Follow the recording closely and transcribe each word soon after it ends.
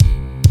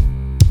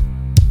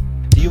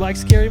like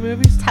scary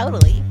movies?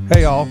 Totally.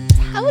 Hey, y'all.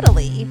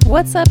 Totally.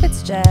 What's up?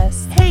 It's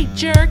Jess. Hey,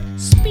 jerk.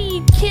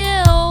 Speed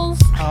kills.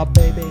 Oh,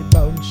 baby,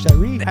 bone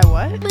sherry.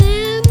 What?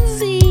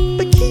 Lindsay.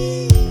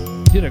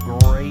 You did a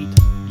great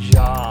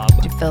job.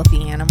 You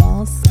filthy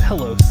animals.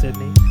 Hello,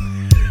 Sydney.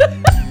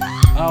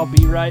 I'll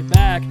be right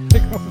back. I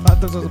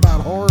thought this was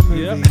about horror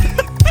movies.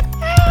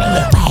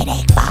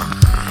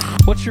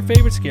 What's your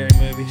favorite scary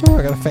movie? Oh,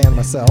 I gotta fan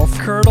myself.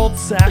 Curdled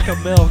sack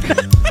of milk.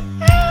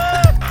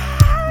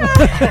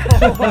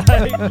 Oh my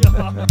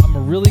God. I'm a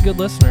really good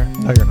listener.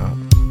 No, you're not.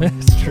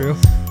 It's true.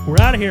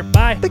 We're out of here.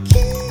 Bye.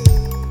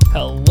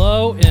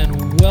 Hello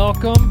and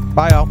welcome.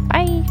 Bye, y'all.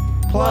 Bye.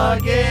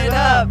 Plug it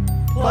up,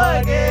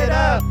 plug it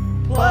up,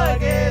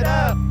 plug it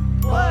up,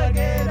 plug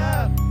it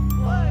up,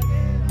 plug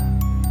it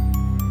up.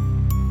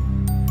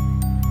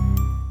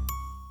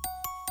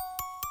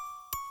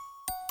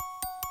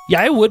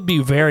 Yeah, it would be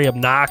very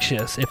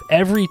obnoxious if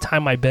every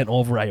time I bent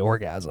over I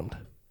orgasmed.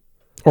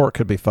 Or it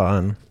could be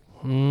fun.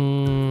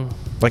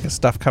 Like is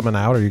stuff coming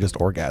out, or are you just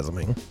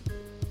orgasming?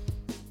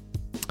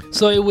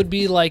 So it would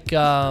be like,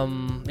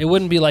 it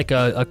wouldn't be like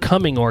a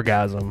coming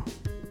orgasm.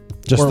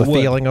 Just Or the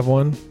would. feeling of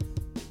one?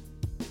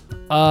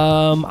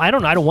 I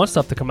don't know. I don't want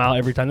stuff to come out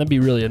every time. That'd be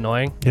really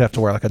annoying. You'd have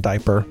to wear like a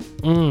diaper.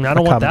 I don't a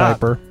want cum that.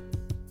 diaper.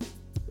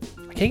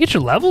 I can't get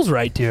your levels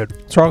right, dude.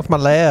 What's wrong with my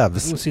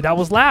labs? Ooh, see, that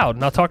was loud.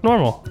 Now talk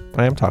normal.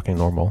 I am talking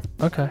normal.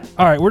 Okay.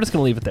 All right, we're just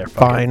going to leave it there.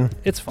 Fuck Fine. it.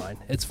 It's fine.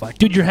 It's fine.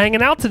 Dude, you're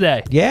hanging out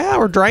today. Yeah,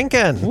 we're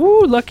drinking.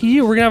 Ooh, lucky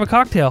you. We're going to have a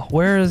cocktail.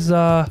 Where is,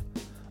 I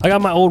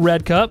got my old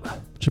red cup.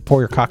 Did you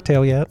pour your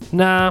cocktail yet?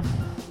 Nah.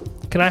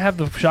 Can I have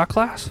the shot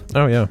glass?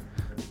 Oh, yeah.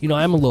 You know,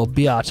 I'm a little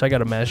biatch. I got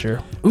to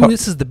measure. Ooh, Oh.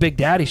 This is the Big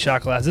Daddy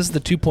shot glass. This is the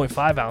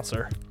 2.5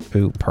 ouncer.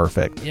 Ooh,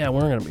 perfect. Yeah,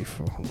 we're going to be,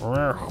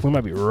 we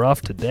might be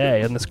rough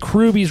today. And this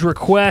Kruby's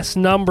request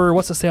number,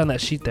 what's it say on that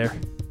sheet there?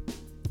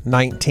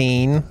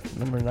 19.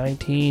 Number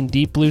 19,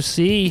 Deep Blue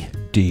Sea.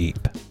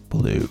 Deep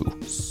blue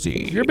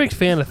sea. You're a big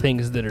fan of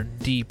things that are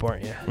deep,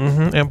 aren't you?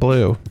 Mm-hmm. And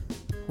blue.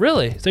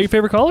 Really? Is that your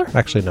favorite color?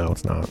 Actually, no,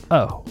 it's not.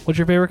 Oh, what's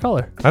your favorite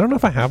color? I don't know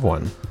if I have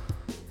one.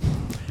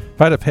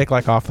 If I had to pick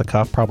like off the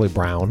cuff, probably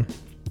brown.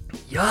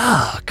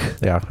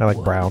 Yuck. Yeah, I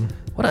like brown.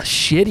 What a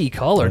shitty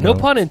color. I No know.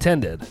 pun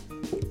intended.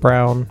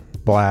 Brown,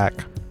 black.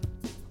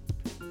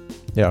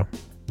 Yeah.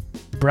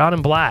 Brown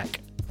and black.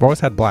 I've always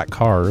had black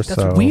cars.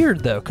 That's so.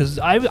 weird, though, because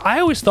I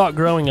always thought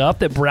growing up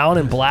that brown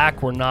and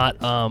black were not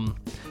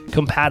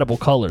compatible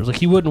colors.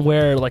 Like, you wouldn't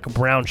wear, like, a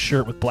brown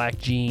shirt with black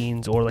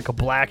jeans or, like, a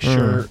black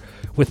shirt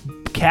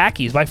with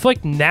khakis. But I feel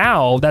like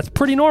now that's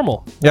pretty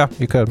normal. Yeah,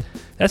 you could.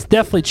 That's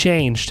definitely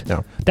changed.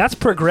 No. That's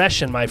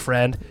progression, my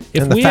friend.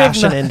 If In the we have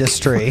fashion not-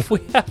 industry. If we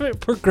haven't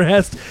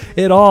progressed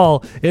at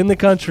all in the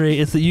country,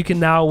 it's that you can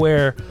now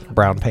wear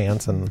Brown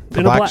pants and a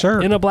in black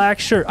shirt. In a black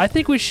shirt. I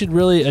think we should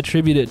really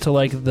attribute it to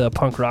like the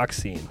punk rock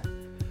scene.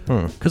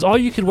 Because all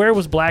you could wear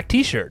was black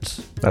T-shirts.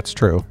 That's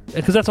true.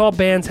 Because that's all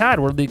bands had,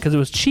 because it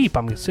was cheap,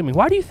 I'm assuming.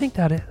 Why do you think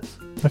that is?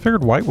 I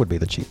figured white would be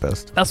the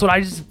cheapest. That's what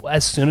I just,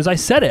 as soon as I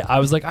said it, I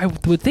was like, I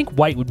would think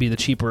white would be the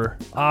cheaper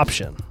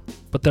option.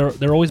 But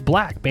they're always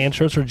black. Band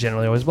shirts are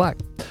generally always black.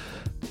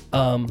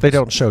 They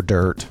don't show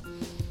dirt.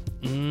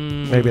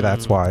 Maybe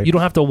that's why. You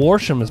don't have to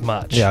wash them as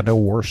much. Yeah, no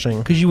washing.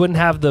 Because you wouldn't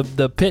have the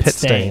pit Pit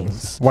stains.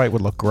 stains. White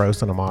would look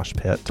gross in a mosh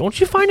pit. Don't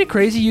you find it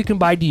crazy you can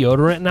buy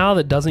deodorant now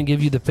that doesn't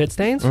give you the pit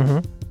stains? Mm-hmm.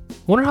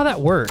 Wonder how that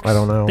works. I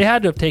don't know. They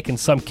had to have taken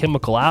some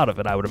chemical out of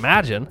it, I would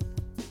imagine.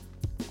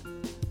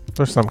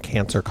 There's some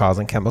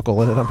cancer-causing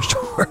chemical in it, I'm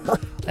sure.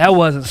 That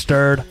wasn't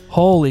stirred.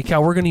 Holy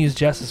cow, we're going to use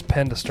Jess's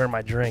pen to stir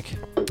my drink.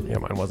 Yeah,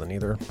 mine wasn't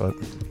either, but...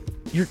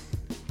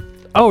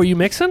 Oh, are you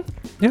mixing?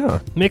 Yeah.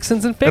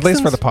 Mixins and fixins? At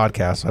least for the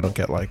podcast, so I don't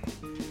get, like...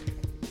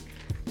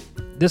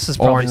 This is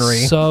probably ornery.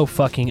 so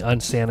fucking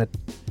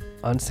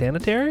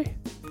unsanitary.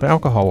 The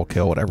alcohol will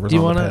kill whatever's Do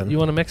you on want the to pen. you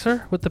want to mix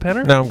her with the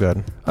penner? No, I'm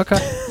good. Okay.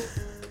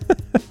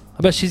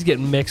 I bet she's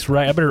getting mixed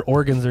right. I bet her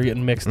organs are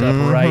getting mixed up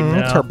right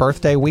now. It's her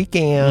birthday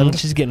weekend.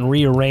 She's getting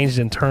rearranged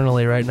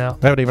internally right now.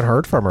 I haven't even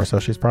heard from her, so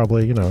she's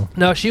probably,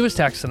 No, she was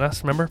texting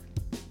us, remember?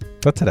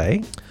 But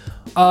today?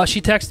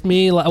 She texted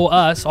me,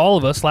 all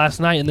of us, last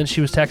night, and then she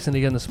was texting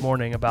again this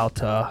morning about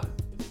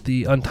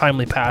the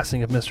untimely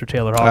passing of Mr.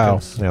 Taylor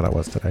Hawkins. Oh, yeah, that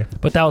was today.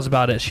 But that was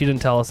about it. She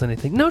didn't tell us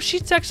anything. No, she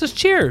texted us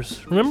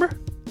cheers, remember?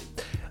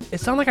 It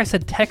sounded like I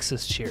said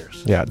Texas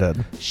cheers. Yeah, it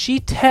did. She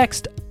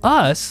texted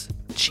us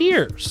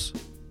cheers.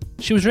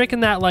 She was drinking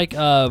that, like,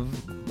 I'm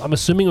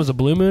assuming it was a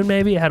Blue Moon,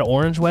 maybe. It had an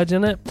orange wedge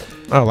in it.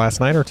 Oh, last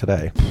night or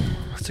today?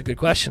 That's a good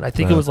question. I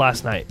think it was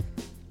last night.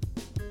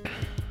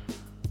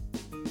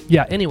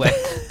 Yeah, anyway,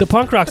 the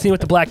punk rock scene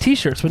with the black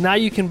T-shirts, but now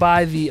you can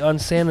buy the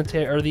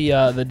unsanitary, or the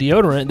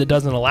deodorant that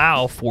doesn't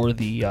allow for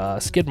the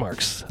skid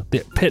marks,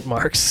 the pit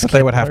marks. But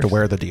they would have to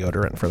wear the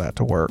deodorant for that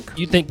to work.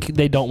 You think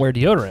they don't wear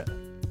deodorant?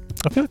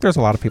 I feel like there's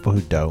a lot of people who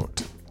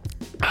don't.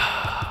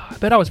 I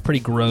bet I was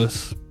pretty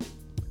gross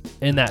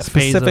in that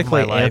phase of my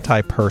Specifically life.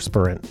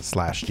 antiperspirant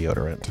 /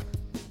 deodorant.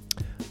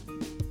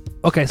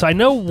 Okay, so I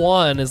know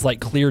one is like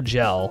clear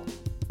gel,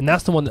 and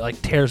that's the one that like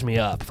tears me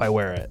up if I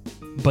wear it.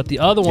 but the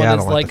other one Yeah, I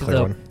is don't like like the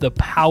clear one. the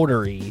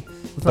powdery.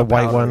 It's The not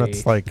white one, powdery.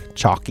 it's like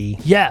chalky.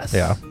 Yes.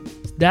 Yeah.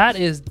 That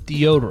is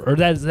deodorant, or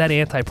that is that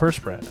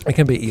antiperspirant. It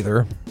can be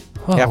either.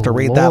 Oh, You have to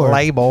read that Lord.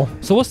 label.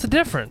 So what's the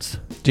difference?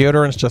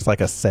 Deodorant's just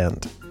like a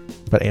scent,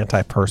 but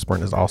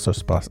antiperspirant is also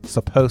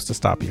supposed to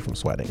stop you from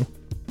sweating.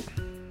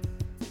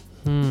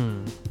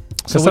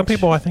 So some which-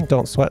 people, I think,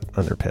 don't sweat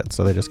on their pits,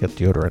 so they just get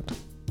deodorant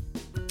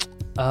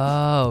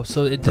Oh,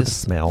 so it for the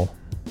just. smell.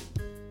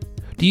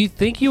 Do you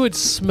think you would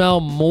smell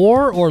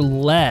more or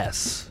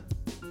less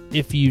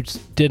if you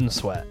didn't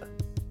sweat?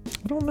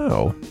 I don't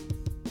know.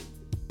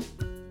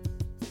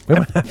 We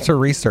might have to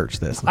research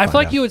this. and I find feel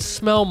like out. you would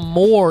smell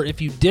more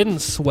if you didn't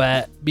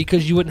sweat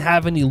because you wouldn't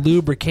have any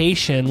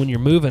lubrication when you're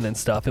moving and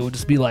stuff. It would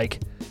just be like,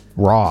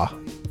 raw.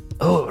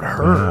 oh, it would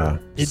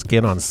hurt. Yeah.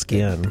 Skin on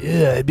skin.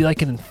 Yeah, it'd be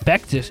like an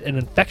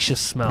infectious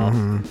smell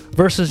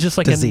versus just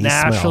like Disease a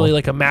naturally smell.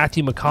 like a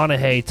Matthew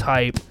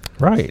McConaughey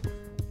Right.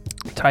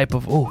 type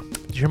of. Oh,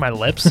 did you hear my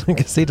lips?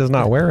 Because he does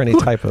not wear any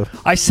type of.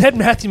 I said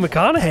Matthew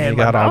McConaughey. and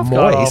my got all mouth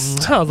got all-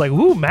 moist. I was like,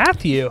 ooh,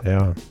 Matthew.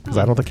 Yeah. Because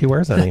I don't think he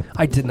wears any.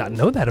 I did not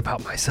know that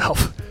about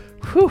myself.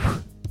 Whew.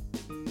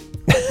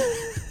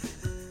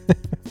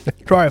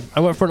 Sorry, I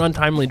went for an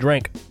untimely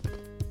drink.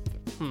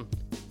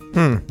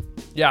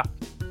 Yeah.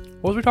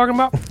 What was we talking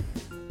about?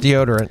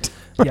 Deodorant.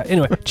 Yeah,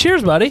 anyway.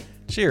 Cheers, buddy.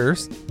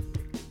 Cheers.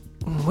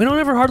 We don't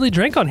ever hardly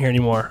drink on here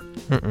anymore.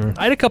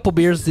 I had a couple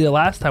beers the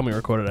last time we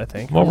recorded, I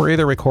think. Well, we're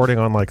either recording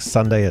on like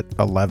Sunday at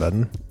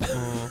 11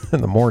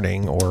 in the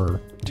morning or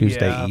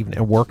Tuesday Yeah.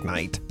 evening, work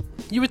night.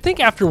 You would think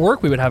after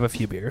work we would have a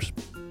few beers.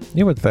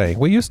 You would think.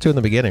 We used to in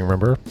the beginning,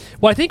 remember?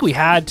 Well, I think we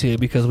had to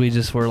because we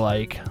just were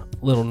like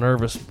little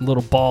nervous,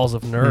 little balls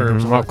of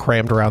nerves. All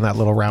crammed around that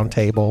little round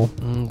table.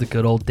 The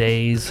good old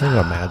days. Can you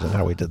imagine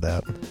how we did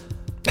that?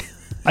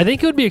 I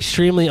think it would be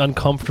extremely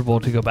uncomfortable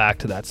to go back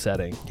to that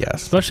setting,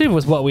 Yes. especially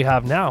with what we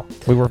have now.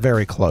 We were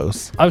very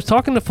close. I was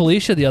talking to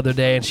Felicia the other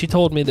day, and she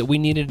told me that we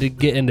needed to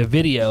get into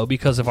video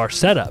because of our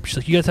setup. She's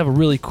like, you guys have a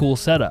really cool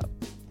setup.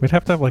 We'd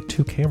have to have like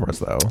 2 cameras,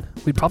 though.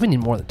 We'd probably need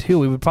more than 2.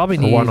 We would probably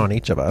Or need one on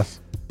each of us.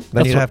 Then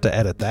That's you'd what- have to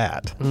edit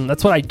that.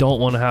 That's what I don't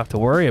want to have to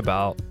worry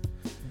about.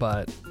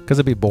 But Because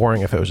it'd be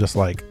boring if it was just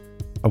like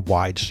a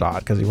wide shot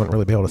because you wouldn't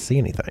really be able to see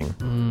anything.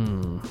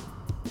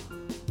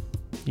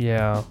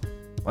 yeah,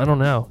 I don't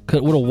know.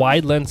 Would a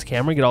wide lens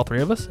camera get all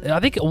 3 of us? I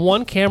think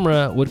one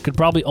camera could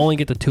probably only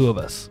get the 2 of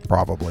us.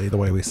 Probably the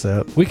way we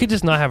sit. We could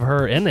just not have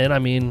her in it. I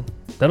mean,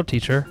 that'll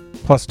teach her.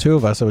 Plus 2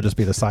 of us, it would just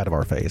be the side of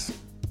our face.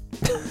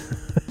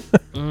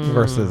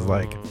 Versus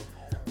like,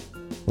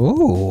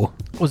 ooh.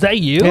 Was that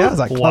you? Yeah, it was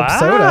like club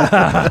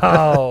soda.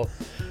 Wow.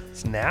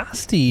 It's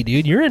nasty,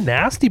 dude. You're a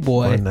nasty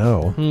boy. I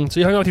know. So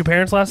you hung out with your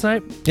parents last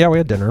night? Yeah, we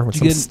had dinner with Did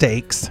some you get-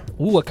 steaks.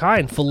 Ooh, what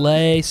kind?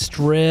 Filet,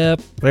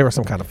 strip, They were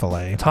some kind of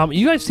fillet.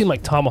 You guys seem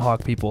like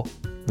tomahawk people.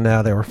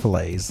 No, they were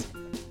fillets.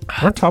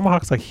 Weren't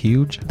tomahawks like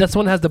huge? That's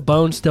one that has the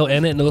bone still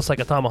in it and it looks like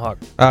a tomahawk.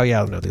 Oh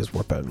yeah, no, these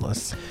were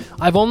boneless.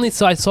 I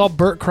saw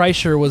Bert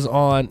Kreischer was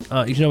on,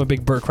 you know I'm a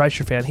big Bert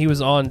Kreischer fan. He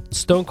was on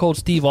Stone Cold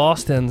Steve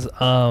Austin's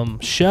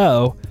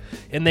show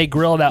and they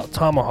grilled out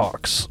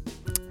tomahawks.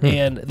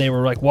 And they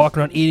were like walking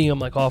around eating them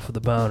like off of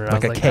the bone. And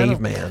Like I a was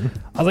caveman.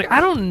 I was like, I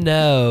don't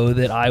know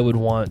that I would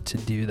want to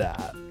do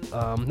that.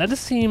 That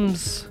just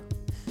seems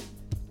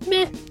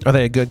meh. Are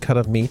they a good cut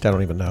of meat? I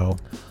don't even know.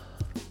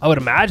 I would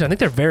imagine. I think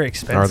they're very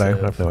expensive. Are they?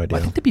 I have no idea.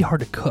 I think they'd be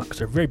hard to cook 'cause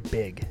they're very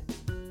big.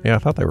 Yeah, I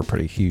thought they were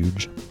pretty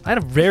huge. I had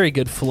a very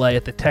good filet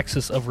at the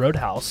Texas of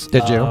Roadhouse.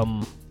 Did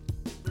you?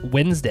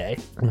 Wednesday.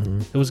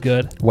 It was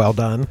good. Well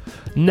done.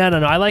 No.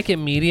 I like it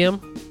medium.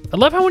 I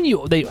love how when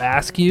they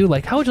ask you,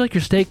 like, how would you like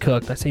your steak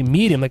cooked? I say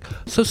medium. Like,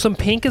 so some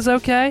pink is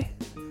okay?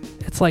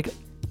 It's like,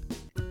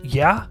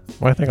 yeah.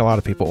 Well, I think a lot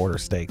of people order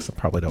steaks and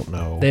probably don't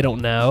know. They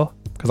don't know.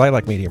 Because I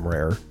like medium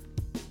rare.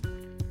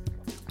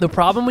 The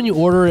problem when you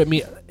order it,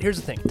 here's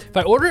the thing. If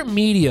I order it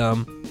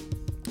medium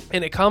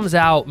and it comes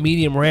out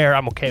medium rare,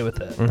 I'm okay with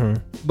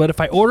it. But if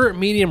I order it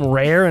medium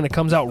rare and it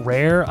comes out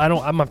rare,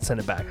 I'm not to send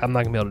it back. I'm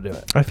not gonna be able to do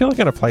it. I feel like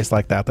in a place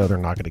like that, though, they're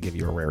not going to give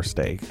you a rare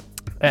steak.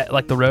 At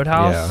like the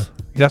Roadhouse. Yeah.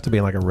 You'd have to be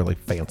in like a really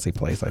fancy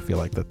place. I feel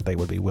like that they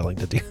would be willing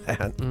to do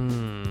that.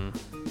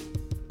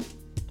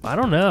 I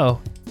don't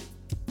know.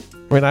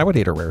 I mean, I would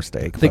eat a rare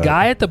steak. The but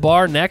guy at the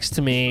bar next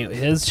to me,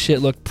 his shit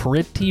looked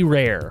pretty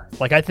rare.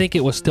 Like I think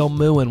it was still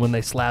mooing when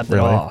they slabbed it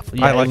Really? off.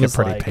 Yeah, I like it was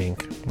pretty like,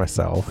 pink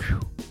myself.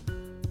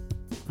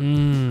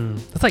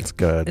 It's like It's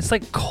good. It's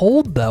like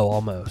cold though,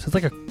 almost. It's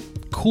like a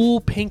cool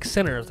pink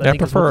center. I I think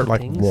is prefer what it the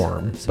like thing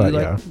warm, says. but You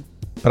yeah.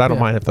 But I don't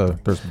yeah. mind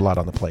if there's blood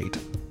on the plate.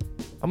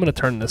 I'm gonna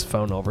turn this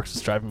phone over because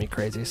it's driving me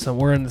crazy. So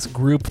we're in this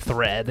group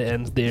thread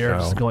and they're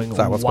just going is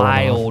that what's going on?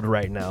 wild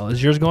right now.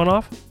 Is yours going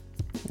off?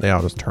 Yeah,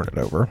 I'll just turn it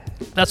over.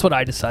 That's what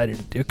I decided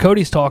to do.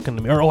 Cody's talking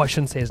to me, or I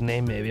shouldn't say his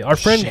name. Maybe our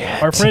friend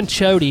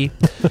Chody,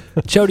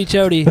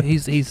 Chody.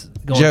 He's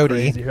going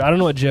Jody. crazy. I don't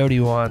know what Jody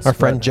wants. Our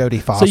friend but- Jody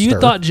Foster. So you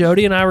thought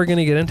Jody and I were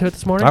gonna get into it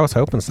this morning? I was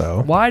hoping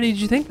so. Why did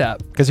you think that?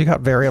 Because you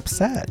got very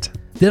upset.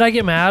 Did I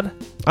get mad?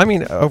 I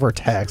mean, over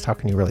text, how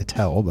can you really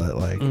tell? But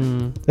like,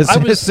 I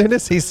as soon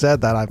as he said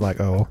that, I'm like,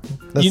 oh,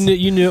 this,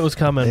 You knew it was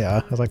coming.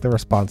 yeah. I was like, the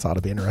response ought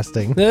to be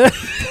interesting.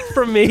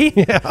 From me?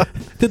 Yeah.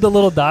 Did the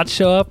little dots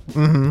show up?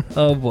 Mm-hmm.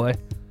 Oh boy.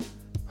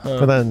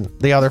 But then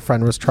the other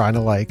friend was trying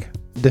to like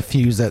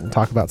diffuse it and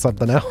talk about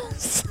something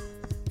else.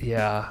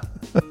 Yeah.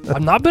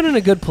 I've not been in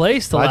a good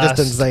place I just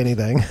didn't say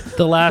anything.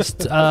 The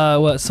last,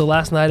 so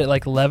last night at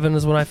like 11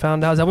 is when I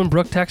found out. Is that when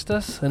Brooke texted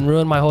us and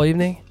ruined my whole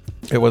evening?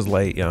 It was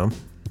late, yeah.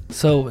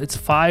 So it's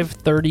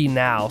 5:30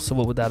 now. So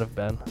what would that have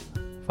been?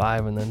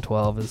 5 and then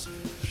 12 is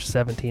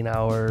 17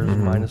 hours.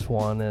 Minus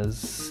 1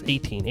 is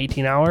 18.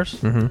 18 hours?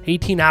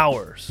 18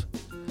 hours.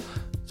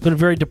 It's been a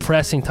very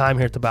depressing time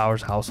here at the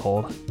Bowers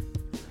household.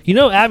 You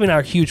know, Abby and I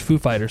are huge Foo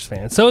Fighters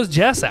fans. So is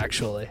Jess,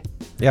 actually.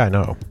 Yeah, I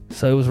know.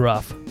 So it was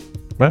rough.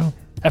 Well,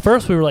 At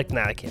first, we were like,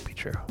 nah, it can't be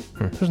true.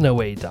 There's no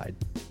way he died.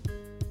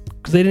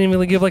 Because they didn't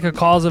even give like a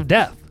cause of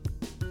death.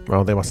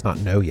 well, they must not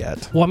know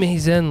yet. Well, I mean,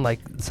 he's in like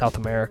South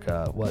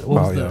America. What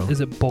was yeah. Is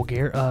it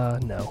Bulgaria?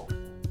 No.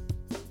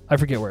 I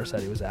forget where it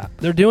said he was at.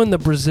 They're doing the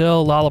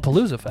Brazil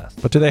Lollapalooza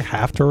Fest. But do they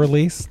have to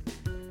release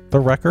the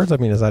records? I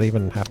mean, does that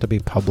even have to be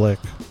public?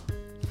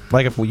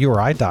 Like if you or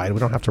I died, we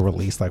don't have to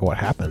release like what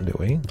happened, do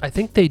we? I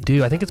think they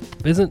do. I think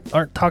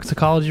aren't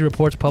toxicology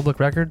reports public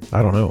record?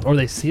 I don't know. Or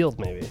they sealed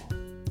maybe.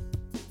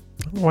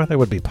 I don't know why they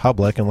would be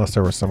public unless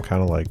there was some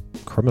kind of like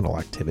criminal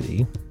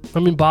activity. I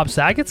mean, Bob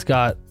Saget's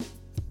got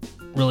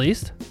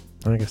released.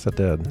 I guess it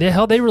did.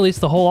 They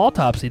released the whole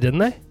autopsy, didn't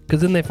they?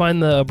 Because then they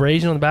find the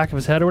abrasion on the back of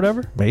his head or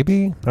whatever.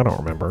 Maybe? I don't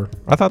remember.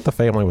 I thought the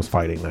family was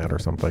fighting that or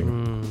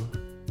something.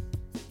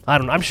 I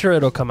don't know. I'm sure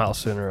it'll come out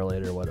sooner or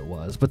later what it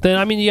was. But then,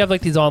 I mean, you have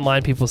like these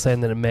online people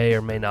saying that it may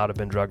or may not have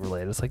been drug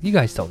related. It's like, you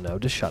guys don't know.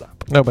 Just shut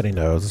up. Nobody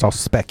knows. It's all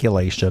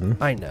speculation.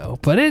 I know.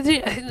 But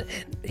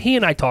he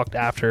and I talked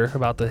after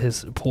about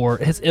his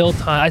ill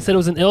time. I said it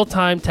was an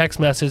ill-timed text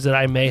message that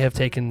I may have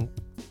taken.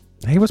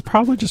 He was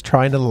probably just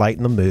trying to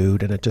lighten the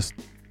mood, and it just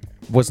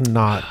was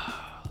not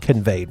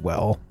conveyed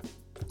well.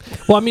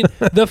 Well, I mean,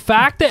 the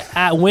fact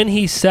that when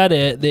he said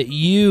it, that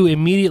you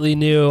immediately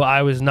knew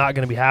I was not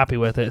going to be happy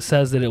with it,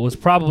 says that it was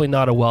probably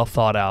not a well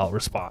thought out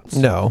response.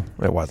 No,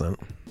 it wasn't.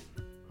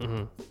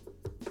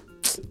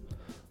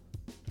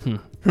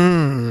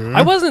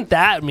 I wasn't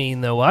that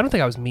mean, though. I don't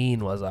think I was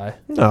mean, was I?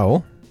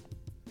 No.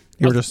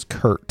 You were just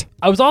curt.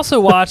 I was also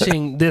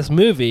watching this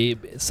movie,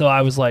 so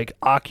I was like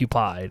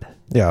occupied.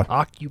 Yeah.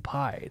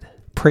 Occupied.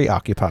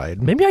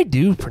 Preoccupied. Maybe I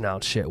do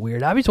pronounce shit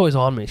weird. Abby's always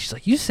on me. She's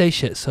like, you say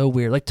shit so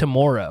weird. Like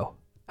tomorrow.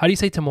 How do you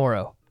say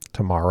tomorrow?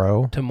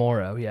 Tomorrow.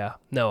 Tomorrow, yeah.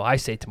 No, I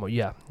say tomorrow.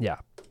 Yeah, yeah.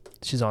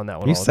 She's on that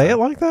one. You all the say time.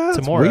 it like that?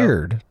 Tomorrow. It's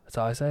weird. That's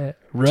how I say it.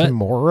 Root.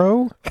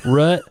 Tomorrow?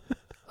 Root.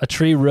 A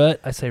tree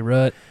root. I say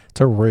root. It's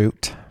a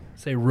root.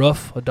 Say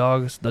roof. The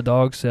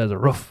dog says a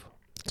roof.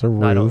 It's a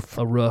Not roof.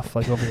 a roof,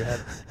 like over your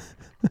head.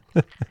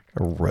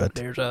 A root.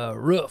 There's a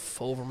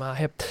roof over my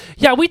hip.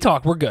 Yeah, we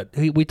talked. We're good.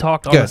 We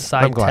talked on Good. a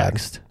side I'm glad.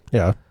 text.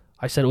 Yeah.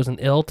 I said it was an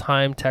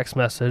ill-timed text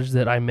message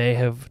that I may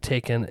have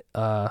taken,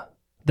 that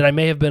I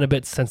may have been a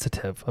bit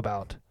sensitive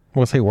about.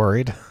 Was he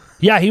worried?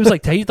 Yeah, he was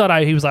like,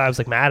 I was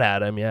like mad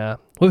at him. Yeah.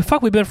 Well,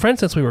 fuck, we've been friends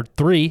since we were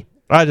 3.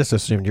 I just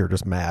assumed you were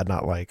just mad,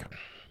 not like...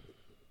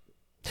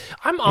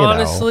 I'm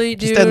honestly,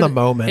 dude. Just in the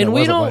moment. And it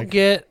we wasn't don't like,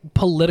 get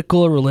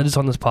political or religious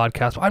on this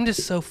podcast. But I'm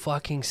just so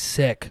fucking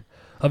sick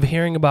of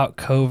hearing about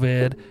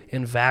COVID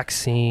and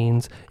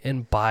vaccines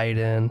and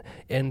Biden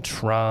and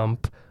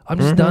Trump. I'm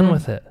just done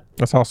with it.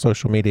 That's all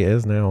social media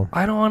is now.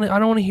 I don't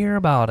want to hear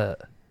about it.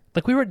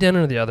 Like we were at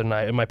dinner the other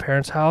night at my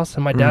parents' house,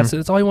 and my dad said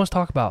it's all he wants to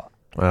talk about.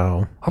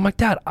 Oh. I'm like,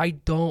 Dad, I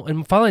don't.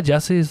 And finally,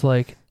 Jesse's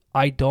like,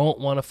 I don't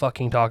want to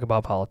fucking talk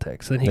about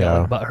politics. And then he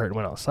got like butthurt and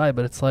went outside.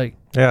 But it's like,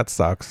 Yeah, it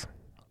sucks.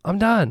 I'm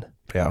done.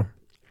 Yeah. All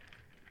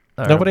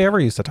right. Nobody ever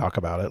used to talk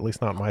about it, at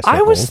least not in my circles.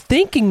 I was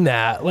thinking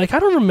that. Like, I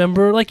don't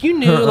remember. Like, you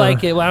knew,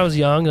 like, when I was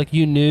young, like,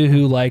 you knew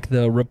who, like,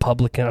 the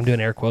Republican, I'm doing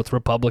air quotes,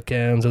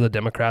 Republicans or the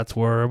Democrats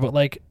were. But,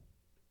 like,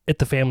 at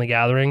the family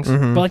gatherings.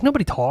 But, like,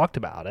 nobody talked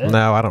about it.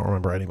 No, I don't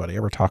remember anybody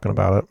ever talking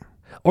about it.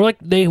 Or, like,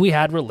 we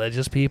had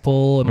religious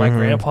people, and my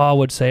grandpa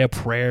would say a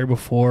prayer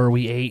before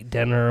we ate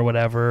dinner or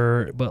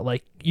whatever. But,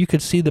 like, you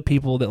could see the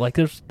people that, like,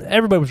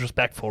 everybody was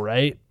respectful,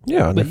 right?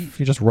 Yeah, and if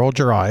you just rolled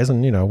your eyes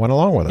and, went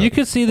along with it. You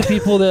could see the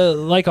people that,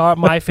 like,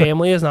 my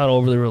family is not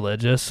overly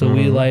religious, so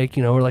we, like,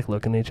 we're, like,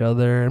 looking at each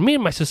other. And me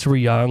and my sister were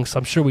young, so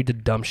I'm sure we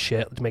did dumb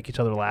shit to make each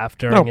other laugh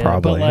during it.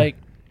 Probably. But, like,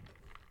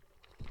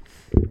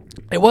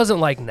 it wasn't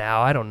like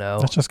now. I don't know.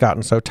 It's just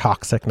gotten so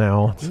toxic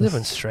now. We live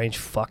in strange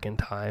fucking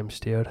times,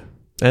 dude.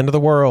 End of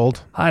the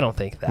world. I don't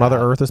think that. Mother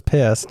Earth is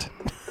pissed.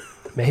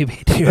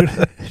 Maybe, dude.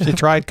 She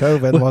tried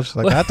COVID. Well, she's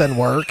like, that didn't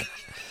work.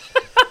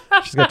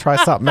 She's going to try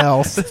something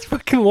else. It's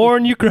fucking war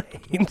in Ukraine.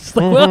 It's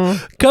like, well,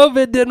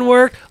 COVID didn't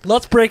work.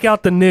 Let's break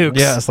out the nukes.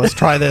 Yes, let's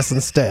try this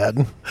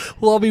instead.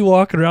 We'll all be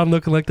walking around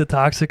looking like the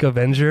Toxic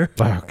Avenger.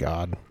 Oh,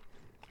 God.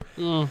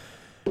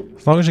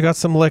 As long as you got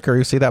some liquor,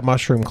 you see that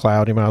mushroom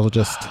cloud, you might as well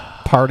just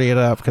party it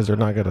up because they're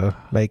not going to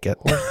make it.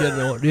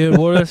 Dude,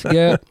 we'll just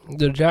get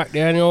the Jack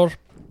Daniels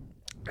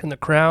and the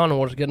Crown, and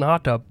we'll just get in the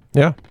hot tub.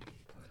 Yeah.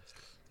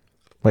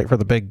 Wait for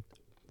the big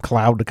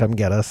cloud to come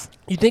get us.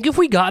 You think if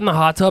we got in the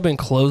hot tub and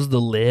closed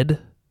the lid,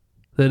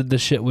 that the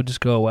shit would just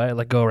go away,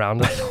 like go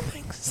around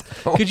us?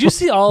 Could you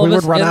see all of We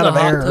us would run in out the of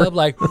hot air. tub?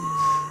 Like,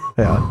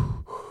 Yeah.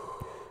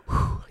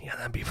 yeah,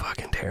 that'd be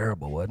fucking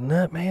terrible, wouldn't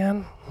it,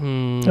 man? You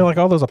know, like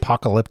all those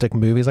apocalyptic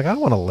movies. Like, I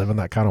don't want to live in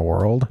that kind of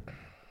world.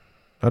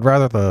 I'd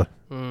rather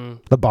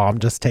the bomb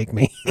just take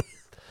me.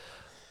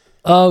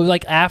 Oh,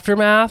 like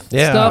aftermath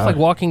Yeah. stuff, like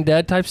Walking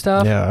Dead type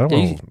stuff. Yeah, I don't You-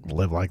 want to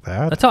live like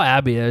that. That's how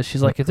Abby is.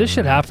 She's like, if this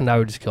shit happened, I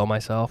would just kill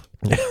myself.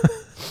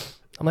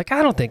 I'm like,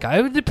 I don't think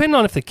it would depend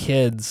on if the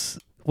kids,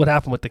 what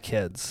happened with the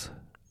kids.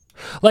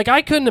 Like,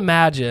 I couldn't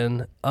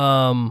imagine.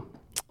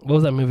 What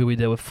was that movie we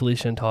did with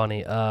Felicia and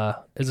Tawny?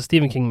 It's a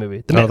Stephen King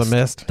movie. The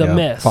Mist. The Yeah.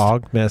 Mist.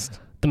 Fog. Mist.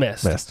 The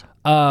Mist. Mist.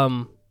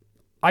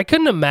 I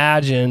couldn't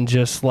imagine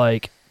just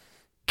like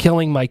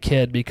killing my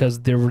kid because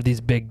there were these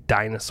big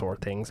dinosaur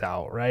things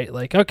out, right?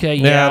 Like, okay,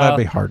 Yeah, that'd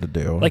be hard to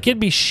do. like it'd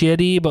be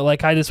shitty, but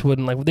like I just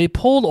wouldn't like. They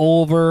pulled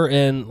over,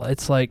 and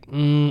it's like I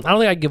don't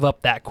think I'd give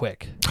up that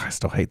quick. I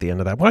still hate the end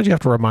of that. Why'd you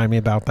have to remind me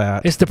about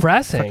that? It's I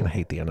depressing. fucking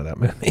hate the end of that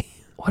movie.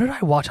 What did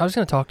I watch? I was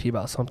going to talk to you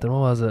about something. What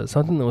was it?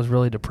 Something that was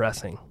really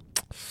depressing.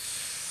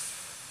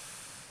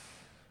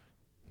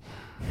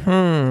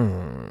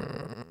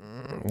 Don't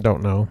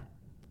know.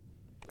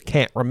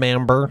 Can't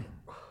remember.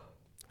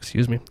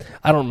 Excuse me.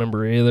 I don't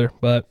remember either,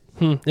 but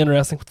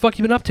interesting. What the fuck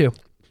you been up to?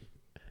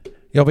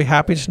 You'll be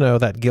happy to know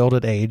that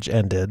Gilded Age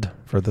ended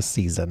for the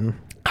season.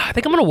 I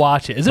think I'm going to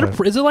watch it. Is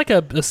it like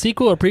a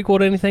sequel or prequel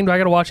to anything? Do I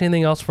got to watch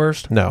anything else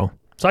first? No.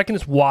 So I can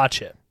just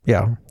watch it.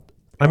 Yeah.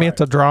 I mean,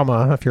 it's a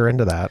drama if you're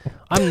into that.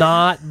 I'm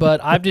not,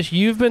 but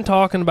you've been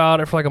talking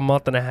about it for like a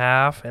month and a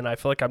half, and I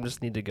feel like I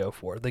just need to go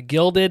for it. The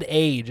Gilded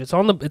Age. It's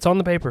on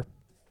the paper.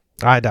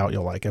 I doubt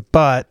you'll like it,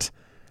 but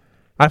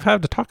I've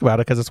had to talk about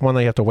it because it's one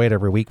that you have to wait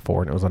every week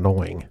for, and it was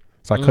annoying.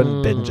 So I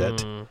couldn't binge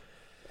it.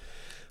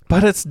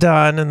 But it's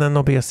done, and then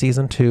there'll be a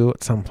season 2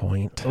 at some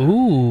point.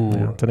 Ooh.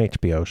 Yeah, it's an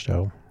HBO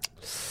show.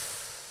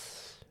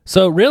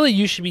 So really,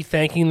 you should be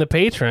thanking the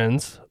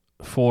patrons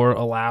for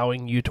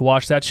allowing you to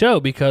watch that show,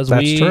 because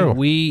That's true.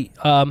 we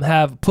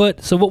have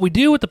put. So what we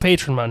do with the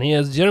patron money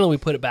is generally we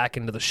put it back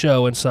into the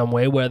show in some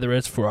way, whether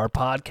it's for our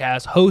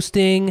podcast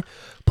hosting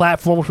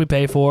platform, which we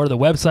pay for, the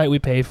website we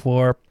pay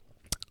for.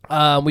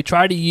 We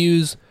try to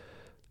use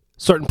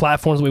certain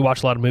platforms that we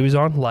watch a lot of movies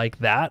on, like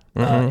that,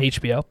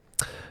 HBO,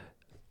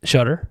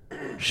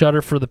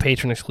 Shudder for the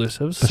patron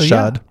exclusives. The so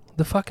Shud. yeah,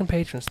 the fucking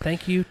patrons.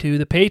 Thank you to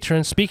the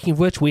patrons. Speaking of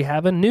which, we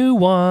have a new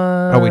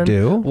one. Oh, we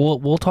do?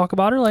 We'll talk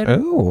about her later.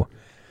 Oh.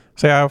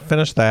 So yeah, I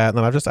finished that, and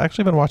then I've just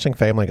actually been watching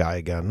Family Guy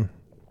again.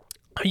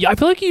 Yeah, I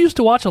feel like you used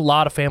to watch a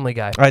lot of Family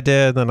Guy. I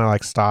did, then I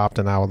stopped,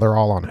 and now they're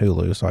all on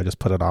Hulu, so I just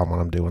put it on when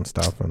I'm doing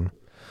stuff. And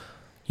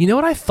You know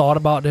what I thought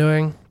about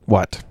doing?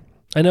 what?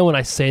 I know when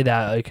I say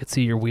that, I could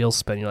see your wheels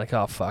spin. You're like,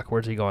 oh, fuck,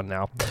 where's he going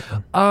now?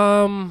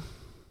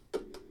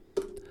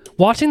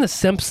 Watching The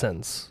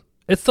Simpsons.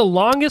 It's the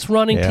longest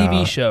running Yeah.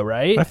 TV show,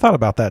 right? I thought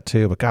about that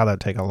too, but God, that'd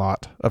take a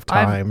lot of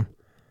time.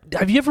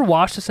 Have you ever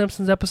watched The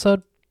Simpsons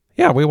episode?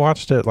 Yeah, we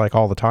watched it like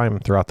all the time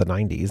throughout the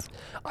 90s.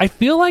 I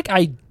feel like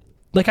I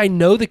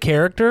know the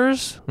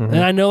characters, and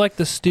I know like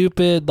the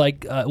stupid,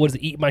 like, what is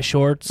it, Eat My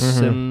Shorts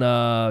and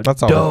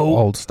That's all Doe.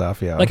 old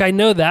stuff, yeah. Like, I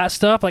know that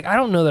stuff. Like, I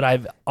don't know that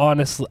I've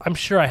honestly, I'm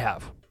sure I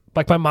have.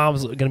 Like, my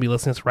mom's going to be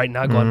listening to this right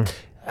now going,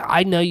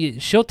 I know you,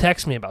 she'll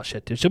text me about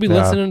shit, dude. She'll be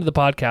listening to the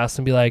podcast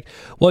and be like,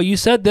 well, you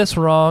said this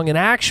wrong, and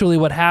actually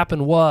what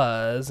happened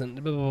was,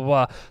 and blah, blah, blah,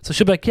 blah. So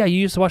she'll be like, yeah, you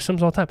used to watch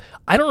Simpsons all the time.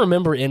 I don't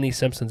remember any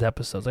Simpsons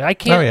episodes. Like, I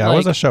can't, oh, yeah, like, it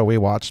was a show we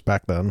watched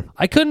back then.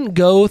 I couldn't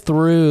go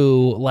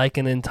through, like,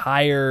 an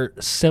entire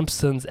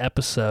Simpsons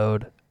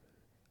episode.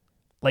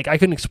 Like, I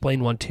couldn't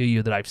explain one to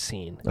you that I've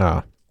seen.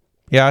 Yeah,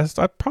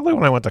 I probably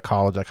when I went to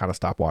college, I kind of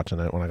stopped watching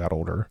it when I got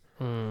older.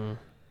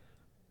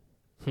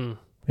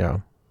 Yeah.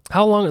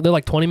 How long? They're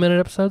like 20-minute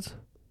episodes?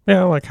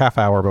 Yeah, like half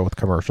hour, but with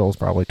commercials,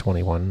 probably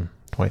 21,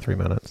 23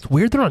 minutes. It's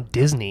weird they're on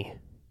Disney.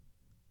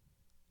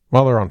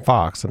 Well, they're on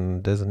Fox,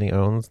 and Disney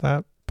owns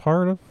that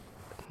part of...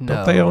 No.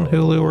 Don't they own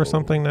Hulu or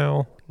something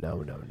now?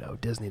 No.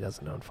 Disney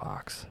doesn't own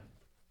Fox.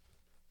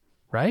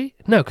 Right?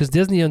 No, because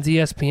Disney owns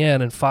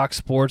ESPN, and Fox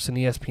Sports and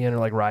ESPN are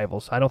like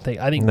rivals. I think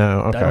No,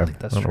 okay. I don't think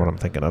that's what true. I'm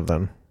thinking of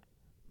then.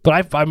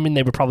 But I mean,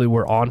 they probably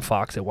were on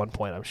Fox at one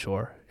point, I'm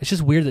sure. It's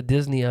just weird that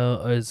Disney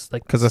is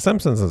like... Because The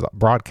Simpsons is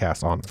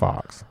broadcast on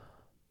Fox.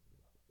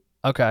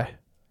 Okay.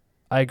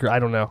 I agree. I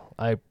don't know.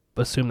 I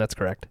assume that's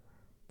correct.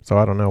 So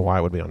I don't know why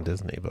it would be on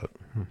Disney, but...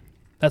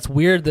 That's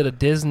weird that a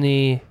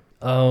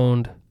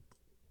Disney-owned...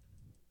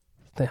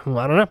 I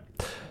don't know.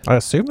 I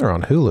assume they're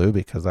on Hulu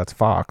because that's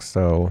Fox,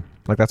 so...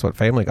 Like, that's what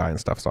Family Guy and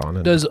stuff's on.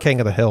 And Does- King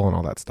of the Hill and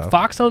all that stuff.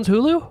 Fox owns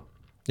Hulu?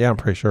 Yeah, I'm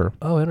pretty sure.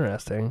 Oh,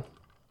 interesting.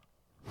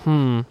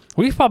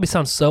 We probably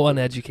sound so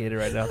uneducated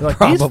right now. They're like,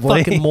 these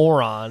Probably. fucking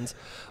morons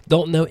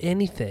don't know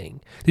anything.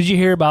 Did you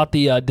hear about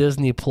the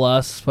Disney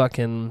Plus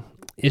fucking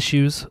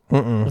issues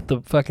with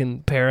the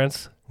fucking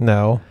parents?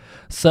 No.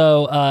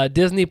 So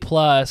Disney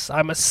Plus,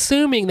 I'm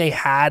assuming they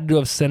had to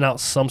have sent out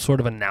some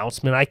sort of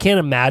announcement. I can't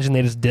imagine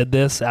they just did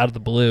this out of the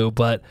blue,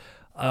 but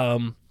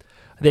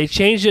They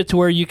changed it to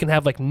where you can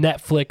have like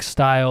Netflix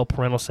style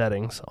parental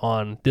settings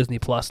on Disney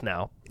Plus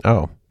now.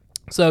 Oh.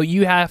 So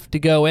you have to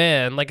go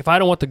in, like if I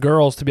don't want the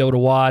girls to be able to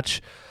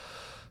watch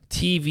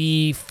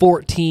TV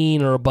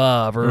 14 or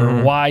above or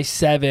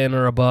Y7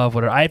 or above,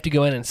 whatever, I have to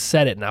go in and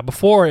set it now.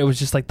 Before it was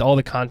just like all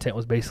the content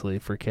was basically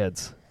for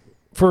kids.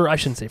 I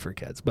shouldn't say for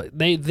kids, but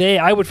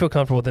I would feel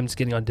comfortable with them just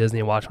getting on Disney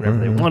and watching whatever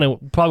they want to,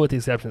 probably with the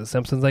exception of The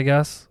Simpsons, I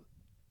guess.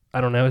 I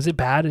don't know. Is it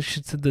bad?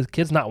 Should the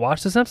kids not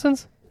watch The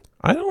Simpsons?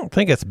 I don't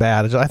think it's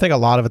bad. I think a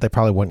lot of it they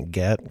probably wouldn't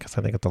get because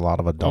I think it's a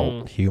lot of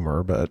adult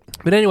humor. But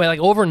anyway,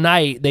 like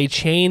overnight, they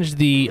changed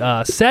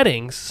the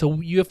settings, so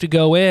you have to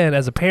go in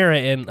as a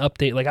parent and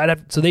update. Like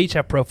so they each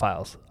have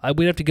profiles.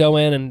 We'd have to go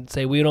in and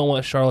say we don't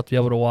want Charlotte to be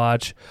able to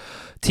watch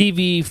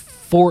TV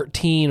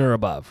 14 or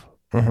above.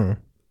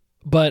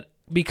 But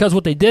because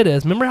what they did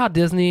is, remember how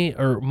Disney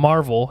or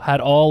Marvel had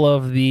all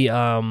of the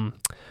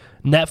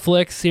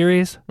Netflix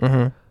series?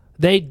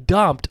 They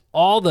dumped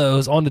all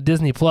those onto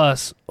Disney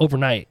Plus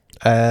overnight.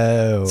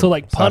 Oh, so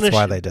like that's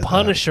why they did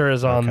Punisher that.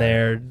 is on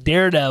there,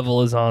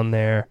 Daredevil is on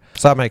there.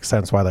 So that makes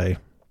sense why they.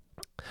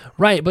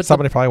 Right, but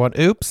somebody probably went,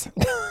 "Oops."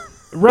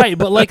 Right,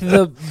 but like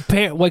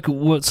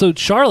so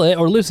Charlotte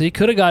or Lucy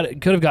could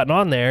have gotten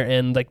on there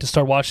and like to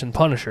start watching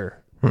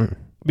Punisher.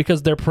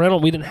 Because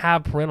we didn't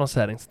have parental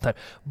settings at the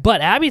time.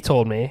 But Abby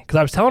told me, because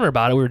I was telling her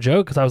about it, we were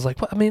joking, because I was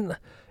like, well, I mean,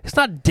 it's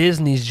not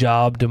Disney's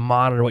job to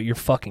monitor what your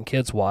fucking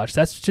kids watch.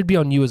 That should be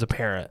on you as a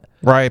parent.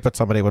 Right, but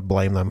somebody would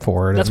blame them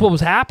for it. That's what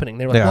was happening.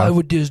 They were like, why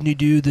would Disney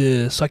do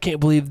this? I can't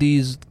believe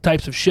these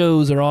types of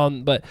shows are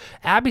on. But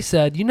Abby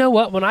said, you know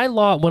what? When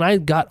I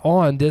got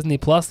on Disney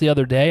Plus the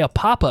other day, a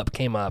pop-up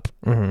came up,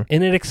 and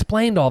it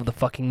explained all the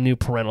fucking new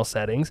parental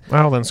settings.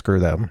 Well, then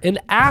screw them. And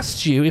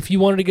asked you if you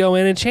wanted to go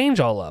in and change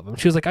all of them.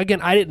 She was like,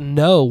 again, I didn't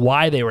know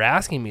why they were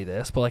asking me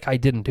this, but like I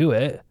didn't do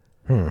it.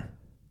 So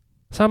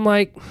I'm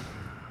like,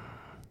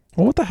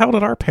 well, what the hell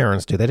did our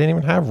parents do? They didn't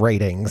even have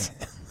ratings.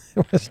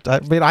 I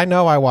mean, I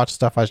know I watched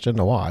stuff I shouldn't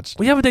have watched.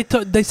 well, yeah,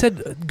 but they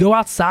said go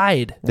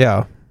outside,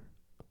 Yeah,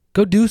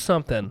 go do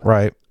something,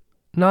 right.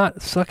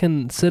 not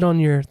fucking sit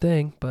on your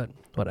thing. But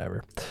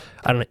whatever,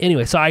 I don't know.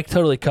 Anyway, so I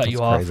totally cut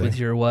you off crazy. with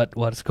your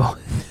what's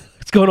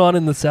going on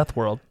in the Seth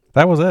world.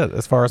 That was it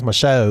as far as my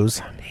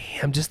shows.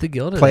 Damn, just the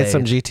Gilded Played Age.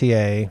 some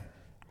GTA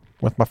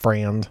with my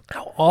friend.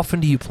 How often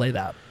do you play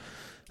that?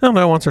 I don't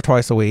know, once or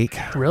twice a week.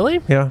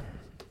 Really? Yeah.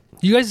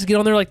 You guys just get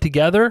on there like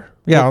together?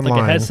 Yeah, with, like a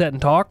online. headset and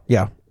talk?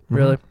 Yeah.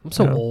 Really? I'm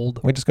so Yeah.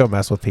 old. We just go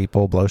mess with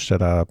people, blow shit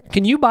up.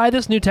 Can you buy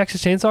this new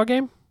Texas Chainsaw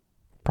game?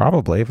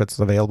 Probably, if it's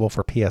available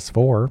for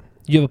PS4.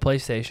 You have a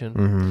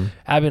PlayStation.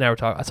 Abby and I were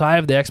talking. So I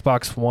have the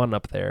Xbox One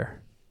up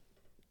there.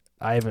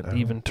 I haven't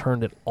even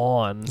turned it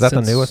on. Is that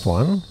the newest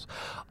one?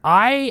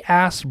 I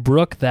asked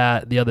Brooke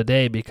that the other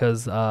day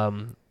because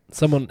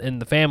someone in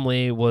the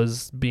family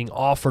was being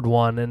offered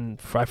one, and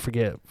I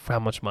forget how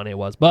much money it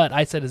was. But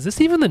I said, is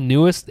this even the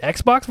newest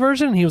Xbox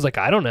version? And he was like,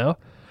 I don't know.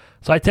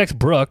 So I text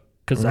Brooke,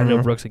 because I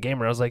know Brooke's a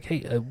gamer. I was like,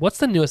 hey, what's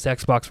the newest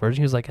Xbox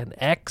version? He was like, an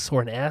X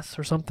or an S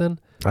or something.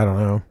 I don't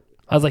know.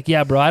 I was like,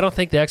 yeah, bro, I don't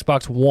think the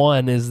Xbox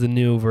One is the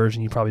new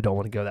version. You probably don't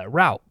want to go that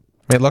route.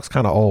 It looks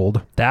kind of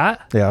old.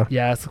 That? Yeah.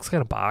 Yeah, it looks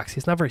kind of boxy.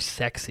 It's not very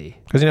sexy.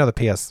 Because the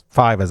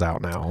PS5 is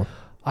out now.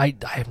 I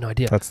have no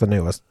idea. That's the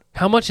newest.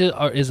 How much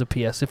is a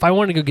PS? If I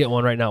wanted to go get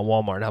one right now at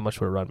Walmart, how much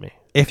would it run me?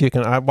 If you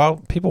can, well,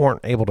 people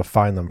weren't able to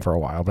find them for a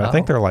while, but I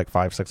think they're like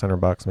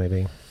 $500-$600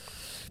 maybe.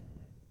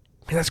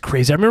 Man, that's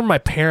crazy. I remember my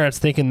parents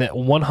thinking that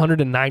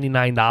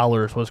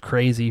 $199 was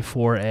crazy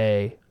for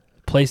a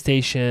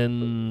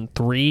PlayStation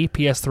 3,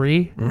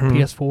 PS3,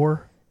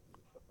 PS4.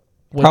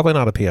 Probably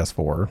not a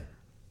PS4.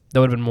 That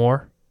would have been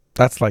more.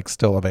 That's like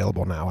still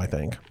available now, I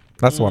think.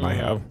 That's the one I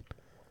have.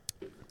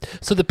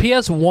 So the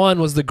PS1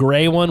 was the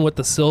gray one with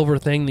the silver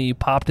thing that you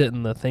popped it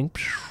and the thing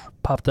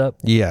popped up.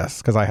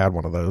 Yes, because I had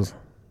one of those.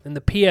 And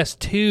the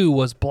PS2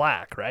 was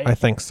black, right? I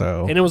think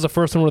so. And it was the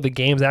first one where the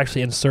games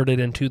actually inserted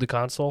into the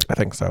console. I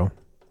think so.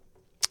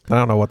 I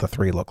don't know what the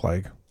 3 looked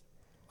like.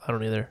 I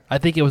don't either. I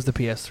think it was the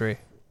PS3.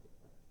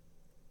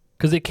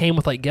 Because it came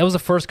with like, that was the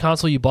first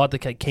console you bought that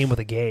came with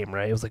a game,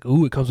 right? It was like,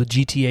 ooh, it comes with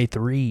GTA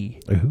 3.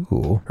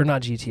 Ooh. Or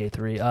not GTA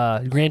 3,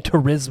 Gran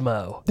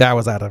Turismo. Yeah,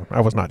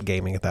 I was not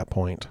gaming at that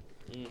point.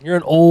 You're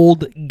an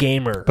old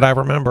gamer. But I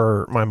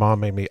remember my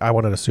mom I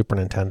wanted a Super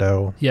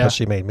Nintendo. Yeah.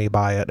 She made me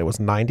buy it. It was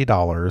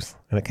 $90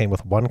 and it came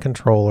with one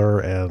controller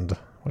and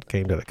what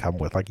game did it come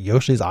with? Like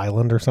Yoshi's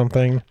Island or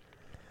something?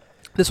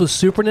 This was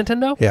Super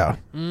Nintendo? Yeah.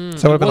 So it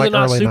would have been Was like it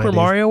not early Super 90s.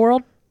 Mario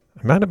World?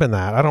 It might have been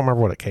that. I don't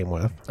remember what it came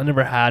with. I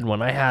never had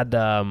one. I had,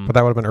 But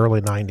that would have been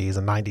early 90s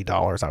and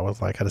 $90. I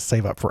was like, I had to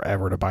save up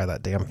forever to buy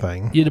that damn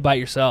thing. you had to buy it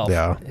yourself.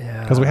 Yeah.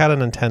 Yeah. Because we had a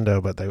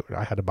Nintendo, but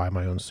I had to buy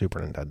my own Super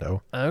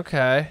Nintendo.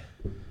 Okay.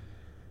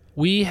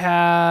 We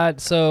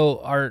had,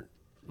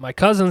 my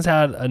cousins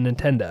had a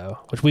Nintendo,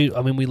 which we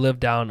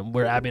lived down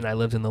where Abby and I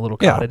lived in the little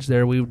Yeah. cottage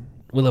there. We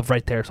lived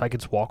right there, so I could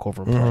just walk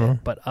over and play.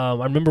 But I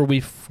remember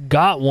we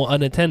got a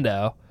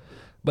Nintendo,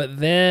 but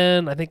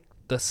then I think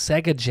the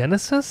Sega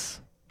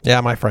Genesis Yeah,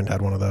 my friend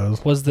had one of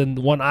those. was the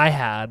one I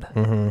had.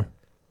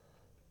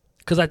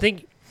 Because I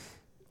think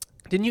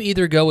Didn't you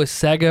either go with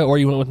Sega or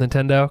you went with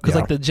Nintendo? Because Yeah.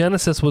 like the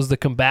Genesis was the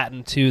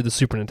combatant to the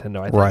Super Nintendo,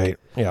 I think. Right.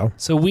 Yeah.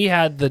 So we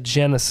had the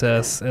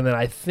Genesis, and then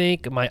I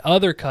think my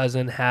other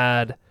cousin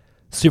had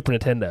Super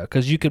Nintendo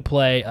because you could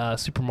play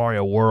Super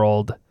Mario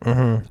World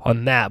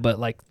on that. But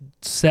like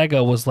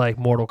Sega was like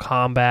Mortal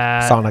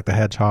Kombat, Sonic the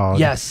Hedgehog.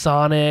 yeah,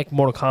 Sonic,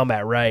 Mortal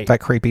Kombat, right? That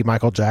creepy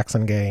Michael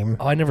Jackson game.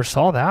 Oh, I never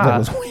saw that. That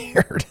was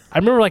weird. I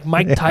remember like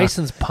Mike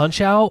Tyson's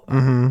Punch Out,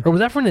 or was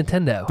that for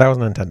Nintendo? That was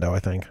Nintendo, I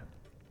think.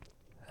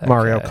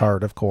 Mario Okay.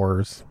 Kart, of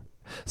course.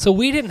 So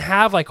we didn't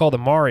have like all the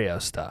Mario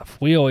stuff.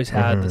 We always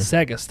had the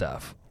Sega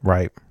stuff.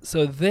 Right.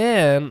 So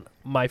then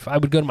I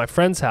would go to my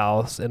friend's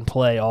house and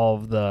play all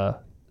of the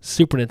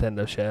Super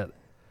Nintendo shit.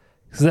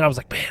 Because then I was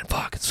like, man,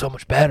 fuck, it's so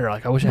much better.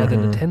 Like, I wish I had the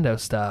Nintendo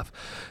stuff.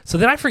 So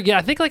then I forget,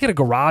 I think like at a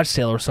garage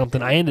sale or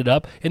something, I ended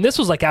up, and this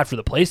was like after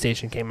the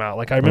PlayStation came out.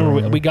 Like, I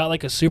remember we got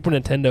like a Super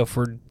Nintendo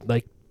for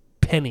like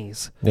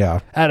pennies Yeah.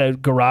 at a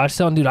garage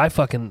sale. And dude, I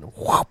fucking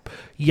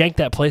yanked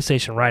that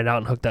PlayStation right out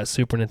and hooked that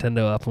Super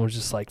Nintendo up and was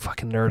just like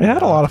fucking nerding. It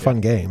had a lot of fun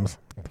games,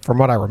 from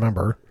what I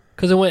remember.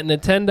 Because it went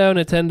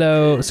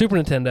Nintendo, Super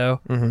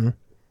Nintendo,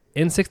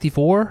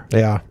 N64.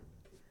 Yeah.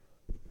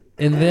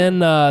 And then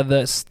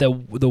the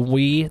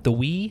Wii,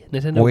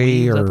 Nintendo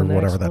Wii is or the next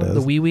whatever that one?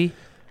 is. The Wii.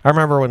 I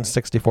remember when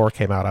 64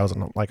 came out, I was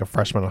like a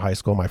freshman in high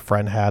school. My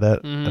friend had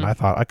it, and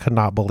I could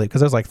not believe,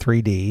 because it was like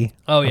 3D.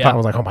 Oh, I yeah. thought, I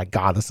was like, oh my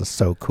God, this is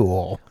so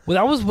cool. Well,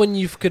 that was when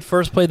you could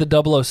first play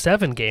the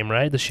 007 game,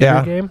 right? The shooter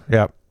Yeah. game.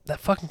 Yeah. That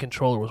fucking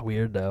controller was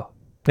weird, though.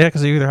 Yeah,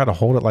 because you either had to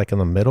hold it like in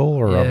the middle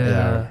or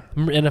Remember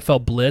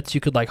NFL Blitz?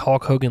 You could like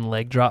Hulk Hogan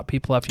leg drop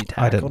people after you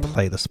I tackled didn't them.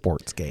 play the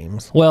sports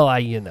games. Well,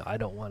 I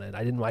don't want it.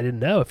 I didn't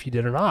know if you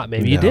did or not.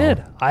 Maybe you No.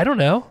 did. I don't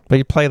know. But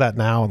you play that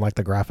now, and like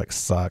the graphics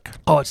suck.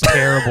 Oh, it's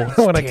terrible. It's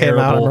When it came out,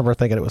 I terrible. remember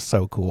thinking it was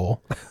so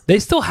cool. They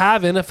still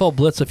have NFL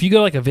Blitz. So if you go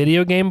to like a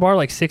video game bar,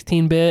 like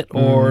 16-bit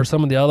or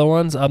some of the other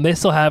ones, they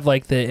still have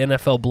like the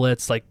NFL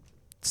Blitz, like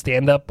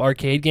stand-up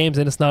arcade games,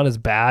 and it's not as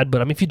bad.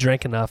 But I mean, if you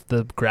drink enough,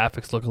 the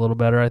graphics look a little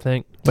better, I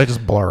think. They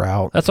just blur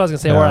out. That's what I was gonna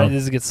say. Yeah. Or it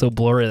just gets so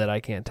blurry that I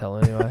can't tell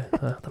anyway.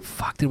 The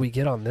fuck did we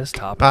get on this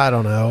topic? I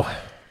don't know.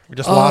 We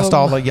just lost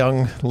all the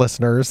young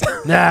listeners.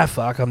 Nah,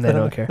 fuck them. They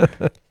don't care.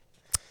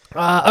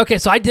 Okay,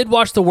 so I did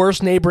watch The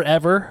Worst Neighbor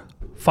Ever.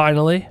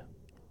 Finally.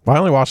 I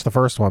only watched the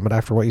first one, but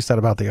after what you said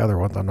about the other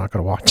ones, I'm not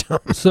going to watch them.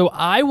 So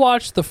I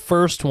watched the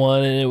first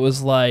one, and it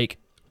was like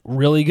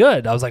really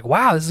good. I was like,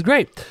 wow, this is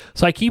great.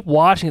 So I keep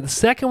watching it. The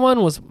second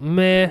one was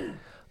meh.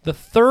 The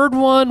third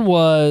one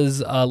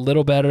was a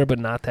little better, but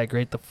not that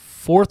great. The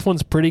fourth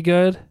one's pretty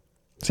good.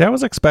 See, I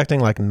was expecting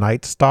like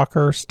Night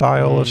Stalker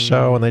style of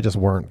show, and they just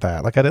weren't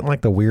that. Like, I didn't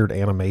like the weird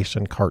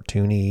animation,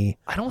 cartoony.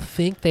 I don't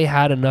think they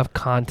had enough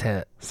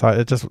content.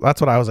 So that's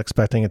what I was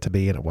expecting it to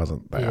be, and it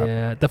wasn't that.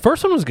 Yeah. The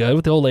first one was good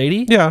with the old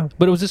lady. Yeah,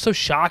 But it was just so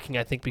shocking,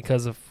 I think,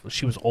 because of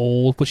she was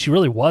old, but she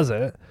really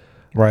wasn't.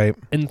 right.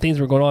 And things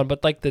were going on.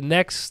 But like the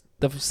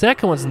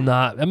second one's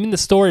not. I mean, the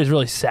story is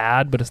really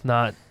sad, but it's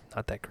not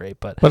that great.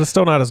 But But it's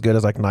still not as good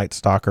as like Night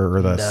Stalker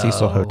or the No.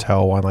 Cecil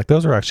Hotel one. Like,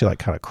 those are actually like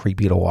kind of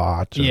creepy to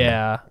watch. and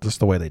yeah, just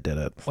the way they did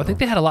it. well, I think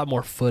they had a lot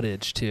more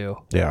footage too.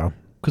 Yeah.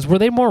 Because were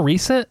they more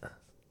recent?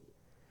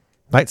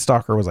 Night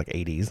Stalker was like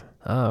 80s.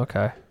 Oh,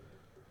 okay.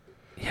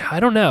 Yeah, I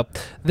don't know.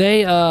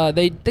 They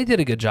did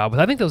a good job with.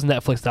 I think those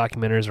Netflix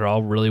documentaries are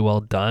all really well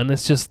done.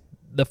 It's just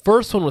the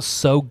first one was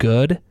so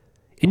good,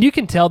 and you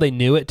can tell they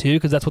knew it too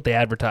because that's what they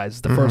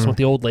advertised. The first one with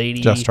the old lady,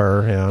 Just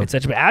her, yeah.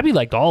 etc. But Abby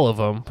liked all of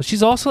them, but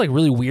she's also like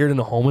really weird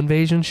into home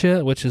invasion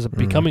shit, which is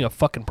becoming a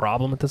fucking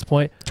problem at this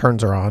point.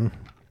 Turns her on.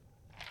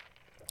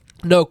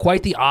 No,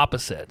 quite the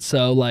opposite.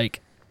 So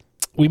like,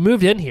 we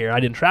moved in here. I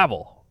didn't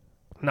travel.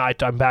 Now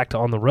I'm back to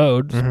on the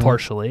road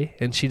partially,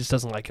 and she just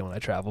doesn't like it when I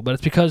travel. But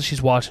it's because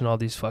she's watching all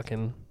these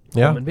fucking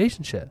Yeah. home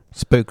invasion shit.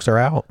 Spooks are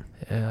out.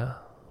 Yeah,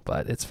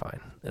 but it's fine.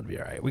 It'll be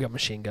all right. We got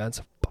machine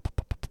guns. Pop, pop,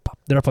 pop, pop, pop.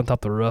 They're up on top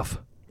of the roof.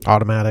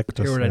 Automatic.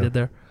 Just, Hear what I did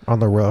there? on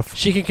the roof.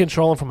 She can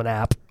control them from an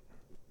app.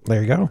 There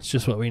you go. It's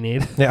just what we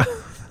need. Yeah.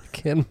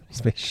 Can.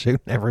 Just be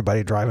shooting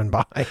everybody driving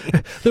by.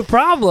 The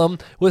problem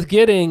with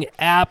getting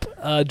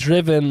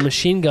app-driven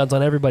machine guns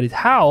on everybody's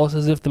house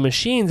is if the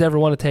machines ever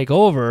want to take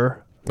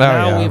over,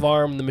 now yeah. we've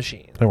armed the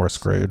machine. And we're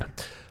screwed.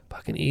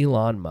 Fucking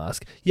Elon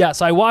Musk. Yeah,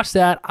 so I watched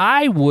that.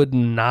 I would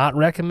not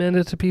recommend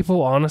it to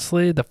people,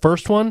 honestly. The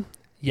first one,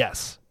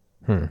 yes.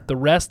 The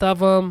rest of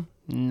them,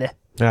 nah.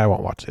 Yeah, I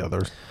won't watch the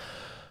others.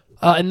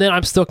 And then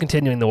I'm still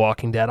continuing The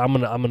Walking Dead. I'm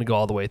gonna go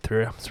all the way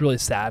through. It's really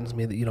saddens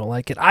me that you don't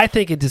like it. I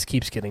think it just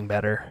keeps getting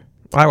better.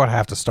 I would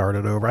have to start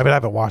it over. I mean, I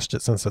haven't watched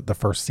it since the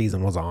first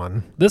season was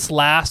on. This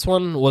last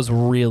one was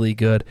really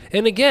good.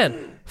 And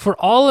again, for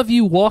all of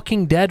you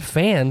Walking Dead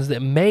fans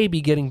that may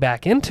be getting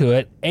back into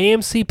it,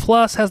 AMC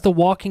Plus has The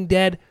Walking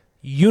Dead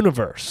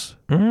universe.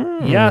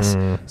 Yes.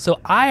 So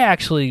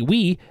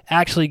we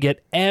actually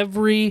get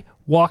every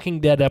Walking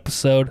Dead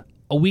episode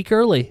a week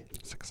early.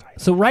 It's exciting.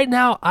 So right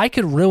now, I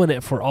could ruin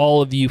it for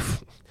all of you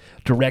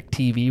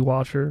DirecTV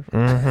watchers,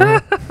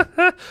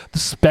 the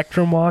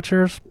Spectrum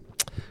watchers.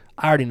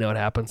 I already know what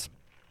happens.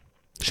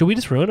 Should we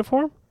just ruin it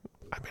for them?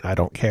 I mean, I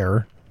don't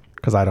care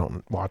because I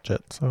don't watch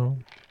it. So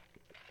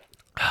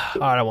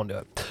All right, I won't do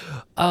it.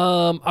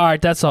 All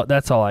right, that's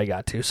all I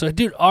got to. So,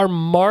 dude, our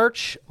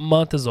March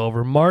month is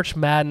over. March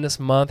Madness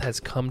month has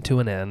come to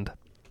an end.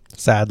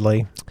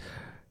 Sadly.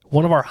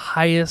 One of our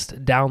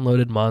highest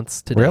downloaded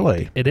months to date.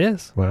 Really? It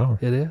is. Wow.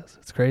 It is.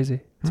 It's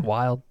crazy. It's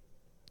wild.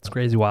 It's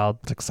crazy wild.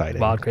 It's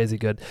exciting. Wild, crazy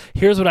good.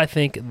 Here's what I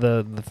think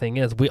the thing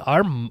is.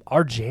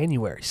 Our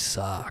January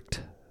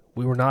sucked.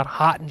 We were not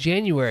hot in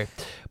January.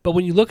 But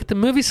when you look at the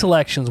movie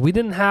selections, we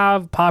didn't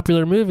have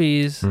popular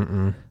movies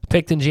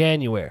picked in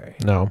January.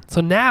 No.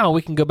 So now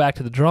we can go back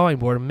to the drawing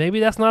board, and maybe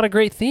that's not a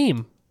great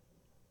theme.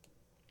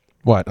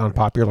 What,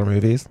 unpopular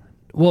movies?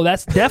 Well,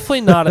 that's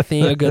definitely not a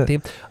theme, a good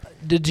theme.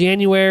 The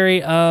January,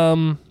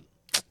 what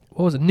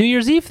was it? New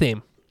Year's Eve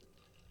theme.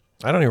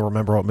 I don't even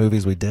remember what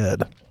movies we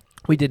did.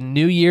 We did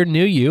New Year,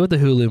 New You, the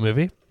Hulu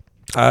movie.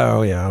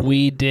 Oh, yeah.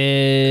 We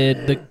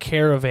did the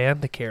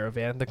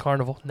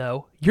Carnival.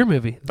 No, your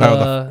movie.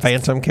 The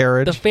Phantom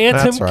Carriage. The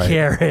Phantom That's right.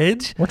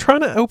 Carriage. We're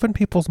trying to open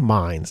people's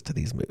minds to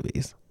these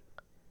movies.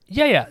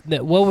 Yeah.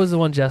 What was the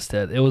one Jess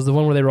did? It was the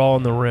one where they were all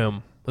in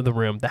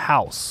the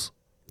house.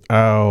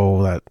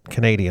 Oh, that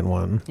Canadian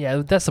one. Yeah,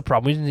 that's the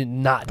problem. We just need to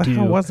not What the do.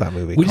 hell was that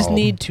movie We called? just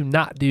need to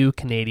not do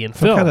Canadian Some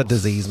films. kind of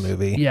disease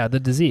movie. Yeah, the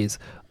disease.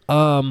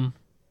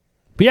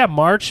 But yeah,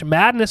 March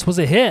Madness was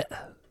a hit.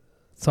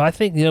 So I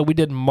think, we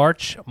did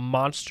March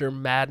Monster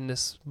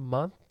Madness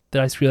month.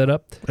 Did I screw that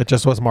up? It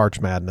just was March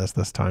Madness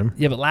this time.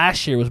 Yeah, but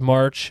last year was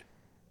March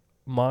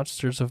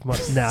Monsters of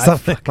March. Nah,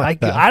 Something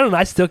like that. I don't know.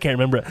 I still can't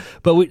remember it.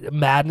 But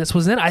Madness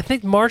was in it. I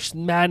think March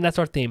Madness, that's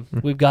our theme.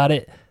 We've got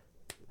it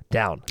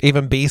down.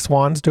 Even B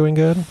Swan's doing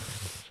good. I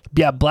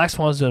Yeah, Black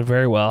Swan's doing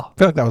very well.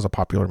 feel like that was a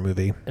popular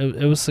movie.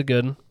 It was so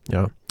good.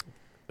 Yeah.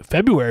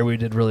 February we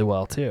did really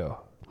well too.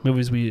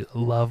 Movies we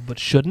love but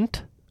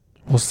shouldn't.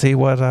 We'll see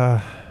what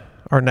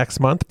our next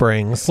month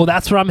brings. Well,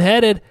 that's where I'm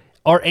headed.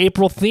 Our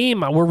April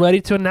theme, we're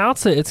ready to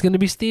announce it. It's going to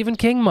be Stephen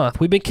King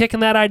month. We've been kicking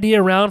that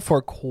idea around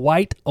for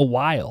quite a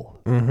while.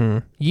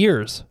 Mm-hmm.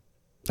 Years.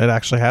 It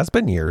actually has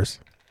been years.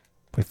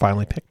 We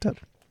finally picked it.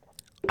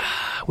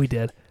 We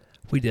did.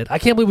 I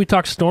can't believe we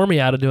talked Stormy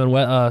out of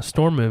doing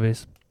storm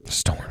movies.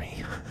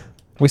 Stormy.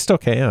 We still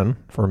can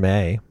for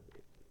May.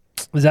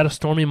 Is that a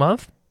stormy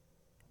month?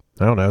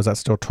 I don't know. Is that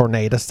still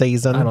tornado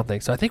season? I don't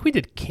think so. I think we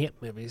did camp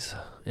movies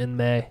in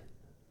May.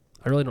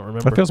 I really don't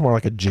remember. It feels more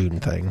like a June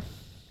thing.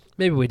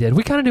 Maybe we did.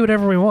 We kind of do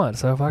whatever we want.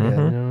 So fuck it.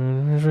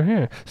 We're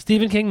here.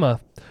 Stephen King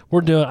month.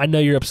 We're doing. I know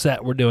you're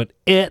upset. We're doing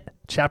It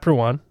Chapter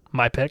 1,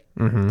 my pick.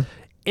 Mm-hmm.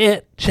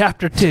 It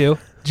Chapter 2,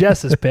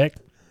 Jess's pick.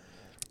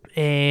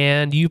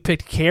 And you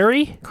picked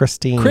Carrie?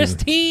 Christine.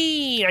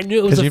 I knew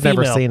it was a Because you've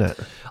female. never seen it.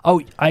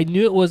 Oh, I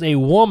knew it was a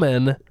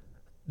woman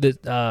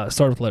that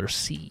started with letter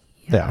C.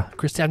 Yeah.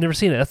 Christine, I've never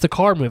seen it. That's the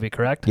car movie,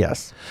 correct?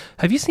 Yes.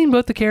 Have you seen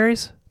both the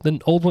Carries? The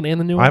old one and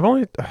the new one? I've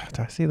only. Did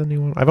I see the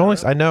new one?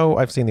 I know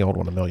I've seen the old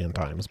one a million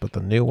times, but the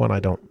new one I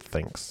don't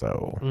think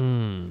so.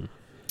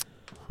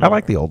 I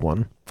like the old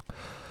one.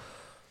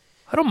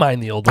 I don't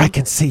mind the old one. I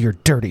can see your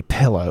dirty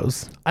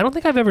pillows. I don't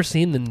think I've ever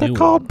seen the new They're one.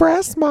 called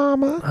breast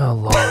mama. Oh,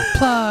 Lord.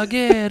 Plug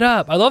it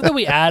up. I love that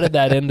we added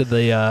that into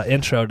the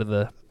intro to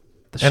the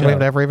show. And we've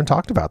never even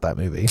talked about that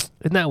movie.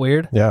 Isn't that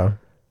weird? Yeah.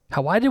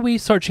 Why did we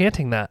start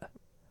chanting that?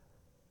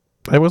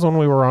 It was when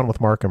we were on with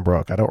Mark and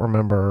Brooke. I don't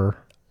remember.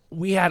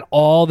 We had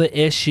all the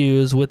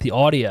issues with the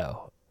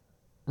audio.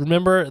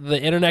 Remember,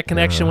 the internet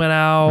connection went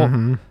out.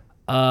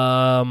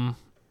 Mm-hmm.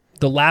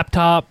 The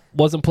laptop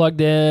wasn't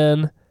plugged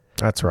in.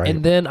 That's right.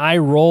 And then I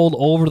rolled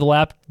over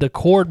the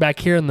cord back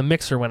here and the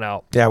mixer went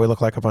out. Yeah, we look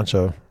like a bunch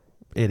of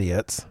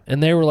idiots.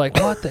 And they were like,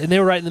 what? And they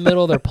were right in the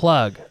middle of their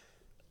plug.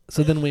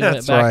 So then we went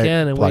That's back right.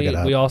 in and Plug it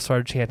up. we all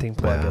started chanting,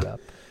 plug Yeah. it up.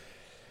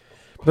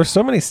 There's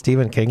so many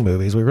Stephen King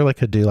movies. We really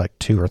could do like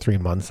 2 or 3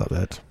 months of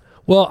it.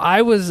 Well,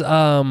 I was,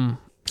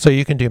 So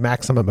you can do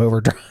Maximum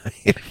Overdrive.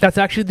 that's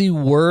actually the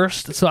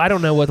worst. So I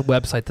don't know what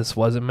website this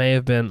was. It may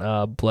have been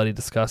Bloody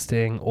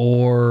Disgusting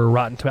or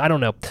Rotten Tomatoes. I don't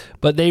know.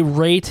 But they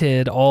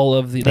rated all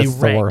of the, That's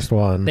the worst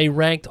one. They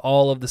ranked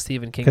all of the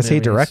Stephen King movies. Because he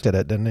directed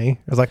it, didn't he? It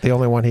was like the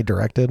only one he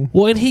directed.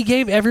 Well, and he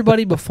gave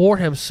everybody before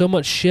him so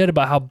much shit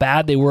about how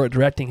bad they were at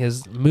directing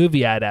his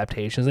movie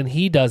adaptations, and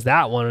he does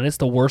that one, and it's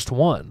the worst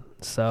one.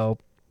 So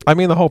I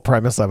mean, the whole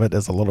premise of it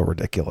is a little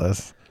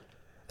ridiculous.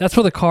 that's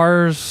where the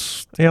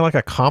cars. Yeah, like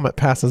a comet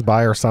passes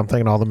by or something,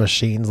 and all the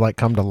machines like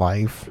come to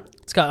life.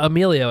 It's got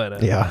Emilio in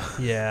it. Yeah,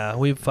 Yeah,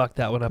 we fucked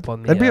that one up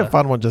on the. it'd be a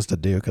fun one just to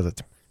do because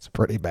it's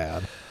pretty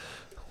bad.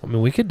 I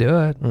mean, we could do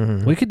it.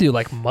 Mhm. We could do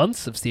like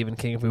months of Stephen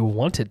King if we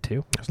wanted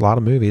to. There's a lot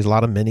of movies, a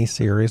lot of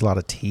miniseries, a lot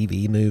of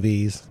TV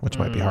movies, which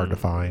might be hard to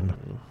find.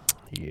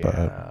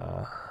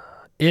 Yeah.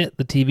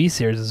 The TV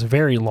series is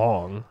very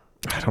long.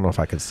 I don't know if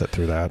I could sit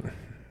through that.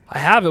 I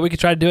have it. We could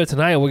try to do it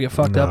tonight. We'll get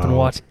fucked up and No.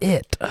 watch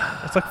it.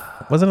 It's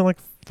like, wasn't it like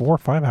 4 or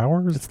 5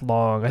 hours? It's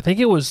long. I think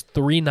it was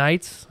 3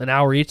 nights, an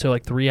hour each, so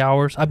like 3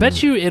 hours. I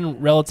bet you in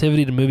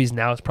relativity to movies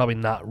now, it's probably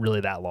not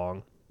really that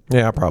long.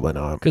 Yeah, probably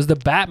not. Because the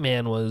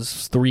Batman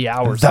was 3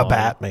 hours The long.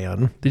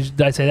 Batman. Did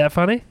I say that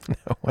funny?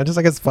 I just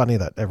think it's funny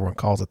that everyone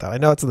calls it that. I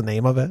know it's the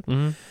name of it,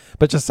 Mm-hmm.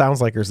 but it just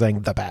sounds like you're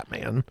saying the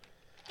Batman.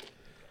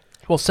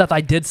 Well, Seth,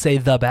 I did say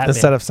the Batman.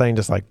 instead of saying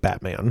just like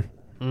Batman.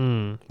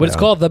 But it's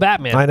called the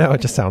Batman. I know, it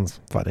just sounds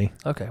funny.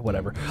 Okay,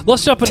 whatever.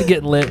 Let's jump into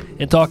getting lit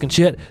and talking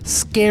shit.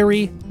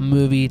 Scary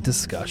movie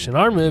discussion.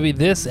 Our movie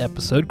this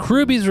episode,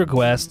 Kruby's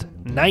Request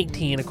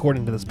 19,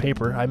 according to this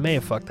paper. I may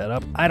have fucked that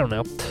up. I don't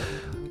know.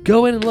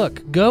 Go in and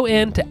look. Go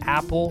into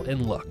Apple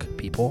and look,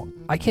 people.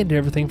 I can't do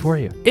everything for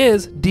you.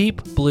 Is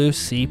Deep Blue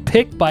Sea,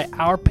 picked by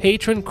our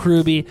patron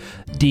Kruby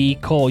D.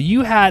 Cole.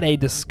 You had a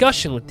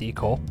discussion with D.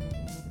 Cole.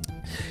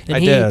 And I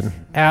he did.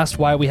 asked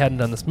why we hadn't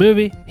done this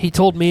movie. He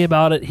told me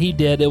about it. He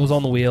did. It was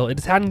on the wheel. It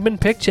just hadn't been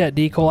picked yet,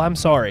 D. Cole. I'm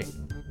sorry.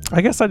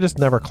 I guess I just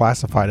never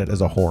classified it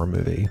as a horror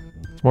movie.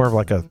 It's more of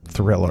like a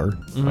thriller,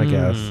 I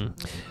guess.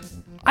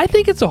 I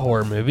think it's a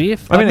horror movie.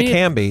 I mean, it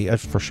can be,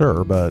 for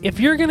sure, but... If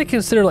you're going to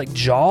consider like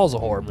Jaws a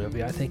horror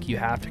movie, I think you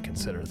have to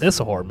consider this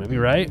a horror movie,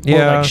 right?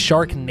 Yeah. Or like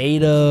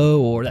Sharknado,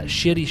 or that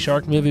shitty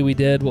shark movie we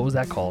did. What was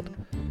that called?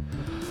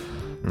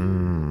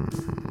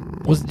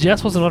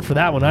 Jess wasn't on for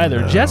that one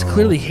either. No. Jess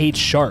clearly hates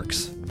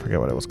sharks. I forget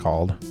what it was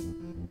called.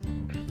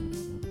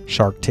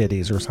 Shark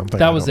Titties or something.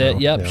 That I was don't it. know.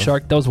 Yep, Yeah.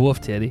 shark. That was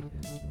Wolf Titty.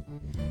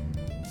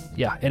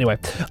 Yeah. Anyway,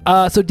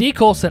 so D.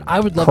 Cole said, "I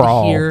would love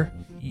Crawl. to hear."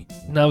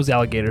 No, it was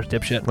alligators,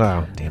 dipshit.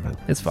 Oh, damn it.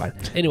 It's fine.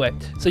 Anyway,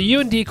 so you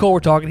and D. Cole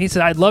were talking. He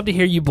said, I'd love to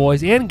hear you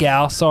boys and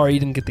gal, sorry you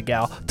didn't get the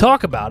gal,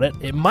 talk about it.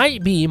 It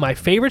might be my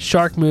favorite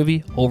shark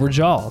movie over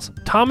Jaws.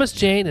 Thomas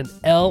Jane and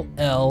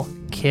LL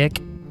kick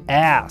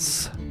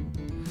ass.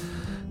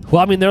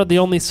 Well, I mean, they're the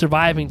only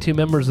surviving two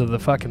members of the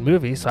fucking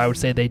movie, so I would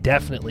say they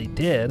definitely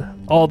did.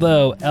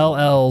 Although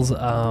LL's,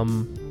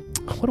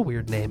 what a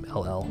weird name,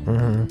 LL.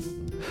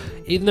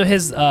 Even though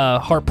his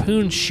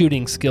harpoon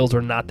shooting skills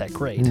are not that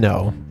great.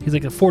 No. He's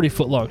like a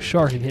 40-foot long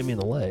shark and hit me in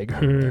the leg.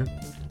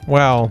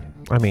 Well,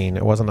 I mean,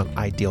 it wasn't an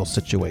ideal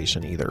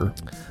situation either.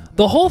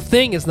 The whole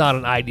thing is not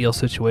an ideal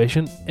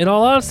situation. In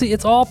all honesty,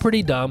 it's all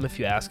pretty dumb if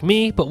you ask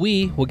me, but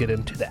we will get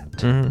into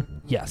that.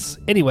 Yes.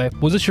 Anyway,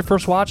 was this your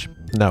first watch?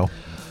 No.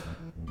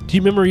 Do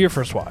you remember your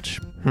first watch?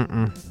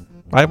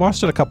 I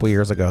watched it a couple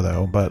years ago,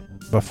 though, but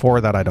before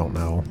that, I don't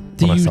know.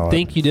 Do when I you saw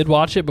think you did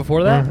watch it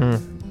before that?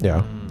 it.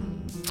 Yeah.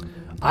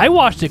 I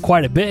watched it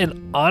quite a bit,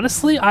 and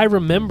honestly, I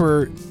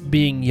remember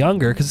being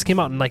younger, because this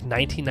came out in like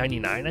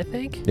 1999, I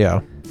think.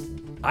 Yeah.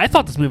 I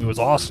thought this movie was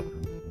awesome.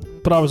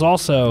 But I was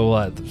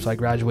also, so I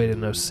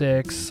graduated in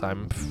 06.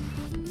 Would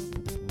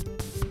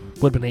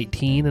have been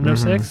 18 in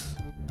 06.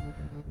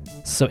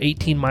 So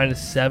 18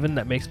 minus 7,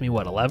 that makes me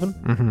what,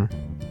 11?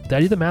 Did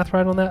I do the math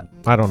right on that?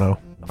 I don't know.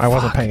 I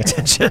wasn't paying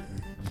attention. I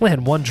only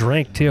had one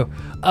drink, too.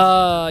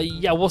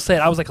 Yeah, we'll say it.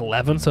 I was like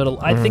 11, so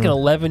I think an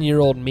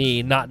 11-year-old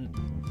me, not...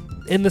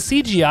 And the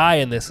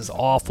CGI in this is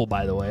awful,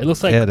 by the way. It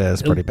looks like... It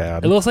is pretty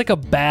bad. It looks like a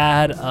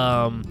bad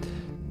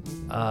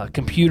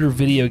computer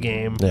video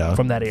game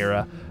from that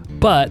era.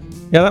 But...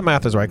 Yeah, that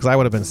math is right, because I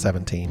would have been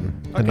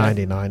 17 Okay. in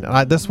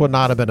 99. This would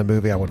not have been a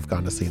movie I would have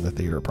gone to see in the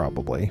theater,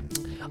 probably.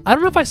 I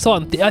don't know if I saw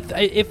it.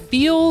 It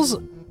feels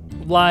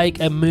like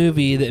a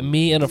movie that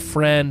me and a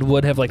friend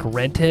would have like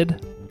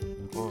rented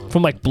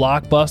from like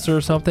Blockbuster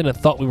or something and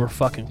thought we were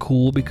fucking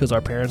cool because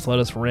our parents let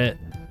us rent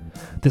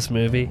this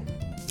movie.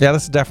 Yeah,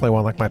 this is definitely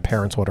one like my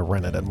parents would have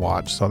rented and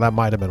watched, so that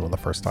might have been when the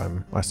first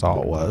time I saw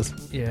it was.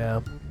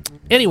 Yeah.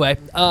 Anyway,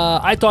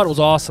 I thought it was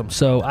awesome,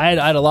 so I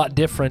had a lot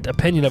different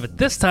opinion of it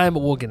this time,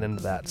 but we'll get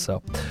into that.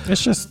 So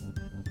It's just,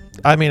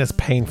 I mean, it's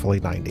painfully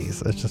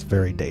 90s. It's just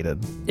very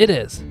dated. it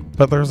is.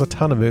 But there's a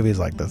ton of movies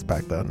like this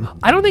back then.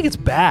 I don't think it's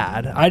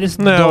bad. I just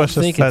No, don't it's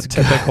just think that it's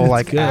typical good.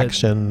 like It's good.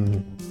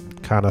 action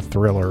kind of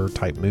thriller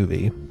type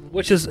movie.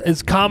 Which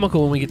is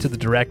comical when we get to the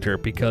director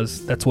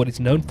because that's what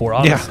he's known for,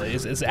 obviously,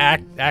 is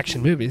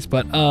action movies.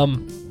 But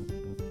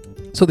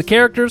so the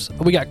characters,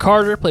 we got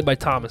Carter, played by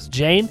Thomas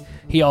Jane.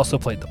 He also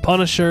played the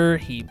Punisher.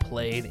 He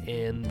played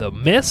in The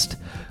Mist.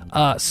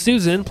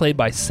 Susan, played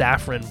by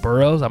Saffron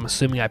Burrows. I'm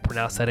assuming I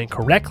pronounced that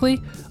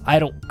incorrectly. I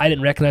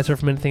didn't recognize her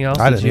from anything else.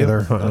 I Did didn't you?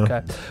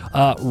 either.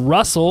 Okay.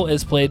 Russell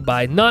is played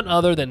by none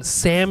other than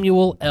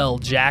Samuel L.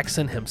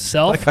 Jackson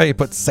himself. Like how you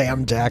put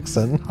Sam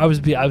Jackson. I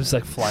was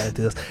like flying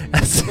through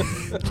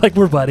this, like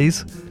we're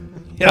buddies.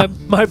 Yeah.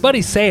 My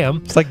buddy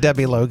Sam. It's like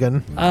Debbie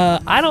Logan.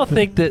 I don't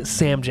think that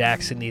Sam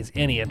Jackson needs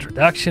any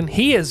introduction.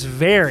 He is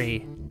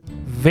very,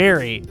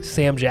 very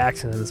Sam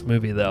Jackson in this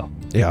movie, though.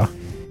 Yeah.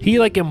 He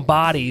like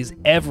embodies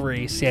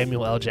every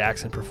Samuel L.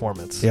 Jackson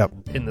performance. Yep.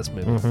 In this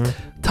movie.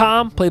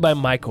 Tom, played by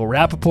Michael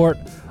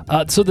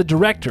Rappaport. So the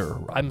director,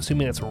 I'm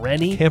assuming it's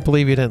Rennie. Can't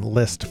believe you didn't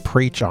list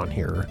Preach on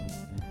here.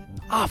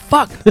 Ah,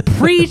 fuck.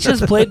 Preach is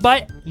played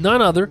by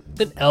none other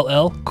than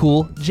LL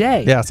Cool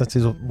J. Yeah, since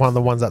he's one of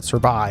the ones that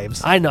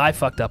survives. I know, I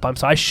fucked up. I'm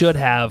sorry. I should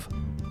have.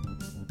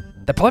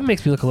 That probably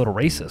makes me look a little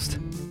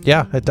racist.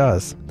 Yeah, it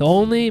does. The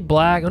only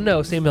black. Oh,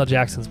 no, Samuel L.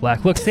 Jackson's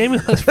black. Look,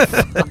 Samuel is.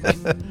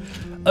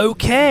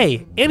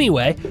 Okay.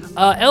 Anyway,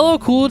 LL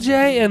Cool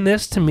J in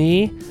this, to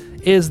me,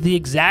 is the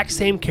exact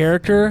same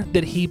character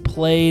that he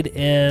played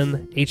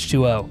in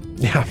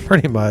H2O. Yeah,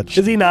 pretty much.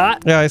 Is he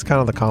not? Yeah, he's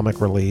kind of the comic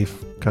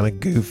relief, kind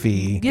of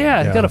goofy.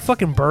 Yeah, he's got a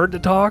fucking bird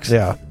that talks.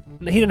 Yeah.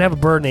 He didn't have a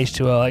bird in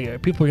H2O.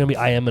 Like, people are going to be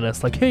IMing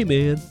us like, hey,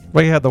 man.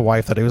 Well, he had the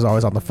wife that he was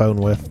always on the phone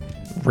with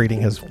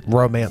reading his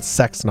romance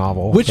sex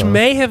novel. Which so-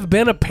 may have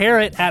been a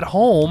parrot at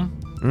home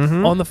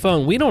Mhm. on the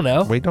phone. We don't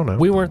know. We don't know.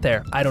 We weren't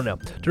there. I don't know.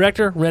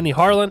 Director, Rennie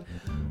Harlan,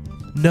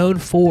 known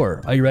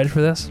for, are you ready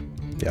for this?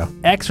 Yeah.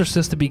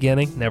 Exorcist the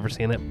Beginning, never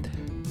seen it.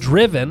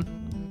 Driven,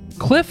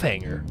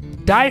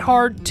 Cliffhanger, Die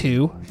Hard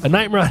 2, A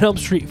Nightmare on Elm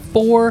Street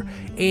 4,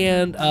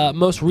 and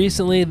most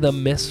recently, The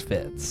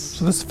Misfits.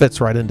 So this fits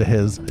right into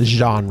his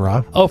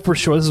genre. Oh, for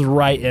sure. This is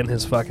right in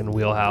his fucking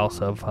wheelhouse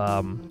of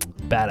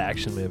bad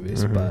action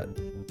movies. Mm-hmm.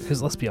 But,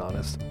 because let's be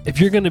honest, if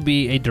you're going to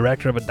be a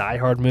director of a Die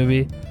Hard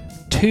movie,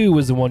 2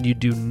 is the one you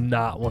do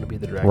not want to be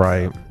the director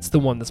Right. of. It's the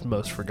one that's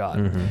most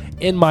forgotten, Mm-hmm.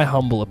 in my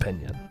humble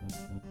opinion.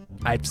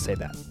 I have to say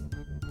that.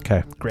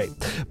 Okay. Great.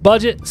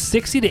 Budget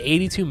 60 to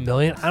 82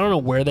 million. I don't know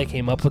where they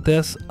came up with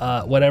this.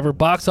 Whatever.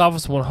 Box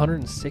office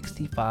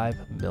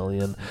 $165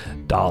 million.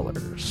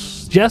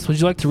 Jess, would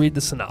you like to read the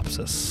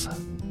synopsis?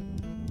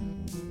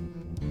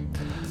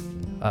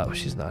 Oh,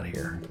 she's not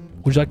here.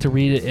 Would you like to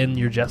read it in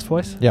your Jess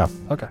voice? Yeah.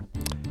 Okay.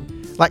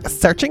 Like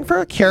searching for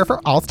a cure for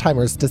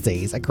Alzheimer's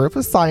disease, a group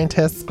of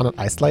scientists on an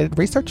isolated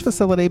research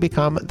facility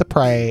become the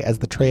prey as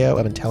the trio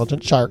of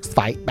intelligent sharks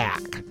fight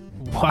back.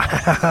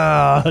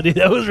 Wow, dude,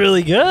 that was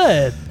really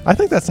good. I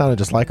think that sounded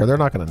just like her. They're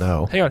not going to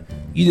know. Hang on.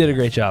 You did a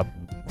great job.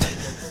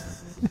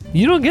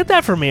 You don't get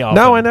that from me often.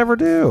 No, I never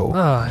do.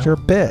 Oh, You're a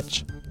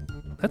bitch.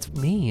 that's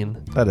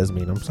mean. That is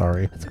mean. I'm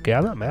sorry. It's okay.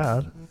 I'm not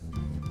mad.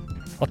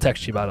 I'll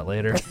text you about it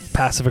later,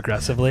 passive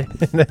aggressively.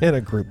 In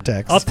a group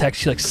text. I'll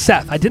text you like,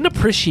 Seth, I didn't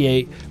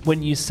appreciate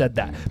when you said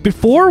that.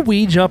 Before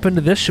we jump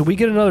into this, should we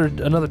get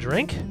another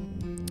drink?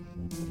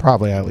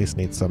 Probably I at least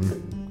need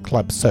some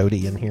club soda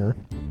in here.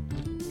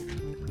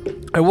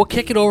 All right, we'll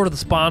kick it over to the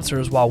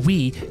sponsors while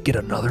we get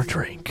another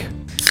drink.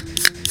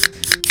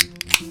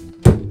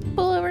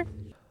 Pull over.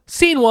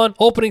 Scene 1,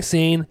 opening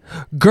scene.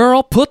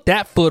 Girl, put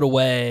that foot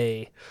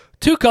away.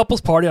 Two couples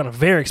party on a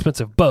very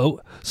expensive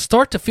boat,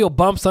 start to feel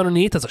bumps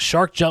underneath as a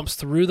shark jumps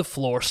through the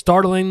floor,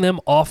 startling them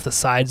off the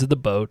sides of the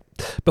boat.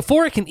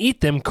 Before it can eat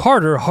them,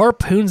 Carter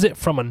harpoons it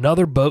from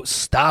another boat,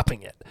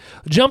 stopping it.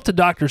 Jump to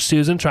Dr.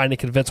 Susan, trying to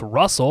convince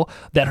Russell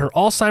that her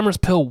Alzheimer's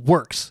pill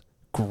works.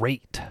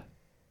 Great.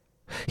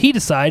 He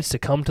decides to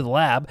come to the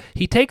lab.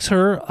 He takes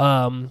her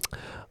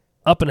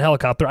up in a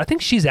helicopter. I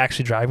think she's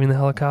actually driving the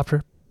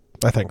helicopter.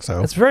 I think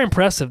so. It's very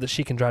impressive that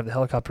she can drive the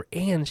helicopter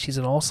and she's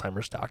an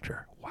Alzheimer's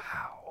doctor. Wow.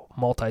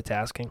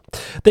 Multitasking.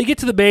 They get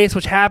to the base,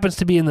 which happens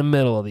to be in the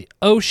middle of the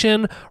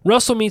ocean.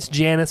 Russell meets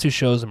Janice, who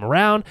shows him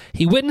around.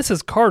 He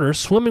witnesses Carter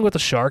swimming with a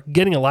shark,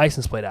 getting a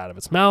license plate out of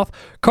its mouth.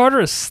 Carter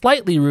is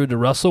slightly rude to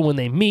Russell when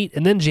they meet,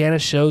 and then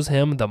Janice shows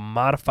him the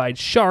modified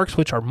sharks,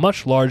 which are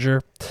much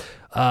larger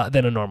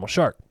than a normal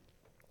shark.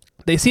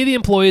 They see the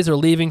employees are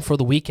leaving for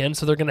the weekend,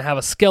 so they're going to have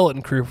a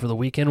skeleton crew for the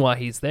weekend while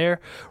he's there.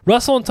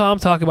 Russell and Tom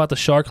talk about the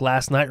shark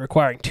last night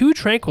requiring 2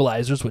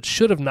 tranquilizers, which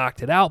should have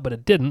knocked it out, but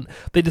it didn't.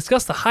 They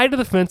discuss the height of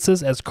the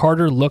fences as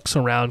Carter looks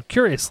around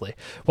curiously.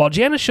 While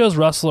Janice shows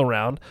Russell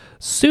around,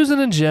 Susan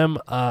and Jim,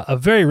 a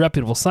very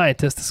reputable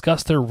scientist,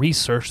 discuss their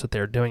research that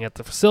they're doing at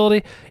the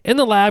facility. In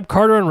the lab,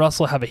 Carter and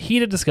Russell have a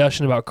heated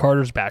discussion about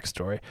Carter's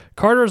backstory.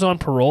 Carter is on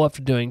parole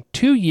after doing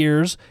 2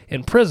 years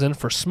in prison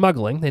for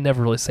smuggling. They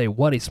never really say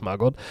what he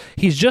smuggled.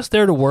 He's just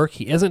there to work.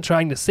 He isn't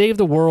trying to save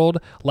the world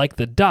like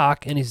the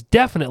doc, and he's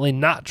definitely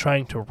not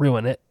trying to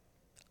ruin it,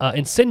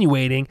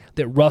 insinuating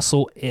that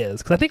Russell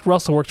is. Because I think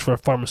Russell works for a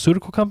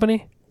pharmaceutical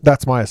company.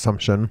 That's my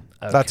assumption.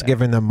 That's Okay.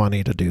 giving them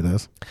money to do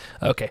this.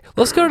 Okay,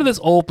 let's go to this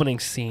opening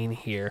scene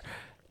here.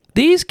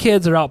 These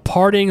kids are out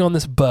partying on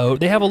this boat.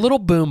 They have a little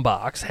boom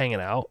box hanging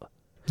out.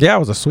 Yeah, it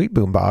was a sweet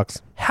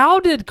boombox. How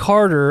did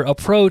Carter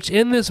approach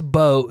in this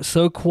boat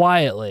so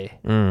quietly?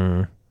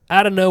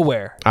 Out of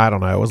nowhere. I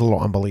don't know. It was a little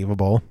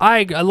unbelievable.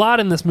 A lot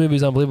in this movie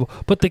is unbelievable.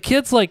 But the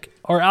kids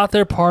are out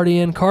there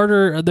partying.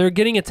 Carter, they're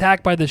getting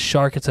attacked by this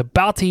shark. It's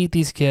about to eat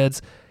these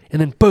kids, and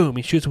then boom,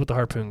 he shoots with the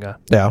harpoon gun.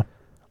 Yeah.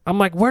 I'm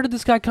like, where did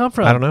this guy come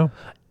from? I don't know.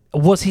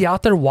 Was he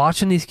out there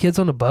watching these kids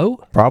on the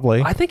boat?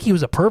 Probably. I think he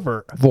was a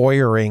pervert.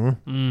 Voyeuring.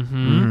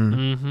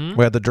 Mm-hmm.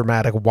 We had the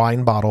dramatic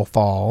wine bottle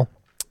fall.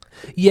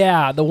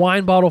 Yeah, the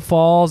wine bottle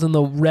falls and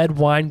the red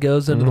wine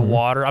goes into the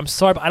water. I'm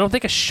sorry, but I don't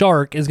think a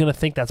shark is going to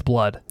think that's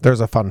blood. There's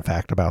a fun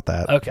fact about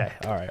that. Okay,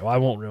 all right. Well, I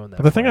won't ruin that.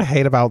 But the thing I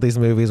hate about these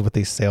movies with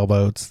these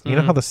sailboats, you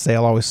know how the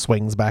sail always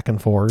swings back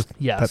and forth?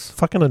 Yes. That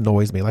fucking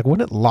annoys me. Like,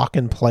 wouldn't it lock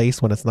in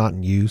place when it's not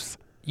in use?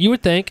 You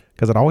would think.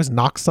 Because it always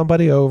knocks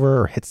somebody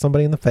over or hits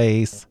somebody in the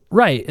face.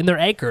 Right, and they're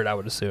anchored, I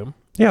would assume.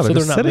 Yeah, So they're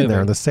just not sitting there moving.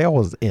 and the sail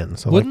is in.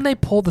 So Wouldn't they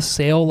pull the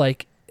sail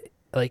like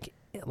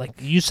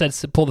you said,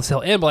 pull the sail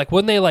in, but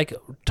wouldn't they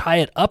tie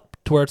it up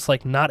to where it's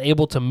not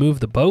able to move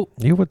the boat?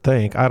 you would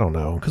think. I don't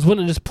know. Because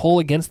wouldn't it just pull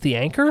against the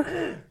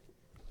anchor?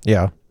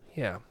 Yeah.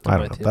 Yeah. I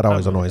don't know. That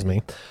always annoys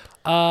me.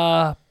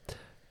 And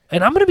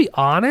I'm going to be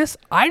honest,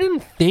 I didn't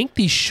think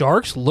these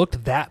sharks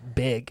looked that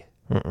big.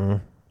 At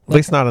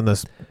least not in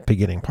this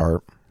beginning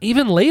part.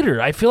 Even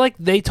later, I feel like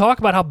they talk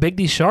about how big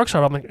these sharks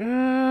are. I'm like,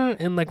 and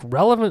in like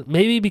relevant.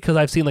 Maybe because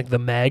I've seen like the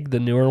Meg, the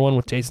newer one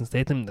with Jason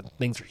Statham. The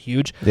things are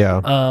huge. Yeah.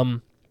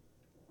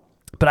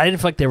 But I didn't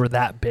feel like they were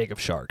that big of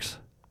sharks.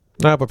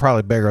 No, but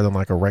probably bigger than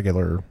like a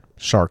regular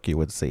shark you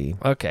would see.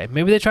 Okay,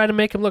 maybe they tried to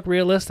make him look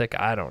realistic.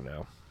 I don't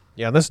know.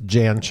 Yeah, this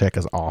Jan chick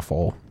is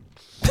awful.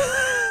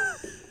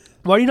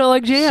 Why do you not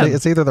like Jan?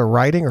 It's either the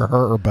writing or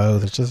her or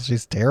both. It's just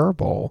she's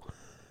terrible.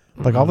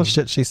 Like all the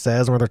shit she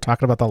says when they're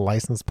talking about the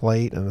license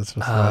plate, and it's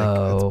just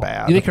like it's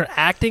bad. You think her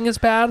acting is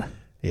bad?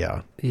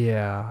 Yeah.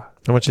 Yeah.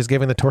 And when she's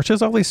giving the torch,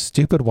 there's all these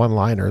stupid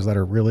one-liners that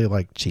are really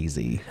like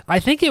cheesy. I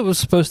think it was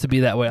supposed to be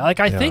that way. Like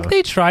I think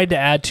they tried to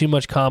add too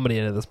much comedy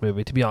into this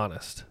movie, to be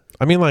honest.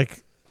 I mean,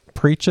 like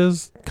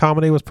Preach's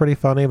comedy was pretty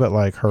funny, but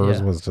like hers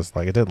Yeah. was just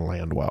like it didn't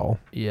land well.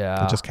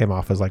 Yeah. It just came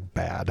off as like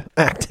bad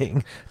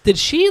acting. Did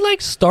she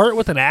like start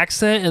with an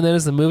accent and then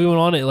as the movie went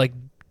on, it like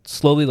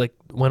slowly like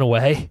went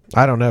away?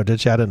 I don't know. Did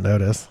she? I didn't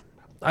notice.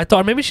 I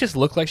thought maybe she just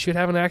looked like she would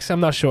have an accent.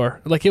 I'm not sure.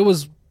 Like it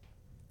was.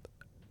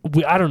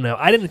 I don't know.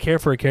 I didn't care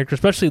for her character,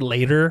 especially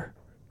later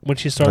when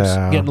she starts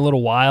getting a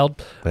little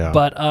wild. Yeah.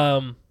 But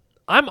I'm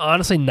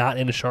honestly not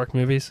into shark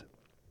movies.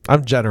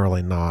 I'm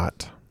generally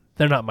not.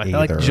 They're not my either.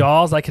 like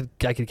Jaws. I could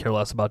care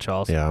less about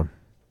Jaws. Yeah.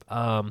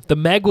 The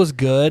Meg was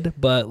good,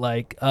 but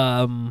like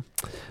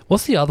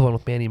what's the other one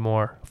with Mandy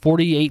Moore?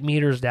 48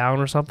 Meters Down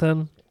or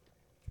something.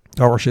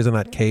 Oh, where she's in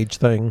that cage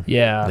thing.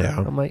 Yeah. Yeah.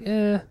 I'm like,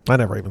 I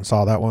never even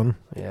saw that one.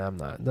 yeah,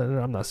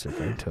 I'm not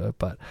super into it,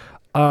 but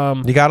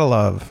You gotta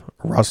love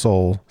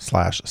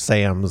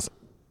Russell/Sam's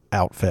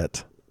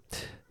outfit.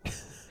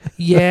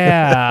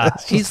 yeah,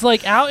 he's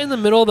like out in the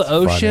middle of the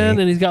ocean,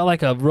 funny. and he's got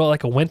like a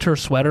winter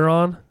sweater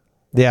on.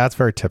 Yeah, it's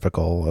very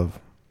typical of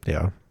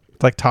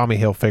It's like Tommy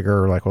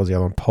Hilfiger, like what was the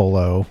other one?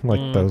 Polo,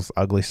 like those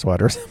ugly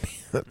sweaters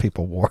that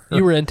people wore.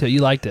 You were into it. You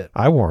liked it.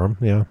 I wore them.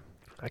 Yeah.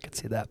 I could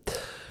see that.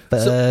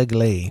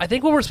 Ugly. I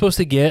think what we're supposed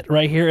to get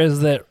right here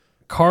is that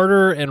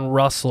Carter and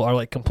Russell are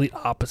like complete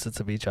opposites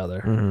of each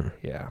other. Mm-hmm.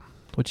 Yeah.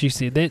 Which you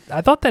see, I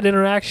thought that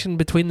interaction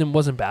between them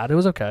wasn't bad. It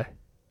was okay.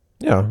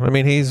 Yeah, I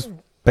mean he's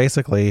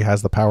basically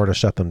has the power to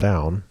shut them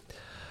down.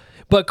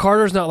 But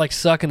Carter's not like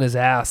sucking his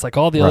ass. Like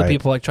all the other Right.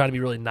 people like trying to be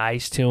really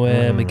nice to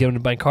him and giving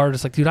him by Carter.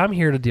 Just like, dude, I'm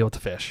here to deal with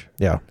the fish.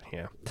 Yeah.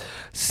 Yeah.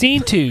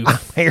 Scene 2.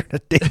 Here to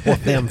deal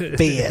with them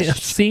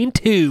fish. Scene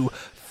 2.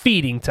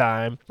 Feeding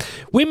time.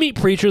 We meet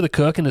Preacher the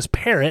cook and his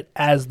parrot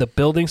as the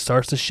building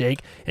starts to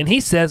shake, and he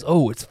says,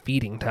 "Oh, it's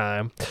feeding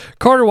time."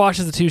 Carter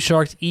watches the two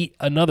sharks eat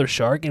another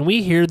shark, and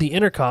we hear the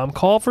intercom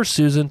call for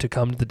Susan to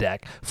come to the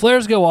deck.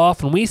 Flares go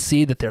off, and we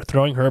see that they're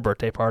throwing her a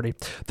birthday party.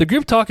 The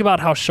group talk about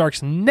how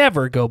sharks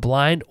never go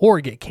blind or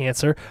get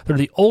cancer. They're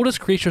the oldest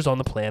creatures on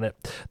the planet.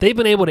 They've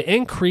been able to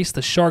increase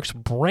the sharks'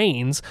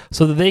 brains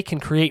so that they can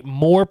create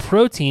more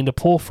protein to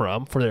pull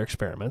from for their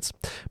experiments.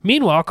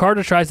 Meanwhile,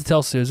 Carter tries to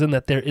tell Susan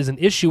that there is an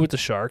issue with the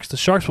sharks. The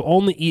sharks will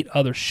only eat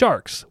other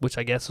sharks, which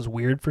I guess is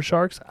weird for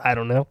sharks. I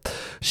don't know.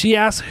 She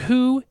asks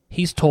who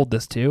he's told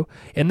this to,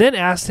 and then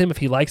asks him if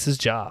he likes his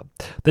job.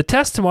 The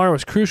test tomorrow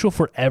is crucial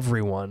for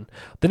everyone.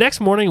 The next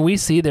morning, we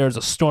see there is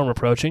a storm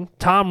approaching.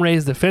 Tom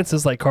raised the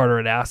fences like Carter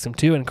had asked him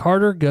to, and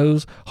Carter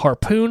goes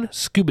harpoon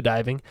scuba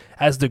diving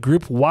as the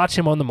group watch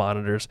him on the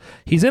monitors.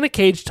 He's in a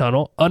cage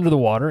tunnel under the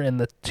water, and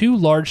the two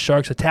large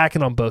sharks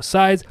attacking on both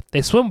sides.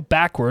 They swim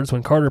backwards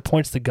when Carter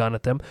points the gun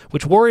at them,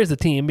 which worries the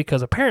team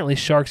because apparently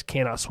sharks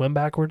cannot swim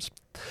backwards.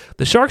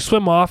 The sharks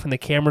swim off, and the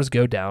cameras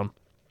go down.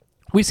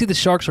 We see the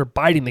sharks are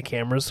biting the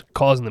cameras,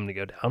 causing them to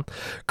go down.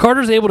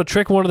 Carter's able to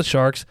trick one of the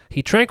sharks.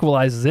 He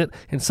tranquilizes it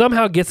and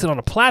somehow gets it on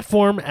a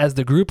platform as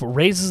the group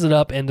raises it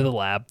up into the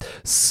lab.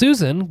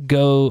 Susan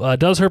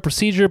does her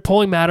procedure,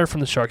 pulling matter from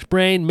the shark's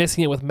brain,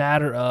 mixing it with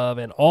matter of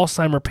an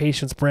Alzheimer's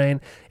patient's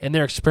brain, and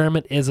their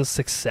experiment is a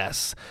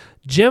success.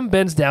 Jim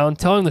bends down,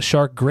 telling the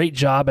shark great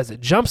job as it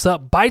jumps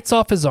up, bites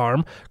off his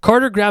arm.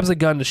 Carter grabs a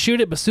gun to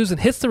shoot it, but Susan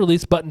hits the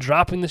release button,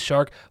 dropping the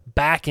shark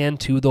back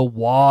into the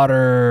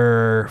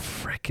water.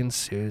 Frickin'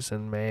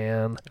 Susan,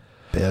 man.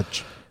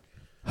 Bitch.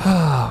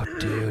 Oh,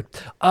 dude.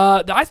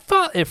 I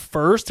thought at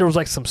first there was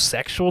like some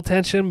sexual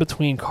tension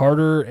between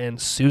Carter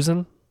and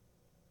Susan.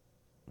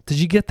 Did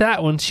you get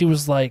that when she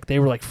was like, they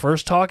were like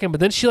first talking, but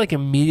then she like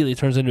immediately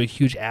turns into a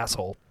huge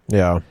asshole.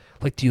 Yeah.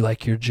 Like, do you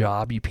like your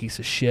job, you piece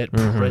of shit,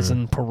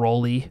 prison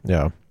parolee?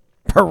 Yeah.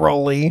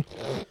 Parolee.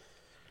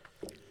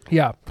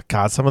 Yeah.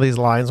 God, some of these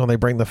lines when they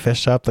bring the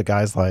fish up, the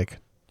guy's like,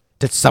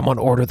 "Did someone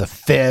order the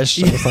fish?"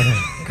 It's like,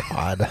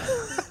 God.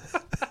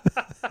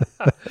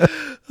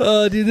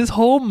 Dude, this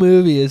whole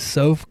movie is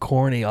so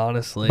corny,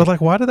 honestly. But like,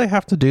 why do they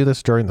have to do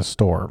this during the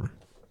storm?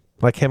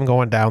 Like him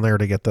going down there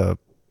to get the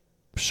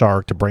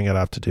shark to bring it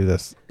up to do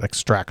this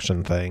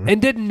extraction thing.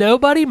 And did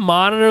nobody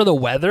monitor the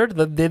weather?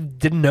 They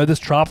didn't know this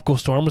tropical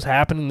storm was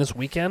happening this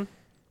weekend?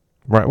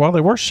 Right. Well, they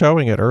were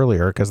showing it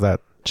earlier because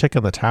that chick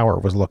in the tower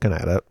was looking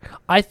at it.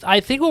 I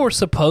think what we're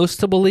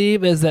supposed to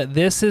believe is that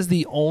this is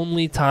the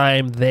only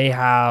time they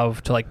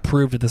have to like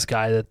prove to this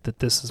guy that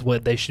this is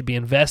what they should be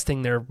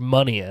investing their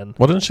money in.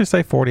 Well, didn't she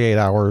say 48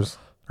 hours?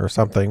 or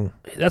something.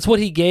 That's what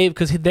he gave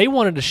because they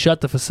wanted to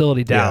shut the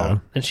facility down. Yeah.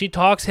 And she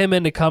talks him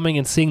into coming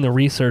and seeing the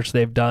research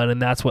they've done.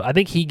 And that's what I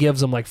think he gives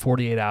them like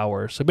 48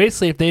 hours. So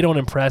basically, if they don't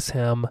impress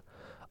him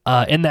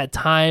in that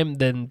time,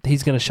 then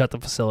he's going to shut the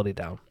facility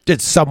down.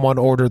 Did someone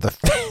order the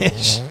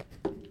fish?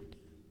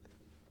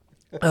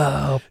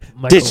 Oh,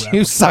 Did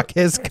you suck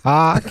his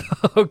cock?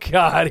 Oh,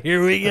 God.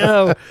 Here we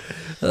go.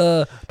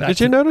 Did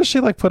you notice she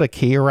like put a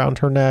key around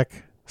her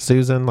neck?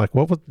 Susan, like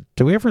what was,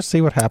 do we ever see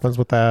what happens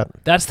with that?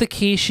 That's the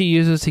key she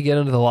uses to get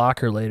into the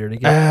locker later to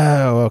get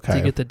Okay.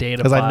 to get the data.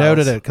 Because I files.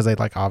 noted it because they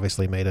like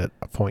obviously made it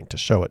a point to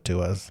show it to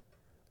us.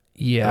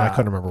 Yeah. And I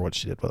couldn't remember what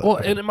she did with it. Well,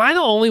 and am I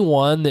the only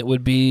one that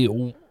would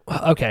be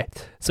okay?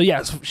 So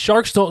yes,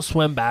 sharks don't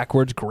swim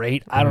backwards.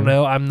 Great. I don't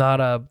know. I'm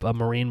not a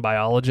marine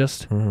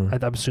biologist. I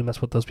assume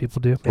that's what those people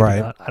do. Maybe Right.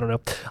 not. I don't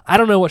know. I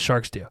don't know what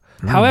sharks do.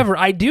 However,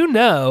 I do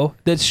know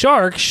that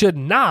sharks should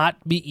not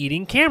be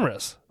eating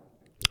cameras.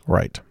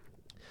 Right.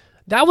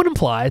 That would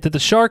imply that the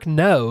shark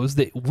knows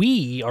that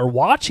we are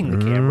watching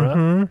the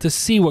camera to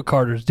see what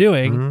Carter's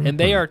doing, and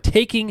they are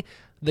taking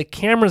the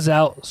cameras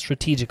out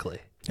strategically.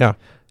 Yeah.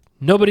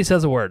 Nobody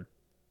says a word.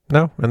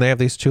 No, and they have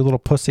these two little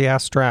pussy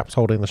ass straps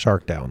holding the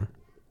shark down.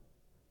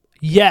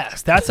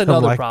 Yes, that's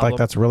another like, problem. Like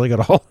that's really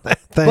gonna hold that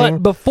thing.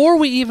 But before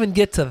we even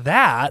get to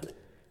that,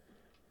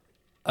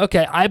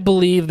 okay, I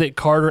believe that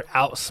Carter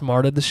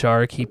outsmarted the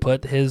shark. He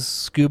put his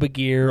scuba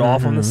gear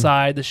off on the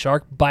side. The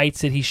shark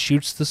bites it. He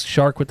shoots the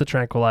shark with the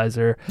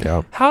tranquilizer.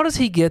 Yeah. How does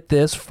he get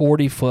this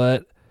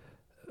 40-foot,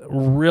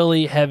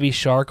 really heavy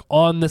shark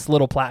on this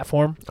little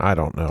platform? I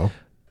don't know.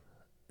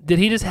 Did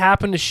he just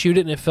happen to shoot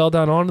it and it fell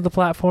down onto the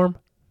platform?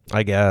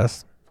 I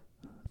guess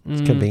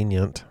it's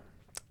convenient.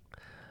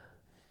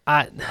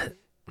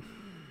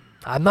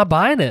 I'm not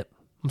buying it.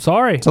 I'm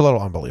sorry. It's a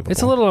little unbelievable.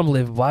 It's a little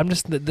unbelievable. I'm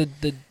just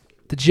the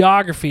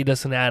geography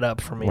doesn't add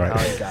up for me. Right. How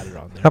he got it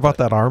on there. How about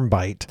that arm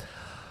bite?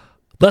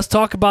 Let's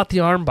talk about the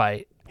arm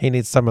bite. He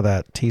needs some of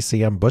that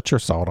TCM butcher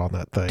salt on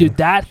that thing. Dude,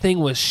 that thing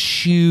was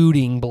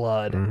shooting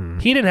blood.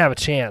 He didn't have a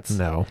chance.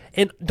 No,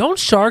 And don't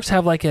sharks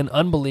have like an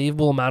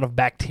unbelievable amount of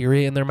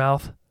bacteria in their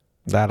mouth?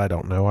 that I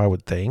don't know. I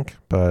would think,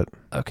 but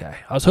Okay.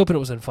 I was hoping it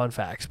was in fun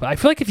facts. But I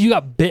feel like if you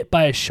got bit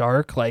by a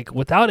shark, like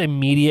without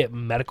immediate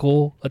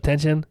medical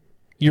attention,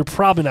 you're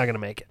probably not going to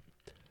make it.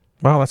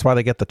 well, that's why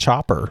they get the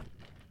chopper.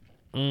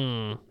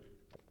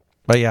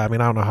 But yeah, I mean,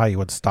 I don't know how you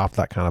would stop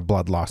that kind of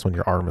blood loss when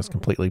your arm is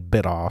completely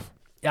bit off.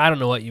 I don't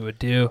know what you would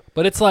do.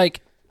 But it's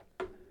like,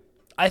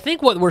 I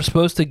think what we're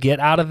supposed to get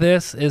out of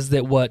this is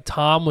that what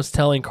Tom was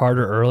telling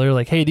Carter earlier,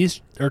 like, hey,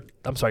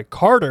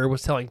 Carter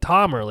was telling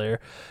Tom earlier,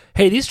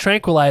 hey, these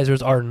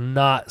tranquilizers are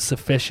not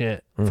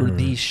sufficient for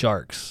these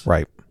sharks.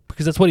 Right.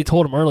 Because that's what he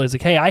told him earlier. He's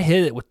like, hey, I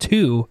hit it with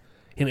 2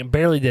 and it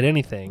barely did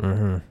anything.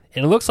 And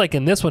it looks like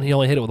in this one, he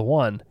only hit it with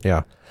 1.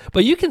 Yeah.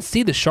 But you can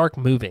see the shark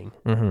moving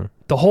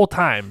the whole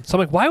time. So I'm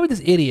like, why would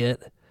this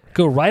idiot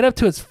go right up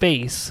to its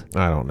face?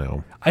 I don't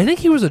know. I think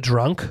he was a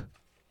drunk,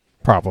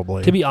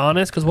 Probably. to be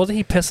honest, because wasn't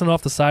he pissing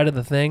off the side of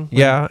the thing?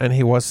 Yeah, and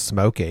he was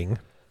smoking.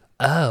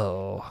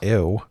 Oh.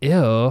 Ew.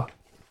 Ew.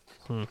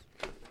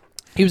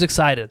 He was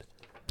excited.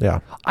 Yeah.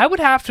 I would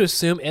have to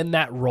assume in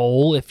that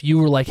role, if you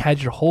were like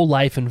had your whole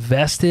life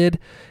invested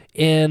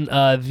in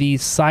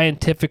these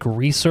scientific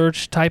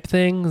research type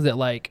things, that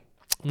like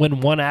when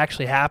one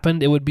actually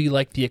happened, it would be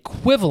like the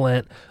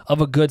equivalent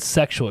of a good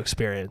sexual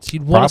experience.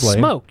 You'd want to Probably.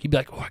 smoke. You'd be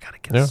like, oh, I gotta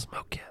get a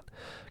smoke in.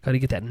 Gotta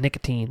get that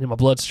nicotine in my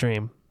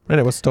bloodstream. And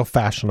it was still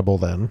fashionable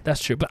then.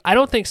 That's true, but I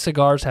don't think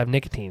cigars have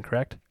nicotine.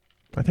 Correct?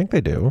 I think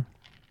they do.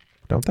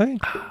 Don't they?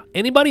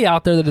 Anybody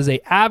out there that is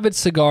a avid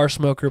cigar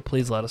smoker,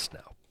 please let us know.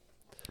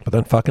 But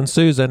then fucking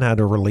Susan had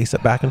to release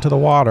it back into the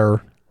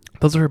water.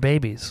 Those are her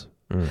babies.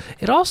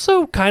 It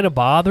also kind of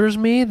bothers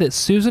me that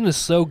Susan is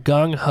so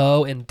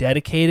gung-ho and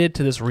dedicated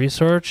to this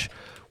research.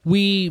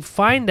 We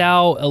find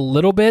out a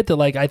little bit that,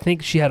 like, I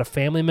think she had a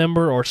family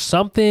member or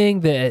something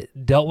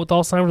that dealt with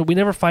Alzheimer's, but we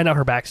never find out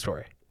her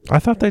backstory. I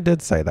thought they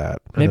did say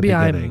that. In Maybe the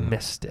I beginning.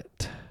 missed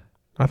it.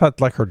 I thought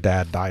like her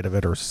dad died of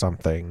it or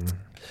something.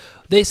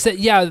 They said,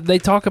 yeah, they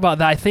talk about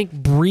that, I think,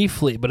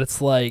 briefly, but it's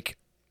like,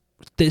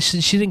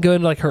 she didn't go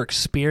into like her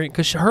experience,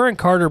 because her and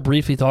Carter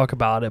briefly talk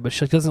about it, but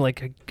she doesn't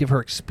like give her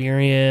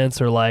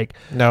experience or like.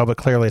 No, but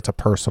clearly it's a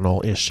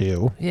personal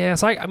issue. Yeah,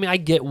 so I mean, I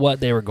get what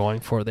they were going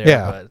for there,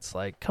 Yeah. but it's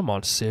like, come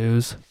on,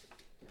 Suze.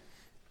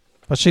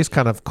 But she's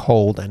kind of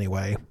cold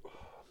anyway.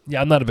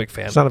 Yeah, I'm not a big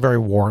fan. She's not a very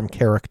warm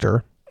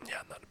character. Yeah,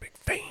 I'm not a big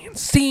fan.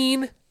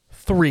 Scene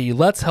 3.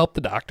 Let's help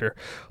the doctor.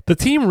 The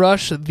team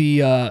rush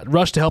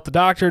to help the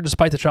doctor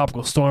despite the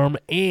tropical storm,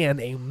 and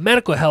a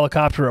medical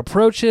helicopter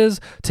approaches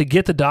to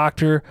get the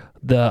doctor.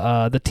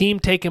 The team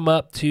take him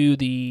up to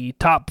the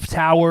top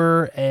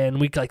tower, and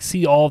we like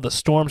see all the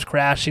storms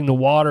crashing. The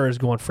water is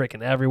going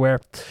freaking everywhere.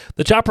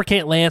 The chopper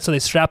can't land, so they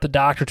strap the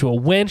doctor to a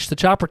winch. The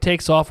chopper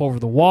takes off over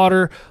the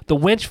water. The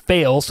winch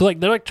fails, so like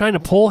they're like trying to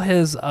pull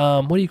his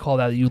what do you call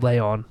that you lay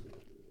on?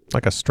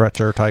 Like a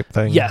stretcher type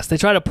thing. Yes, they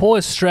try to pull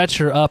his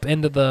stretcher up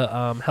into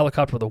the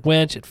helicopter with a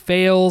winch. It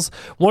fails.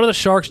 One of the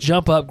sharks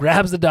jump up,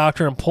 grabs the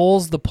doctor, and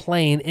pulls the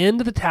plane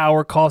into the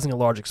tower, causing a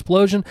large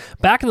explosion.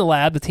 Back in the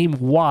lab, the team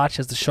watch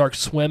as the shark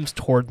swims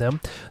toward them.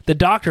 The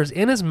doctor's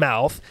in his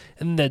mouth,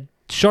 and the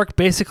shark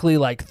basically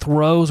like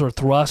throws or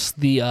thrusts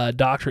the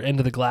doctor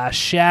into the glass,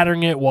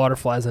 shattering it. Water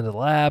flies into the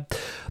lab.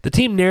 The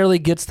team narrowly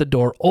gets the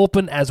door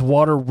open as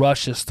water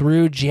rushes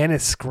through.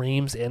 Janice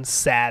screams in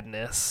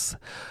sadness.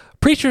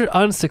 Preacher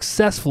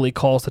unsuccessfully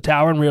calls the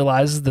tower and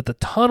realizes that the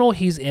tunnel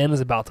he's in is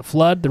about to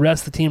flood. The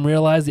rest of the team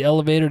realize the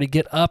elevator to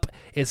get up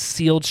is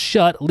sealed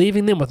shut,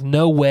 leaving them with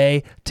no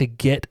way to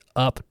get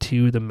up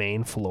to the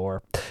main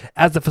floor.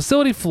 As the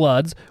facility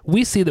floods,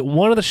 we see that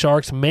one of the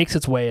sharks makes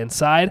its way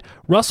inside.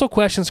 Russell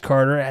questions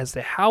Carter as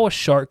to how a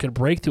shark could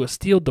break through a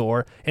steel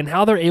door and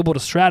how they're able to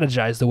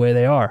strategize the way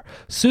they are.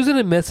 Susan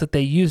admits that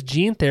they use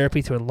gene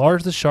therapy to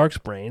enlarge the shark's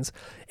brains,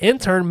 in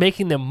turn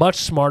making them much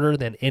smarter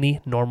than any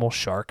normal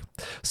shark.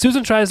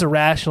 Susan tries to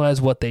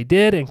rationalize what they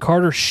did, and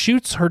Carter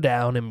shoots her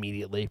down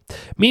immediately.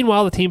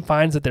 Meanwhile, the team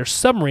finds that their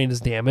submarine is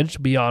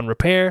damaged beyond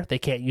repair. They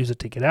can't use it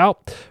to get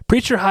out.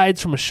 Preacher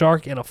hides from a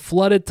shark in a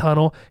flooded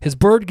tunnel. His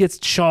bird gets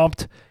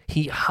chomped.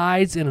 He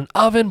hides in an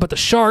oven, but the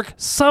shark,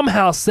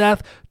 somehow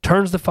Seth,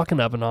 turns the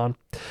fucking oven on.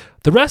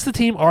 The rest of the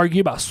team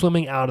argue about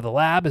swimming out of the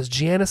lab as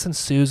Janice and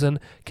Susan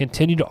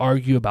continue to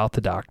argue about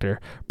the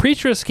doctor.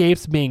 Preacher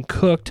escapes being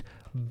cooked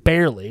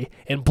barely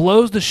and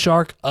blows the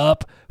shark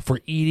up for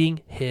eating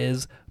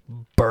his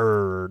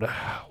bird.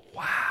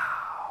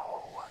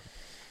 Wow.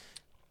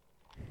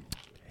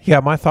 Yeah,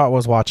 my thought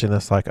was watching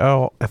this like,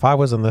 oh, if I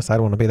was in this,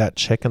 I'd want to be that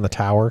chick in the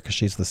tower because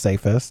she's the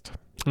safest.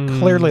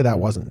 Clearly that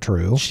wasn't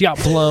true. She got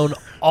blown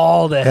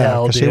all the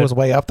hell, because dude. she was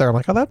way up there. I'm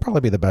like, oh, that'd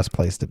probably be the best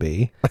place to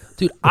be.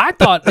 Dude, I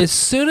thought as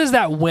soon as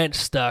that winch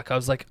stuck, I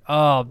was like,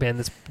 oh,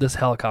 man, this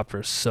helicopter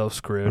is so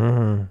screwed.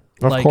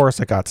 Of Like- course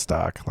it got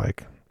stuck.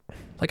 Like,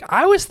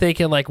 I was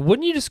thinking, like,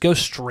 wouldn't you just go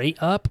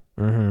straight up?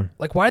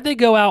 Like, why'd they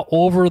go out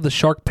over the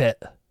shark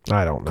pit?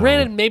 I don't know.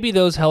 Granted, maybe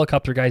those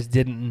helicopter guys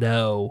didn't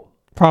know.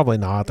 Probably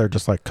not. They're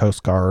just like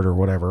Coast Guard or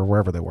whatever,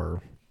 wherever they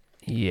were.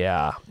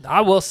 Yeah.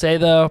 I will say,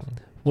 though,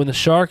 when the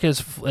shark is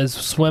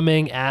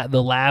swimming at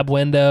the lab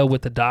window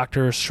with the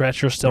doctor's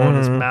stretcher still in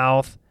his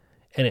mouth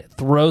and it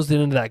throws it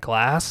into that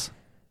glass,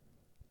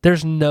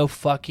 there's no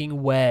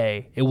fucking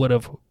way it would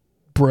have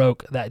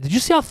broke that. Did you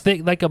see how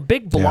thick, like a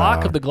big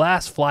block Yeah. of the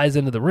glass flies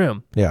into the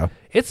room? Yeah.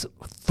 It's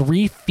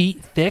 3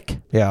 feet thick.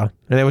 Yeah.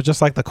 And it was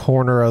just like the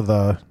corner of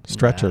the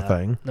stretcher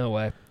thing. No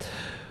way.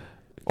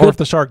 Or if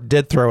the shark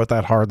did throw it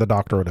that hard, the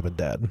doctor would have been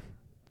dead.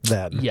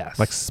 Then. Yes.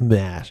 Like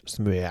smash.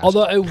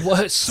 Although it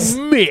was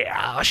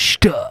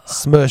smashed.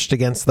 Smushed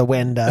against the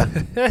window.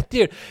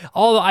 Dude,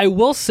 although I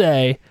will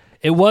say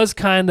it was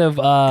kind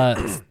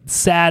of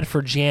sad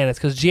for Janice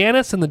because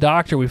Janice and the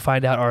doctor, we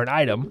find out, are an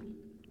item.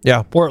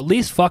 Yeah. Or at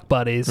least fuck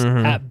buddies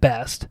at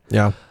best.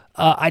 Yeah.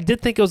 I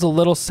did think it was a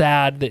little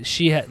sad that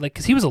she had, like,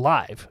 because he was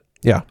alive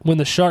Yeah. when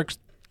the shark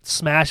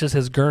smashes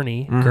his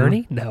gurney,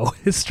 no,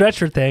 his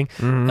stretcher thing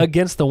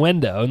against the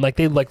window, and like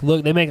they like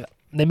look, they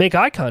make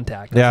eye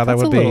contact. Yeah, that That's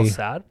would a little be-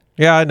 sad.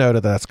 Yeah, I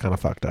noted that's kind of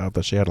fucked up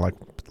that she had to like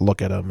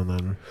look at him and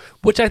then.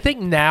 Which I think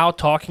now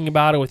talking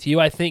about it with you,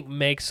 I think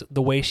makes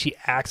the way she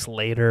acts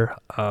later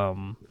a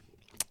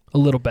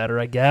little better.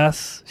 I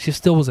guess she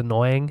still was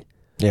annoying,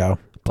 Yeah.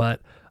 but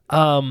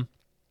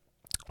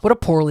what a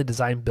poorly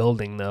designed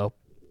building though.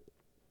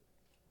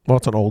 Well,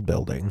 it's an old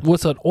building.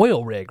 What's an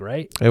oil rig,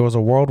 right? It was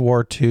a World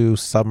War II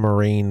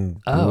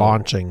submarine Oh.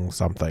 launching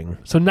something.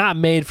 So not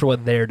made for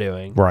what they're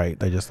doing. Right.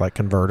 They just like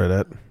converted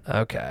it.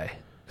 Okay.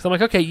 So I'm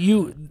like,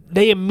 okay,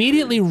 they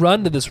immediately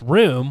run to this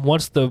room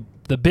once the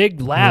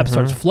big lab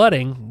starts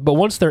flooding, but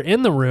once they're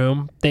in the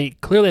room, they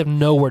clearly have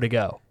nowhere to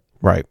go.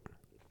 Right.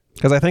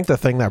 Because I think the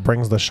thing that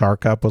brings the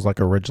shark up was like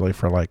originally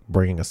for like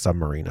bringing a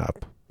submarine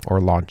up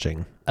or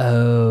launching.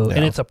 Oh, and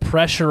Yeah. it's a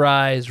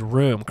pressurized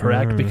room,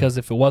 correct? Because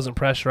if it wasn't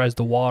pressurized,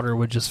 the water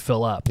would just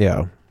fill up.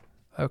 Yeah.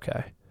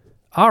 Okay.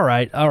 All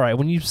right.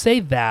 When you say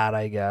that,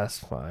 I guess,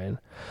 fine.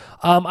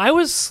 I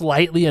was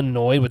slightly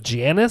annoyed with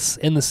Janice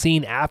in the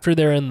scene after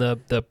they're in the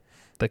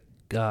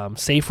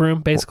safe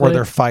room, basically. Where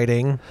they're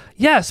fighting.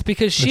 Yes,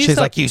 because And she's she's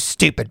like, you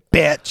stupid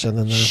bitch. And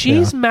then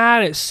she's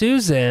mad at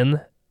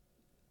Susan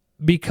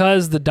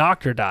because the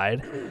doctor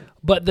died.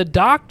 But the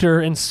doctor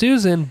and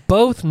Susan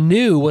both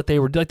knew what they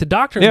were doing. Like the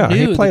doctor yeah,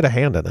 knew. he played a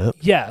hand in it.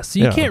 Yeah, so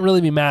you Yeah. can't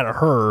really be mad at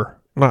her.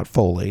 Not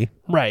fully.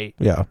 Right.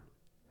 Yeah.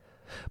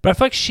 But I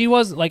feel like she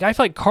was like, I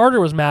feel like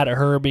Carter was mad at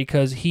her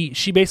because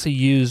she basically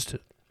used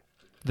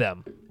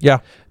them. Yeah.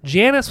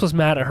 Janice was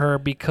mad at her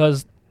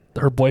because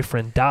her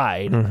boyfriend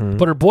died, Mm-hmm.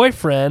 but her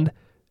boyfriend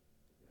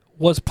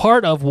was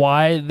part of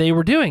why they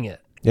were doing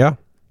it. Yeah.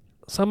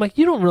 So I'm like,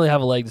 you don't really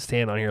have a leg to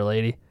stand on here,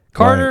 lady.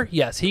 Carter,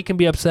 yes, he can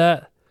be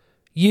upset.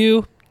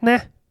 You, nah.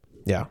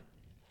 Yeah.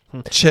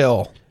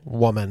 Chill,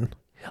 woman.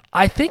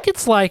 I think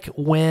it's like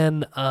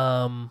when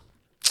I'm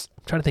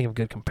trying to think of a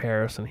good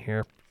comparison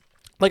here.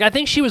 Like I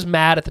think she was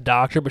mad at the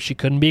doctor, but she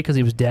couldn't be because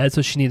he was dead,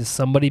 so she needed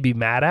somebody to be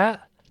mad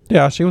at.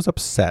 Yeah, she was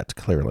upset,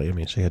 clearly. I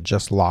mean, she had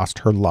just lost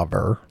her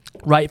lover.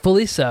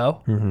 Rightfully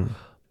so. Mm-hmm.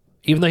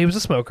 Even though he was a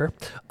smoker.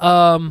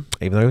 Even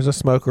though he was a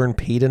smoker and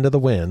peed into the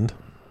wind.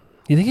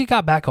 You think it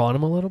got back on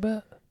him a little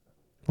bit?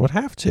 Would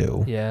have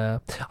to. Yeah.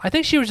 I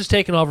think she was just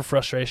taking all of her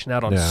frustration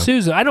out on Yeah.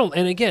 Susan. I don't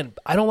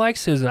like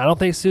Susan. I don't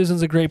think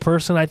Susan's a great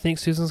person. I think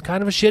Susan's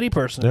kind of a shitty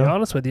person, to be Yeah.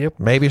 honest with you.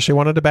 Maybe she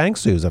wanted to bang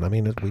Susan. I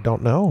mean, we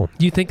don't know.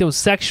 You think there was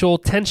sexual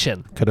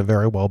tension? Could have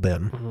very well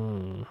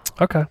been.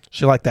 Okay.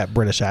 She liked that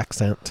British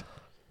accent.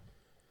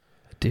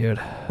 Dude.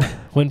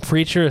 When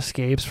Preacher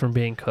escapes from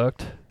being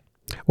cooked.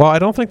 Well, I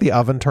don't think the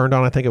oven turned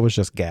on. I think it was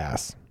just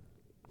gas.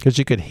 Because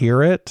you could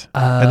hear it.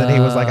 And then he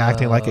was like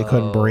acting like he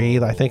couldn't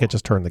breathe. I think it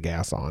just turned the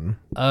gas on.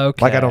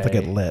 Okay. Like, I don't think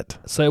it lit.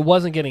 So it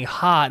wasn't getting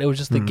hot. It was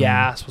just the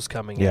gas was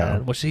coming Yeah.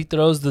 in. Which he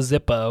throws the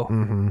Zippo.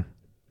 Mm-hmm.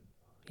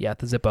 Yeah,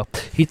 the Zippo.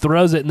 He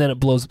throws it and then it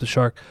blows up the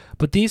shark.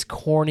 But these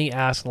corny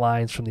ass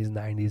lines from these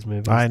 90s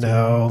movies. I dude.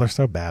 know. They're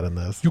so bad in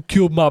this. You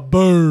killed my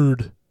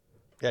bird.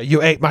 Yeah,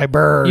 you ate my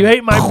bird. You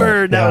ate my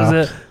bird. That Yeah.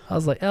 was it. I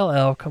was like,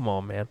 LL, come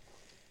on, man.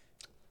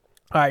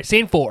 All right,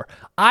 scene 4.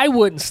 I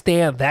wouldn't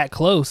stand that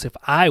close if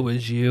I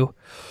was you.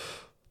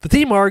 The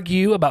team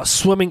argue about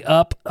swimming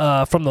up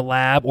from the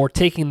lab or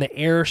taking the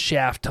air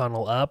shaft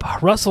tunnel up.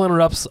 Russell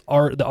interrupts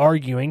the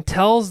arguing,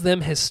 tells them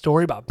his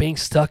story about being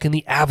stuck in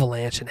the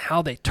avalanche and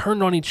how they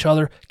turned on each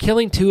other,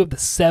 killing 2 of the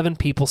 7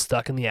 people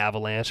stuck in the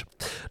avalanche.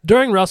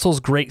 During Russell's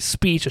great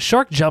speech, a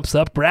shark jumps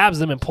up,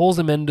 grabs him, and pulls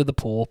him into the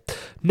pool.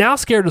 Now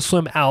scared to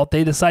swim out,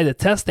 they decide to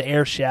test the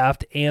air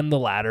shaft and the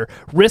ladder,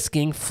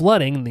 risking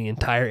flooding the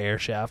entire air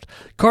shaft.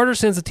 Carter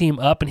sends the team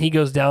up, and he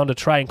goes down to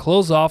try and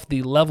close off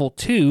the level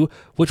 2,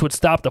 which would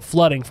stop the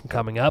flooding from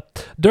coming up.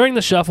 During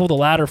the shuffle, the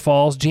ladder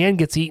falls. Janice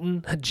gets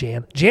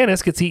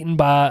eaten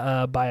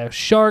by a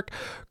shark.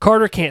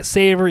 Carter can't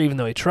save her, even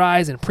though he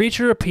tries, and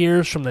Preacher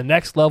appears from the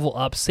next level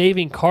up,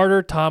 saving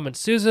Carter, Tom, and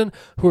Susan,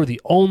 who are the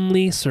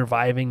only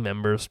surviving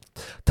members.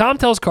 Tom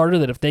tells Carter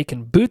that if they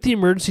can boot the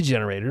emergency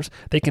generators,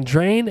 they can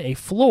drain a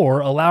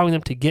floor, allowing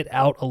them to get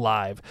out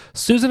alive.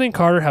 Susan and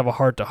Carter have a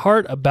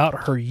heart-to-heart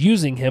about her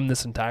using him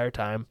this entire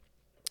time.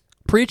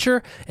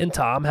 Preacher and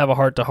Tom have a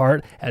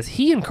heart-to-heart as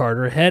he and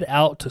Carter head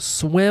out to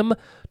swim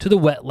to the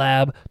wet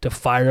lab to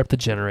fire up the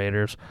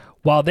generators.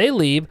 While they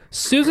leave,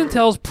 Susan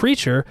tells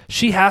Preacher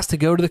she has to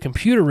go to the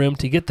computer room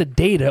to get the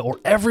data or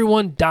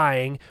everyone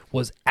dying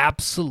was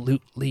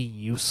absolutely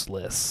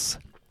useless.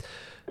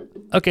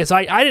 Okay, so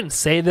I didn't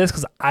say this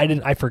because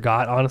I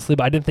forgot, honestly,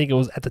 but I didn't think it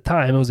was, at the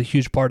time, it was a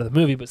huge part of the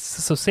movie. But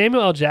so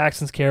Samuel L.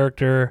 Jackson's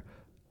character,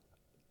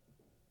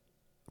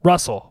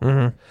 Russell,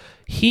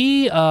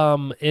 he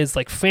is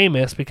like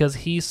famous because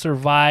he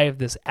survived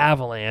this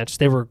avalanche.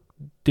 They were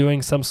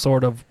doing some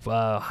sort of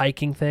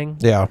hiking thing.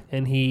 Yeah.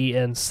 And he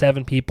and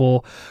 7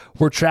 people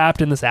were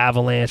trapped in this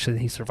avalanche and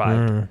he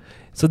survived.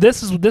 So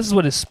this is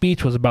what his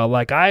speech was about.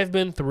 Like, I've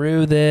been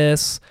through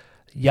this,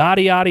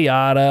 yada, yada,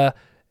 yada.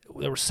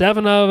 There were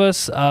 7 of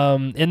us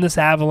in this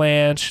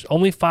avalanche.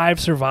 Only 5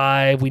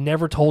 survived. We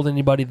never told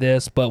anybody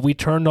this, but we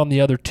turned on the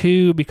other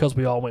 2 because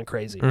we all went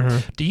crazy.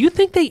 Do you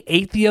think they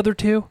ate the other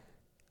 2?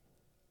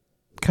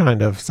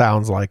 Kind of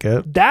sounds like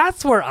it.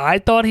 That's where I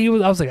thought he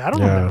was. I was like, I don't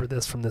Yeah. remember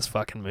this from this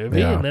fucking movie.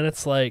 Yeah. And then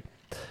it's like,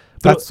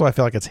 That's what I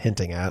feel like it's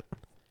hinting at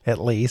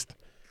least.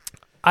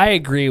 I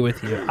agree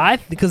with you.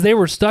 Because they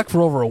were stuck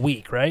for over a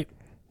week, right?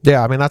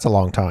 Yeah, I mean, that's a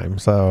long time.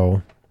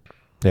 So,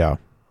 yeah.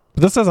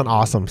 But this is an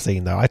awesome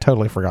scene, though. I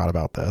totally forgot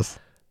about this.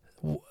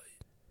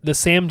 The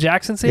Sam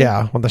Jackson scene?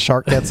 Yeah, when the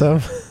shark gets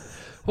him.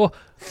 Well,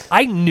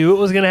 I knew it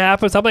was going to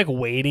happen, so I'm like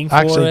waiting for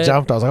I actually it.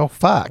 jumped. I was like, oh,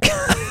 fuck.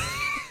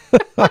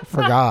 I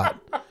forgot.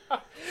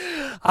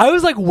 I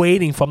was like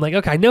waiting for. I'm like,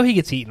 okay, I know he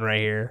gets eaten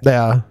right here,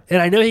 Yeah.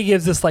 and I know he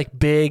gives this like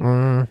big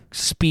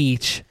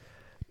speech,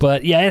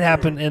 but yeah, it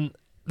happened. And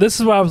this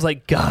is where I was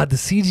like, God, the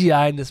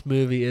CGI in this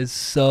movie is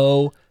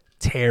so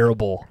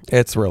terrible.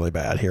 It's really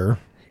bad here.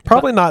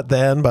 Probably not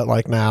then, but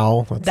like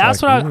now. It's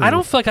That's like, what I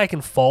don't feel like I can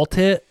fault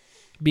it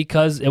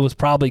because it was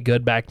probably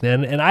good back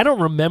then, and I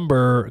don't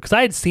remember because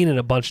I had seen it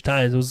a bunch of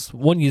times. It was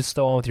one you used to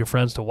go on with your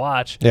friends to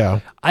watch. Yeah.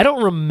 I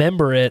don't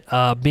remember it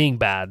being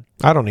bad.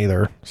 I don't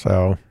either.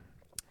 So.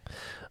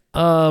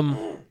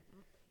 One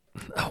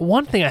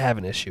thing I have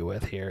an issue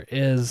with here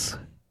is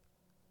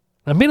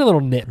I'm being a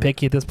little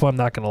nitpicky at this point. I'm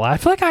not going to lie. I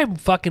feel like I'm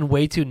fucking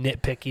way too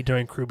nitpicky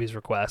during Kruby's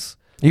requests.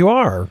 You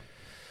are.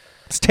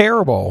 It's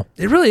terrible.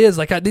 It really is.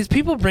 Like these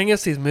people bring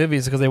us these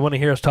movies because they want to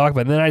hear us talk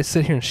about it, and then I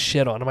sit here and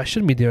shit on them. I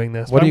shouldn't be doing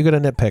this. What are you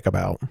going to nitpick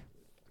about?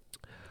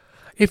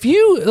 If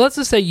you, let's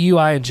just say you,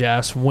 I, and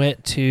Jess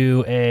went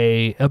to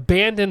a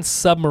abandoned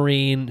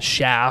submarine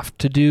shaft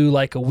to do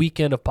like a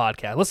weekend of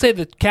podcast. Let's say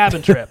the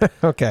cabin trip.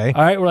 Okay.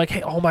 All right, we're like,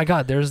 hey, oh my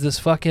God, there's this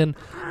fucking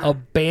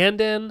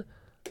abandoned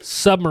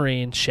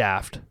submarine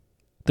shaft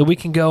that we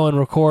can go and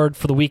record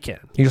for the weekend.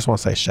 You just want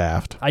to say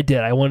shaft. I did.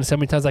 I wanted to see how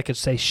many times I could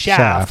say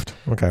shaft,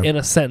 Okay. in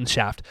a sentence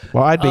shaft.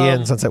 Well, I'd be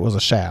in since it was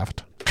a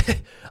shaft.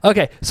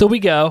 Okay, so we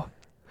go.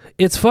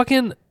 It's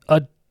fucking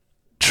a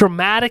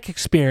traumatic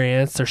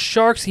experience. There's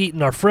sharks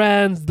eating our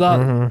friends,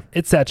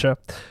 etc.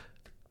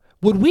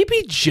 Would we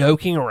be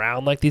joking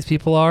around like these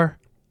people are?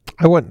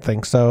 I wouldn't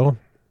think so.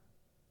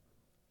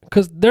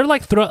 Because they're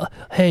like,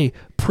 hey,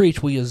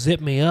 Preach, will you zip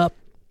me up?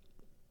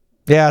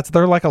 Yeah,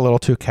 they're like a little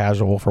too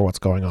casual for what's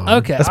going on.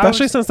 Okay,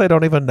 Especially since they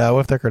don't even know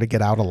if they're going to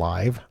get out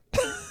alive.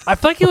 I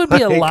feel like it would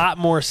be a Like- lot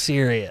more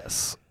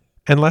serious.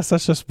 Unless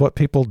that's just what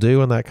people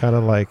do in that kind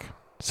of like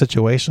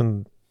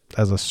situation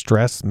as a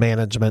stress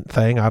management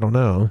thing. I don't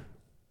know.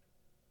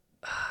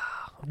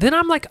 Then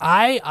I'm like,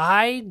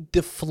 I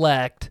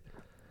deflect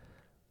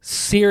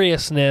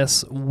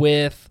seriousness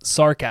with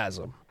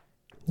sarcasm.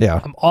 Yeah.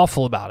 I'm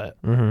awful about it.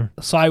 Mm-hmm.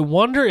 So I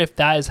wonder if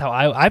that is how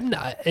I'm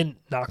not, and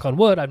knock on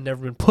wood, I've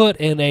never been put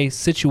in a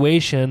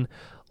situation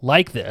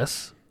like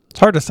this. It's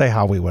hard to say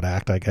how we would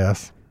act, I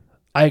guess.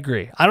 I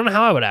agree. I don't know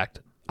how I would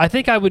act. I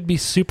think I would be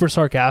super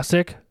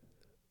sarcastic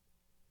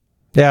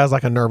Yeah, it's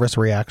like a nervous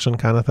reaction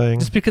kind of thing.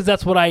 just because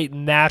that's what I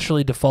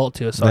naturally default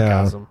to is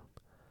sarcasm.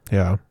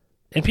 Yeah.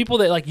 And people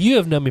that, like, you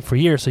have known me for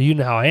years, so you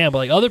know how I am. But,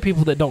 like, other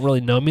people that don't really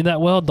know me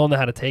that well don't know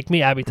how to take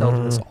me. Abby tells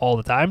me this all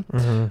the time.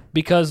 Mm-hmm.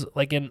 Because,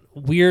 like, in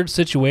weird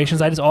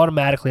situations, I just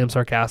automatically am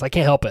sarcastic. I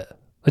can't help it.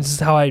 It's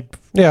just how I...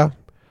 Yeah.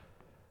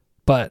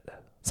 But...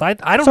 So I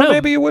don't So know.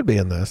 maybe you would be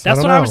in this. That's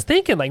I what don't I know. was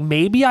thinking. Like,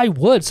 maybe I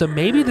would. So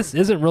maybe this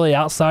isn't really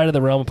outside of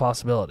the realm of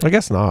possibility. I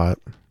guess not.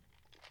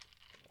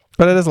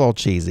 But it is a little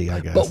cheesy, I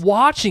guess. But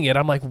watching it,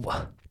 I'm like,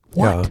 what?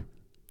 Yeah.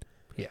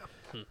 Yeah.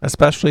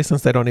 Especially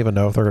since they don't even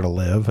know if they're going to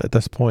live at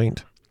this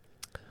point.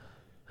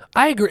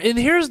 I agree. And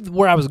here's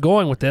where I was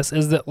going with this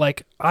is that,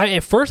 like,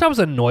 at first I was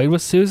annoyed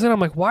with Susan. I'm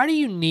like, why do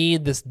you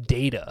need this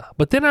data?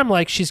 But then I'm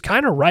like, she's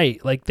kind of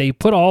right. Like, they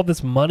put all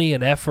this money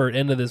and effort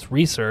into this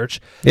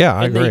research. Yeah,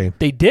 I and agree.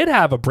 They did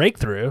have a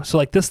breakthrough. So,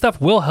 like, this stuff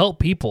will help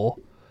people.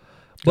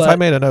 'Cause But I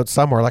made a note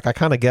somewhere, like I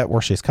kind of get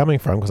where she's coming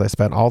from because I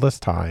spent all this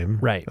time.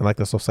 Right. And like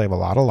this will save a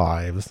lot of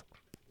lives.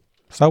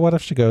 So what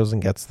if she goes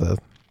and gets the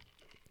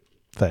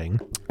thing?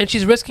 and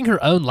she's risking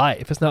her own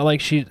life. It's not like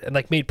she,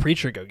 like, made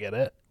Preacher go get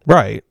it.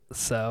 Right.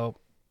 So,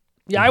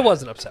 yeah, I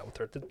wasn't upset with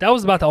her. That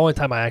was about the only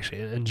time I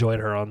actually enjoyed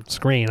her on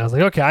screen. I was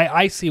like, okay,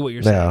 I see what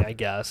you're saying, Yeah. I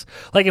guess.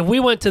 Like, if we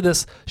went to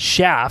this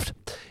Shaft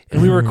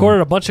and we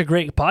recorded a bunch of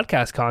great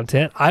podcast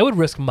content, I would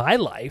risk my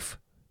life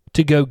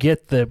to go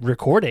get the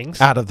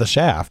recordings. Out of the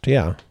shaft,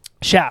 yeah.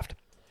 Shaft.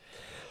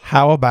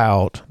 How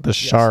about the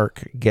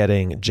shark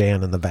getting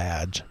Jan in the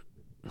vag?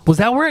 Was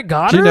that where it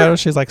got Did you her? notice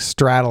she's like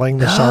straddling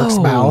the shark's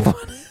No.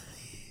 mouth?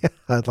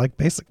 Yeah, like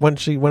basic when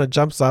it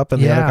jumps up and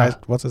the Yeah. other guy,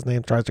 what's his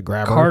name, tries to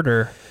grab her.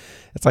 Carter.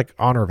 It's like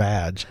on her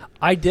vag.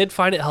 I did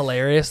find it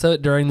hilarious though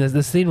during this.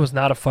 This scene was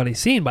not a funny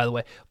scene, by the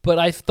way, but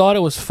I thought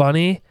it was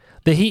funny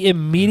that he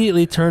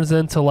immediately turns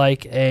into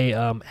like a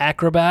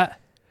acrobat.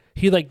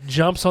 He like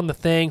jumps on the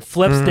thing,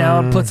 flips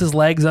down, puts his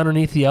legs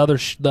underneath the other.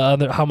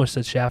 How much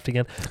said shaft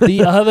again?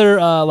 The other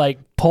like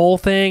pole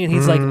thing, and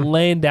he's like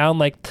laying down.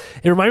 Like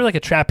it reminded me like a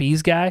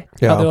trapeze guy.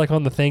 How Yeah. they're like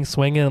on the thing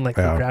swinging and like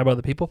they Yeah. grab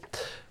other people.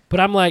 But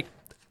I'm like,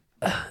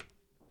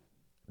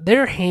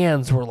 their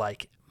hands were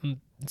like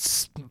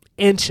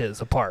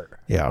inches apart.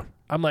 Yeah.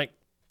 I'm like,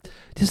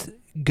 just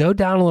go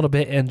down a little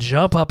bit and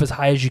jump up as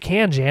high as you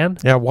can, Jan.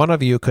 Yeah, one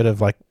of you could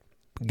have like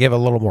give a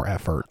little more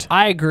effort.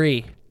 I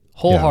agree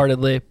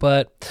wholeheartedly,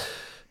 but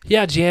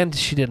yeah, Jan,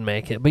 she didn't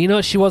make it. But you know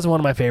what? She wasn't one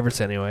of my favorites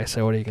anyway,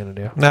 so what are you going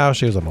to do? No,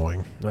 she was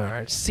annoying. All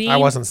right. I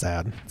wasn't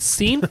sad.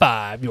 Scene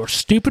 5, your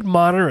stupid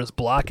monitor is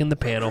blocking the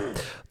panel.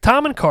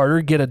 Tom and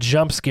Carter get a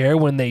jump scare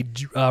when they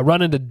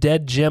run into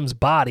dead Jim's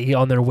body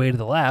on their way to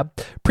the lab.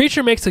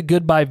 Preacher makes a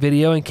goodbye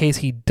video in case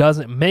he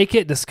doesn't make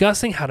it,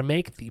 discussing how to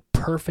make the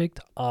perfect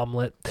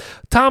omelet.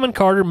 Tom and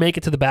Carter make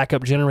it to the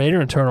backup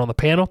generator and turn on the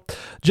panel.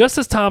 Just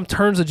as Tom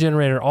turns the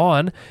generator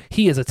on,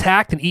 he is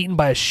attacked and eaten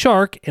by a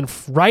shark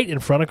right in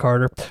front of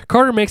Carter.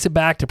 Carter makes it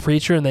back to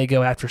Preacher and they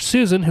go after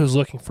Susan, who's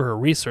looking for her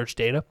research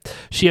data.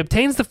 She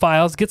obtains the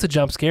files, gets a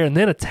jump scare, and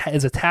then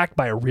is attacked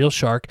by a real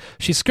shark.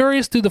 She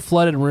scurries through the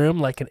flooded room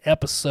like an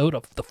episode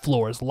of The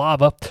Floor is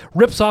Lava,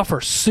 rips off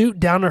her suit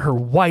down to her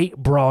white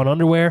bra and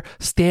underwear,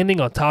 standing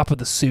on top of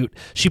the suit.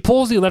 She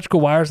pulls the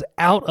electrical wires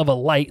out of a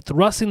light,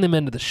 thrusting them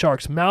into the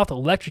shark's mouth,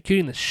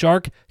 electrocuting the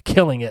shark,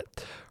 killing it.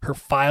 Her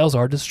files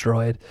are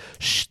destroyed.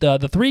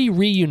 The three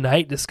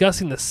reunite,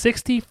 discussing the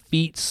 60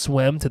 feet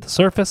swim to the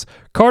surface.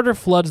 Carter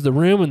floods the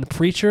room and the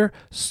Preacher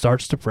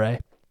starts to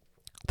pray.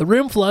 The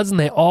room floods and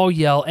they all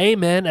yell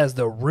amen as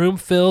the room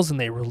fills and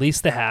they release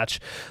the hatch.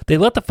 They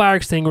let the fire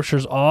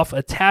extinguishers off,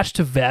 attached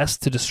to vests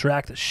to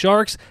distract the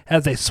sharks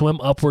as they swim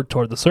upward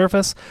toward the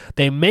surface.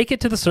 They make it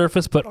to the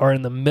surface but are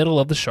in the middle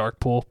of the shark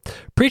pool.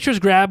 Preacher's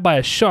grabbed by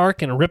a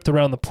shark and ripped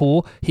around the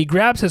pool. He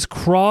grabs his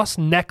cross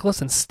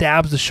necklace and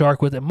stabs the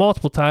shark with it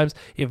multiple times,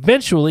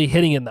 eventually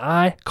hitting it in the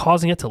eye,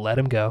 causing it to let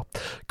him go.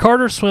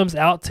 Carter swims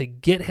out to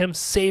get him,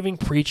 saving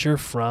Preacher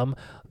from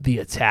the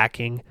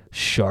attacking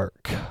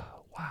shark.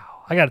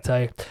 I got to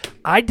tell you,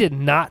 I did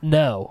not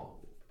know.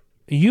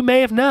 You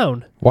may have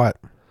known. What?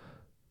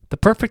 The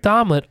perfect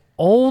omelet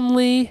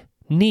only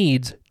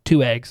needs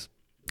 2 eggs.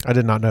 I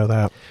did not know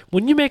that.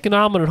 When you make an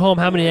omelet at home,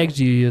 how many eggs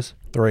do you use?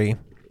 3.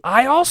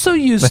 I also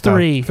use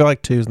 3. I feel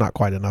like 2 is not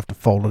quite enough to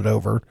fold it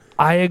over.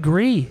 I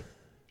agree.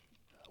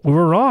 We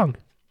were wrong.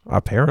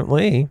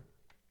 Apparently.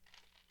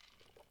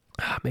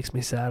 Makes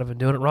me sad. I've been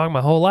doing it wrong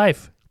my whole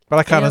life. But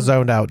I kind And- of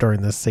zoned out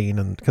during this scene,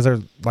 and because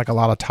there's like a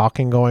lot of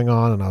talking going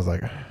on, and I was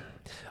like,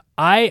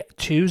 I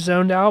too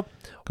zoned out.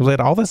 because we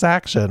had all this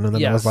action, and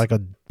then it was Yes. like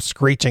a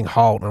screeching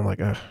halt, and I'm like,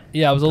 ugh.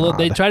 Yeah, I was a little.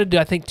 They God. tried to do,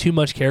 I think, too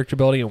much character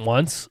building at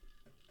once.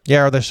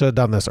 Yeah, or they should have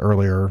done this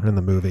earlier in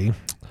the movie.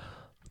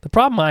 The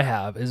problem I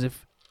have is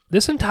if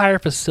this entire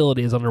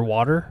facility is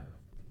underwater,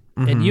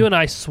 and you and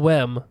I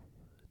swim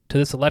to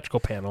this electrical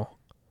panel,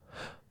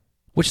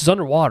 which is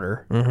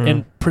underwater,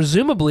 and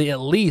presumably at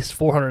least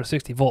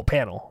 460 volt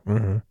panel,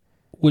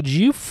 would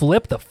you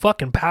flip the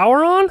fucking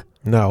power on?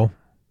 No,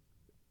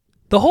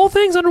 The whole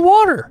thing's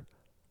underwater.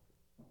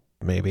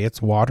 maybe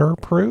it's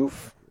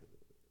waterproof.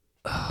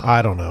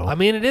 I don't know. I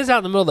mean, it is out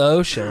in the middle of the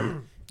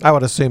ocean. I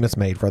would assume it's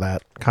made for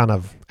that kind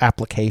of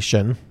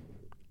application.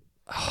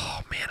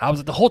 Man, I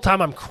was the whole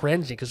time I'm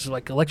cringing because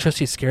like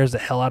electricity scares the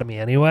hell out of me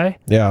anyway.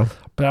 Yeah,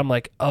 But I'm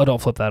like, oh, don't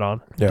flip that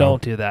on. Yeah.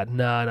 Don't do that.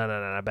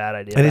 No, bad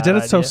idea. and he did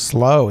bad it so idea.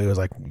 slow. He was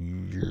like,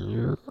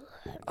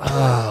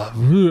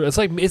 It's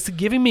like it's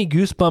giving me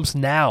goosebumps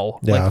now,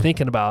 Yeah. like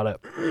thinking about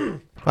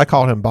it. I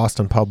called him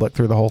Boston Public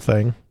through the whole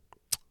thing.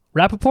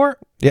 Rappaport?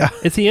 Yeah,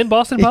 Is he in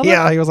Boston Public?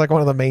 yeah, he was like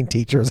one of the main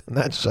teachers in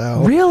that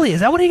show. Really?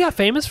 Is that what he got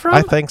famous from?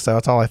 I think so.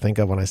 That's all I think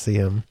of when I see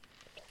him.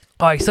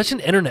 Oh, he's such an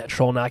internet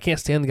troll now. I can't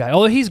stand the guy.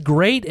 Although he's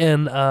great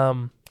in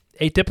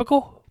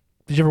Atypical.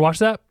 Did you ever watch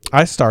that?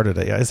 I started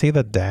it. Yeah, is he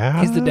the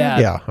dad? He's the dad.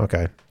 Yeah.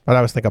 Okay. But I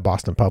always think of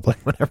Boston Public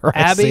whenever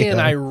I see Abby him.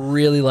 and I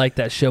really like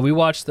that show. We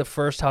watched the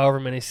first however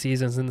many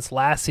seasons, and this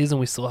last season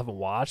we still haven't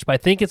watched. But I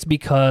think it's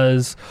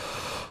because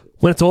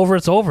when it's over,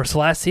 it's over. It's the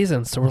last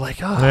season, so we're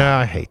like, oh, Yeah,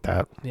 I hate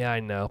that. yeah,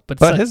 I know. But,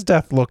 But his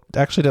death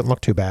actually didn't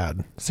look too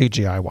bad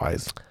CGI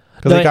wise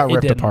because no, he got it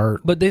ripped didn't.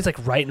 But But he's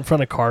like right in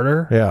front of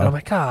Carter. Yeah. and I'm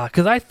like,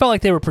 because I felt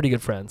like they were pretty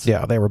good friends.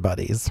 yeah, they were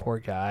buddies, Poor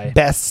guy.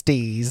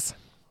 besties.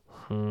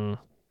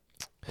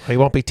 He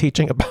won't be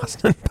teaching at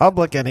Boston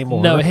Public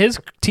anymore. No, his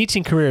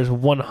teaching career is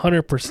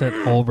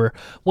 100% over.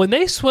 When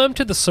they swim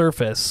to the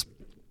surface,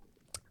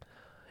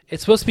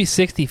 it's supposed to be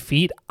 60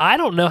 feet. I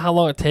don't know how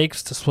long it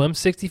takes to swim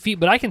 60 feet,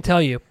 but I can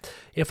tell you,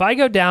 if I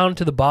go down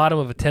to the bottom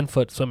of a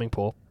 10-foot swimming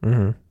pool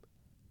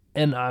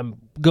and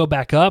go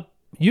back up,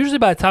 usually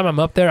by the time I'm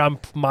up there,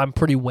 I'm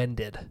pretty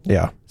winded.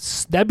 Yeah.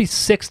 That'd be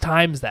 6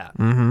 times that.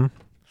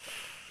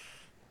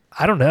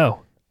 I don't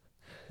know.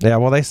 Yeah.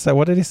 Well, they said,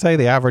 what did he say?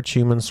 The average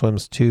human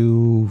swims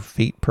 2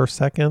 feet per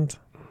second.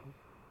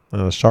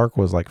 The shark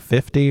was like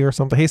 50 or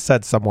something. He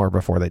said somewhere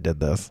before they did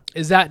this.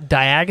 Is that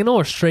diagonal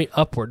or straight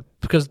upward?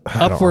 Because don't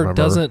upward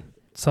remember. doesn't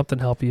something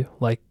help you?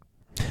 Like,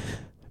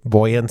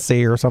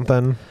 Buoyancy or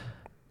something.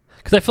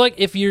 because I feel like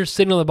if you're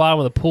sitting on the bottom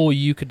of the pool,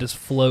 you could just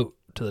float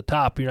to the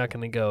top. You're not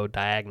going to go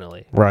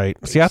diagonally. Right.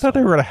 See, I thought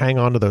they were going to hang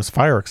on to those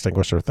fire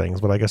extinguisher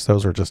things, but I guess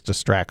those are just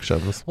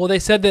distractions. Well, they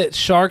said that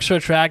sharks are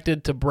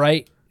attracted to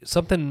bright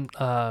something.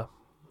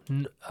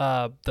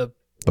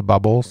 The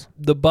bubbles.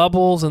 The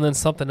bubbles and then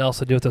something else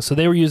to do with those. So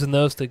they were using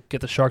those to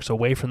get the sharks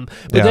away from them.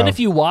 But then Yeah. if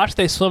you watch,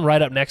 they swim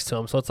right up next to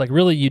them. So it's like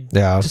really you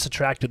Yeah. just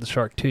attracted the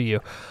shark to you.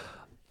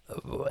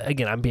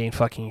 Again, I'm being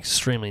fucking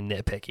extremely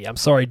nitpicky. I'm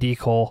sorry, D.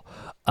 Cole.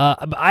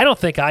 But I don't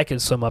think I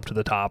could swim up to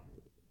the top.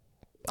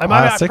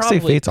 I 60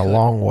 probably feet's a could.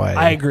 long way.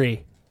 I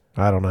agree.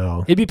 I don't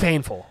know. It'd be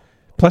painful.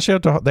 Plus, they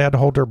had to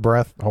hold their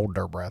breath while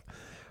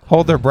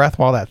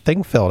that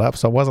thing filled up.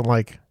 So it wasn't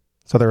like,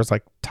 so there was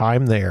like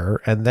time there,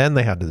 and then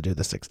they had to do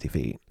the 60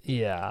 feet.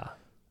 Yeah.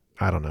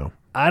 I don't know.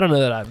 I don't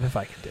know if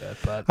I could do it,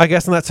 but I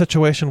guess in that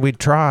situation, we'd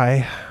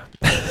try.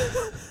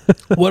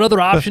 what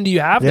other option do you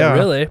have there, Yeah.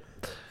 really?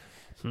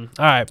 All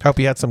right. Hope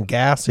you had some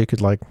gas so you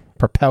could like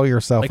propel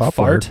yourself Like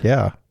upward. fart?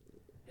 Yeah.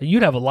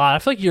 You'd have a lot. I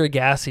feel like you're a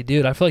gassy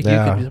dude. I feel like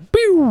Yeah. you could just,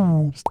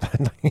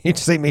 pew! You'd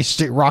see me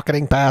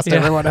rocketing past Yeah.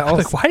 everyone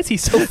else. Like, why is he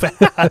so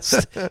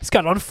fast? He's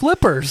got on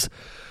flippers.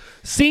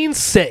 Scene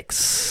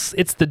 6.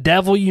 It's the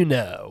devil you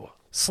know.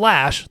 /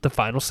 the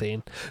final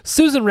scene.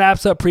 Susan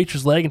wraps up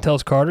Preacher's leg and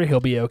tells Carter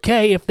he'll be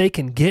okay if they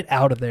can get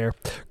out of there.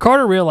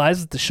 Carter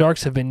realizes the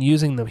sharks have been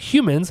using the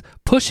humans,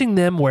 pushing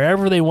them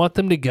wherever they want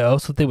them to go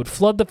so that they would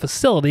flood the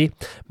facility,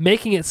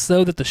 making it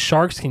so that the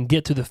sharks can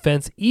get to the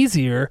fence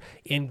easier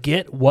and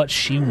get what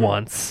she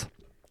wants.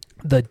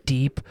 The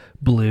deep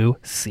blue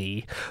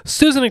sea.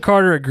 Susan and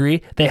Carter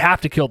agree they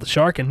have to kill the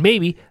shark and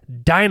maybe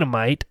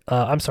dynamite.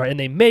 And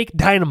they make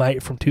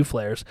dynamite from 2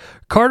 flares.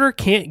 Carter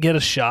can't get a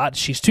shot.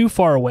 She's too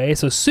far away,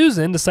 so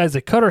Susan decides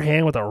to cut her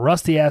hand with a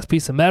rusty ass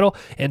piece of metal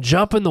and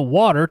jump in the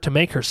water to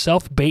make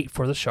herself bait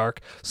for the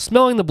shark.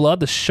 Smelling the blood,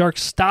 the shark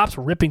stops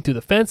ripping through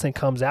the fence and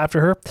comes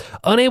after her.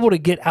 Unable to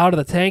get out of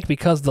the tank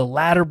because the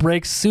ladder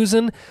breaks,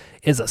 Susan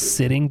is a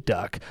sitting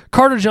duck.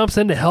 Carter jumps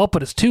in to help,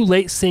 but it's too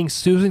late, seeing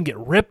Susan get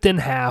ripped in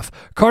half.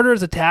 Carter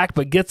is attacked,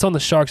 but gets on the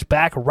shark's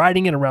back,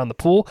 riding it around the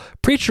pool.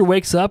 Preacher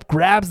wakes up,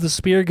 grabs the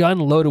spear gun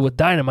loaded with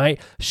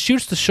dynamite,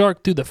 shoots the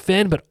shark through the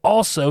fin, but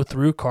also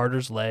through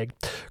Carter's leg.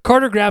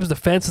 Carter grabs the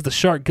fence as the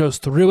shark goes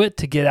through it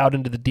to get out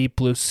into the deep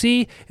blue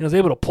sea, and is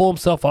able to pull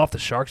himself off the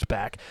shark's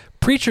back.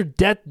 Preacher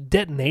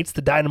detonates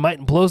the dynamite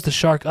and blows the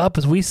shark up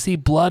as we see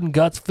blood and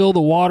guts fill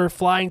the water,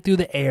 flying through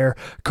the air.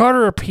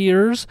 Carter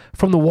appears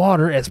from the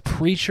water as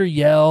Preacher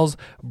yells,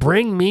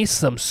 "Bring me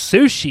some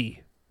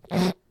sushi."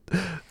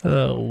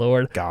 Oh,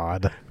 Lord.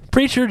 God.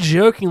 Preacher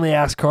jokingly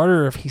asks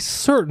Carter if he's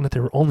certain that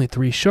there were only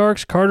 3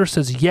 sharks. Carter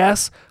says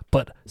yes,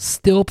 but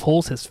still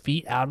pulls his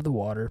feet out of the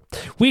water.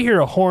 We hear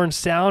a horn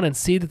sound and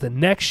see that the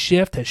next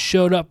shift has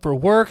showed up for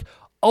work,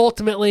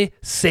 ultimately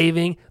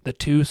saving the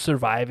 2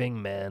 surviving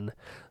men.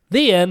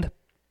 The end.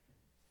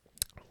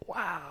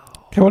 Wow.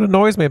 Okay, what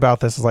annoys me about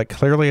this is like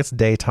clearly it's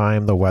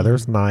daytime, the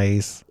weather's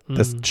nice.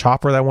 This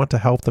chopper that went to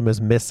help them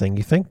is missing.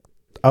 You think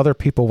other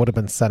people would have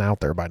been sent out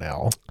there by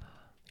now?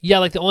 Yeah,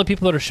 like the only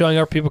people that are showing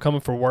up are people coming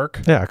for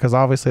work. Yeah, because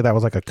obviously that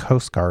was like a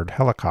Coast Guard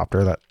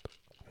helicopter that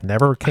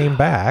never came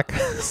back.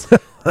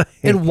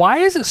 And why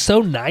is it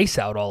so nice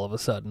out all of a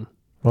sudden?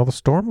 Well, the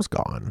storm's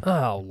gone.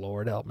 Oh,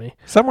 Lord, help me.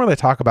 Somewhere they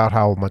talk about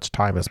how much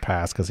time has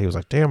passed because he was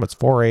like, damn, it's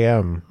 4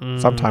 a.m.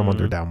 sometime when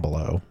they're down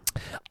below.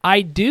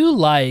 I do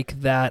like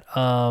that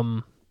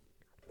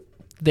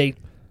they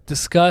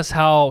discuss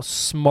how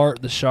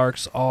smart the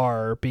sharks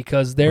are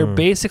because they're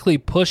basically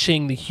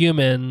pushing the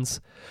humans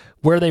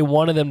where they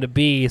wanted them to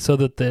be so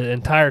that the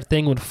entire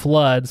thing would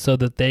flood so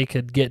that they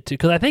could get to,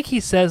 because I think he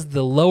says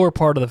the lower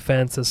part of the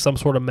fence is some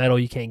sort of metal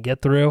you can't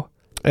get through.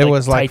 It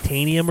was like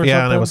titanium or yeah,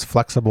 something. and it was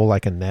flexible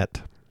like a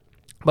net.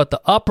 But the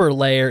upper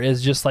layer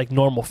is just like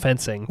normal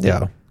fencing.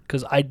 Yeah.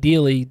 Because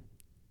ideally,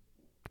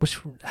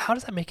 how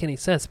does that make any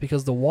sense?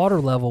 Because the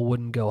water level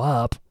wouldn't go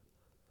up.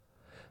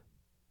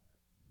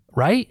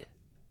 Right?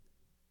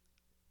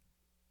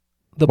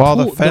 The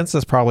fence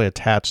is probably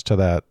attached to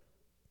the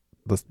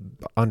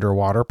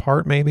underwater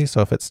part, maybe.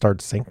 So if it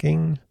starts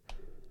sinking,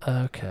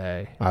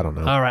 okay, I don't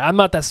know. All right, I'm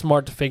not that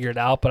smart to figure it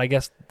out, but I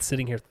guess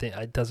sitting here,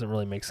 it doesn't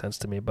really make sense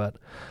to me. But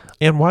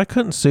and why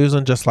couldn't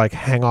Susan just like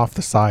hang off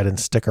the side and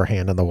stick her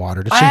hand in the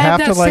water? Did she I have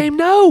had to that like same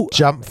note.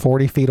 jump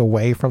 40 feet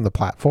away from the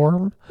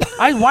platform?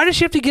 Why does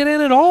she have to get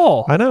in at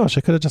all? I know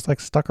she could have just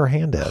like stuck her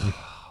hand in,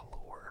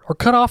 Or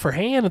cut off her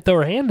hand and throw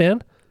her hand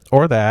in.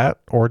 or that,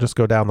 or just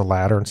go down the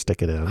ladder and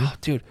stick it in. Oh,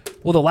 dude,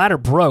 well, the ladder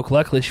broke.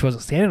 Luckily, she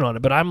wasn't standing on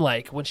it. But I'm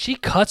like, when she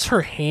cuts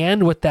her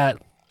hand with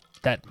that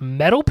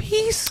metal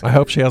piece, I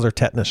hope she has her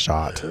tetanus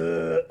shot.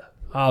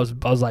 I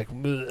was like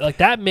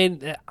that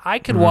made I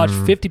could watch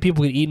 50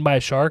 people get eaten by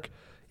a shark,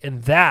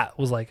 and that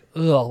was like,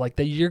 ugh, like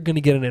that you're gonna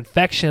get an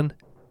infection.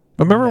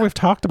 Remember, we've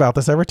talked about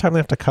this. Every time they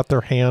have to cut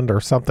their hand or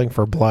something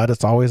for blood,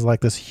 it's always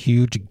like this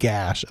huge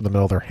gash in the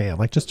middle of their hand.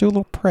 Like, just do a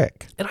little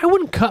prick. And I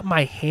wouldn't cut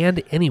my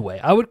hand anyway.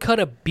 I would cut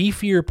a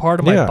beefier part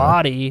of my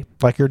body.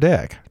 Like your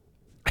dick.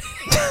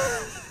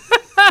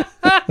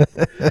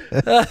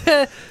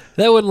 That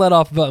wouldn't let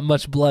off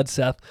much blood,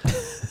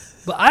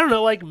 Seth. But I don't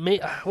know, like,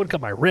 I wouldn't cut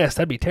my wrist.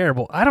 That'd be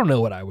terrible. I don't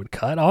know what I would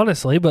cut,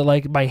 honestly. But,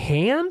 like, my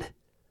hand?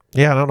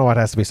 Yeah, I don't know why it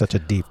has to be such a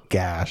deep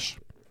gash.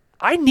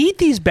 I need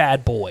these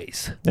bad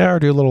boys. Yeah, or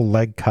do a little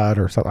leg cut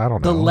or something. I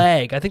don't know. The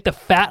leg. I think the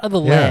fat of the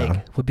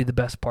leg would be the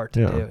best part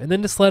to do. And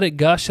then just let it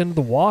gush into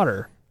the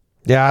water.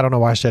 Yeah, I don't know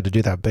why she had to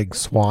do that big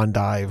swan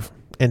dive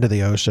into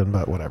the ocean,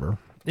 but whatever.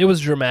 It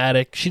was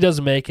dramatic. She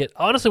doesn't make it.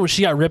 Honestly, when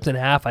she got ripped in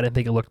half, I didn't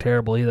think it looked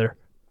terrible either.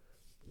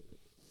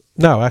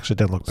 No, actually, it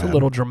didn't look bad. It's a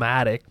little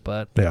dramatic,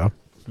 but... Yeah.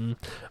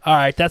 All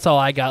right, that's all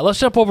I got. Let's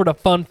jump over to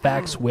fun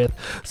facts with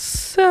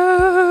Seth.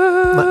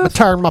 Let me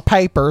turn my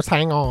papers.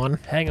 Hang on.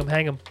 Hang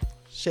 'em.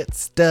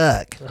 Shit's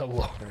stuck. Oh,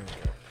 Lord.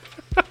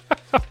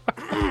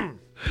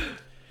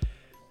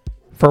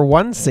 For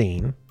one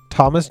scene,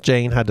 Thomas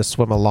Jane had to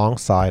swim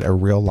alongside a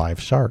real-life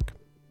shark.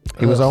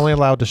 He was only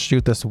allowed to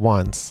shoot this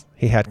once.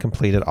 He had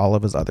completed all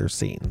of his other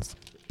scenes.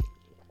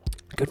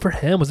 Good for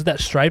him. Was it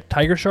that striped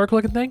tiger shark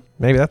looking thing?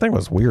 Maybe that thing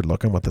was weird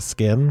looking with the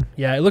skin.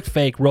 Yeah, it looked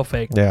fake, real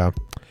fake. Yeah.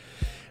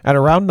 At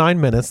around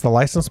 9 minutes, the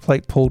license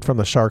plate pulled from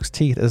the shark's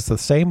teeth is the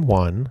same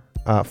one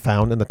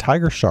found in the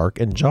tiger shark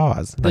in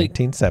Jaws,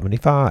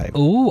 1975.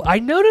 Ooh, I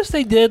noticed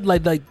they did,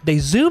 like they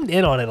zoomed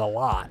in on it a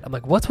lot. I'm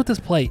like, what's with this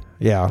plate?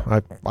 Yeah,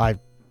 I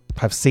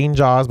have seen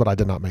Jaws, but I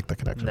did not make the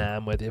connection. Nah,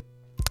 I'm with you.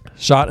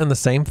 Shot in the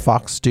same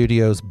Fox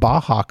Studios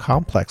Baja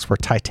complex where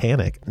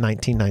Titanic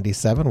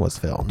 1997 was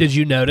filmed. Did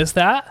you notice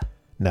that?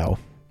 No.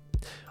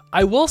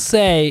 I will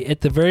say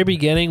at the very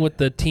beginning with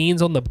the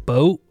teens on the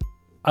boat,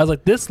 I was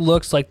like, this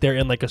looks like they're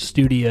in like a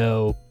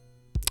studio.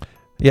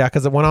 Yeah,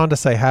 because it went on to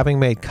say, having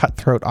made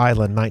Cutthroat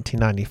Island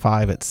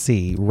 1995 at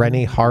sea,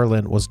 Rennie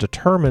Harlin was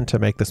determined to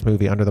make this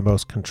movie under the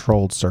most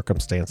controlled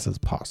circumstances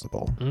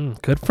possible.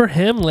 Good for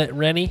him,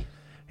 Rennie.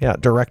 Yeah,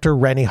 director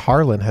Rennie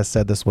Harlin has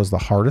said this was the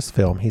hardest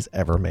film he's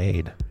ever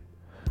made.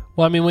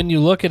 Well, I mean, when you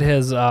look at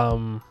his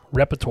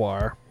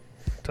repertoire,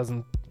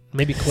 doesn't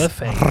maybe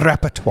Cliffhanger.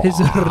 Repertoire. His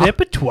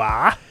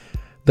repertoire.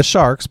 The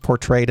sharks,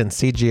 portrayed in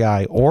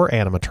CGI or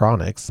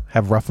animatronics,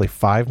 have roughly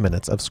 5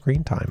 minutes of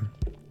screen time.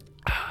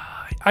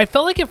 I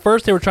felt like at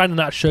first they were trying to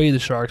not show you the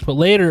sharks, but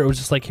later it was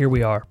just like, here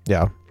we are.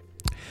 Yeah.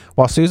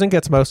 While Susan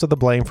gets most of the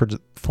blame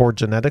for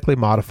genetically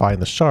modifying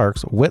the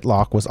sharks,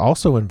 Whitlock was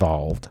also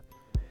involved.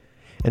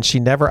 And she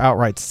never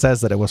outright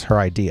says that it was her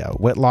idea.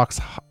 Whitlock's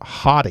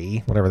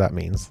hottie, whatever that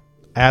means,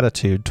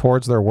 attitude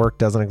towards their work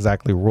doesn't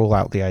exactly rule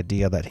out the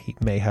idea that he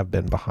may have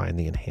been behind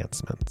the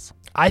enhancements.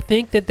 I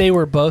think that they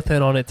were both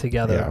in on it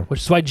together, Yeah.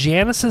 which is why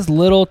Janice's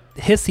little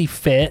hissy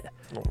fit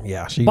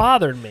Yeah, she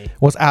bothered me.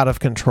 was out of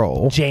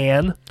control.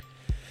 Jan.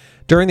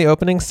 During the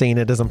opening scene,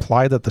 it is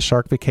implied that the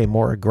shark became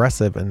more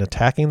aggressive in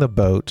attacking the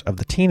boat of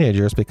the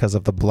teenagers because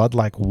of the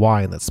blood-like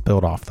wine that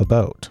spilled off the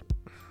boat.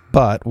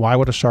 But why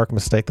would a shark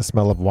mistake the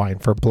smell of wine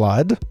for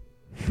blood?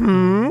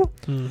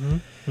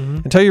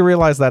 Until you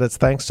realize that it's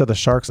thanks to the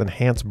shark's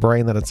enhanced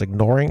brain that it's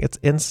ignoring its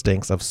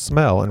instincts of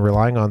smell and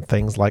relying on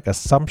things like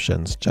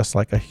assumptions, just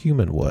like a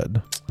human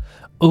would.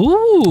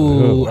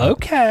 Ooh,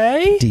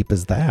 okay. Deep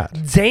as that.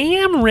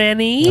 Damn,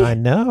 Rennie. I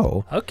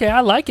know. Okay,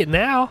 I like it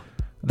now.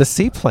 The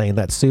seaplane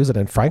that Susan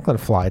and Franklin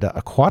fly to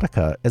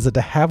Aquatica is a de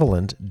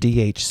Havilland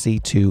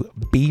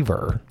DHC-2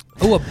 Beaver.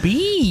 Oh, a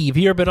beeve.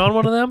 Have you ever been on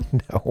one of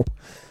them? No.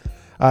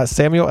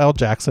 Samuel L.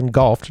 Jackson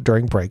golfed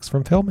during breaks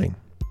from filming.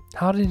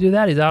 How did he do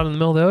that? He's out in the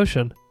middle of the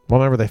ocean. Well,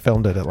 remember they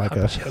filmed it at like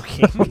I'm a...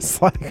 joking. I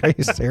was like, are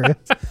you serious?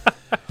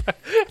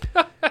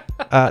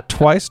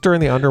 Twice during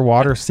the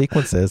underwater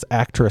sequences,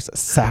 actress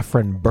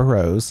Saffron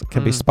Burrows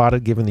can be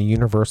spotted giving the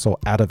universal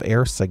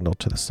out-of-air signal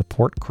to the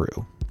support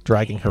crew,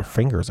 dragging her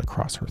fingers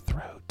across her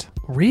throat.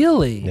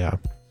 Really? Yeah.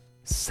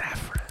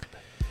 Saffron.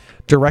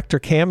 Director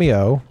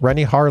cameo,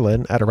 Rennie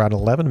Harlan, at around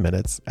 11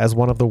 minutes, as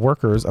one of the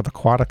workers of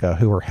Aquatica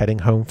who were heading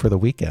home for the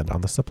weekend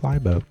on the supply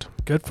boat.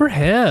 Good for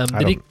him. I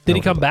Did he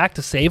don't come know. back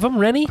to save him,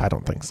 Rennie? I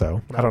don't think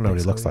so. I don't know what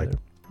he looks like.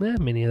 Yeah,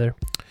 me neither.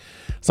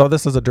 So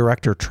this is a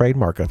director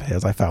trademark of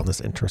his. I found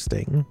this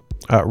interesting.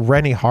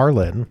 Rennie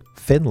Harlan,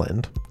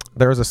 Finland.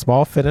 There is a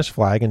small Finnish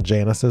flag in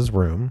Janice's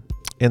room.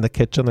 In the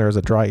kitchen, there is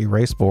a dry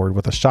erase board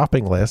with a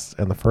shopping list,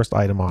 and the first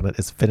item on it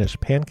is Finnish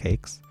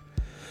pancakes.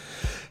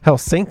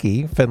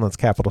 Helsinki, Finland's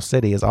capital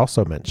city, is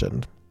also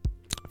mentioned.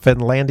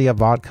 Finlandia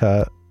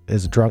vodka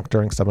is drunk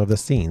during some of the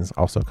scenes,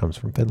 also comes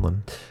from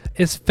Finland.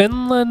 Is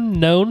Finland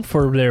known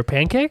for their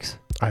pancakes?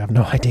 I have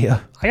no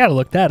idea. I gotta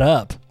look that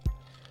up.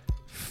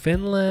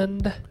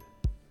 Finland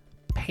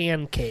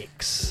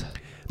pancakes.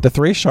 The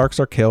three sharks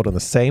are killed in the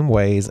same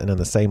ways and in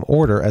the same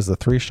order as the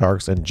three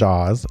sharks in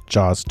Jaws,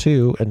 Jaws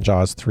 2, and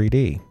Jaws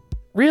 3D.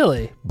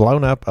 Really?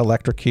 Blown up,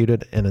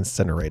 electrocuted, and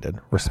incinerated,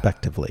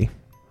 respectively.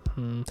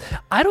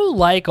 I don't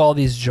like all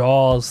these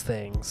Jaws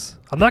things.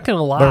 I'm not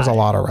gonna lie. There's a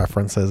lot of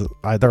references.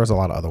 There was a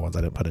lot of other ones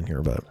I didn't put in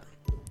here, but...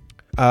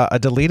 a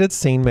deleted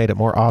scene made it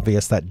more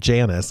obvious that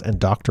Janice and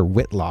Dr.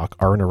 Whitlock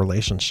are in a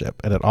relationship,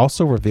 and it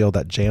also revealed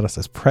that Janice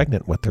is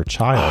pregnant with their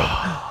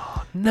child.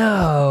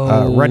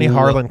 No. Rennie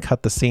Harlan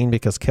cut the scene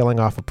because killing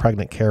off a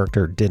pregnant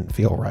character didn't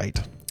feel right.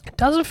 It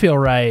doesn't feel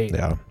right.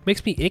 Yeah.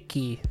 Makes me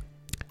icky.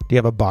 Do you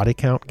have a body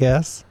count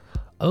guess?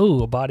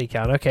 Oh, a body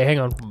count. Okay, hang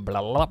on.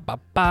 Blah, blah, blah,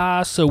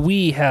 blah. So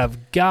we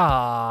have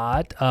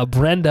got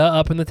Brenda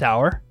up in the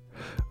tower.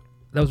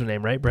 That was her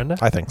name, right? Brenda?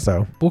 I think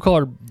so. We'll call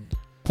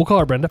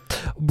her Brenda.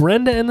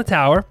 Brenda in the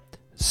tower.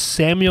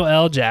 Samuel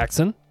L.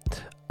 Jackson.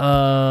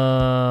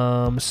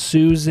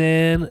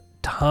 Susan.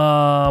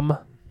 Tom.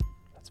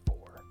 That's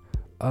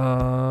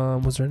 4.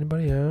 Was there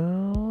anybody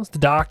else? The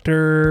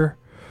doctor.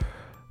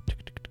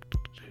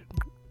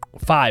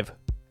 5.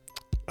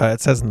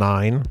 It says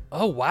 9.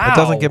 Oh, wow. It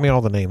doesn't give me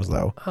all the names,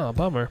 though. Oh,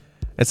 bummer.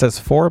 It says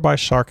 4 by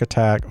shark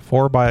attack,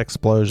 4 by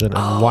explosion,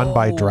 and 1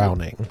 by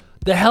drowning.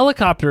 The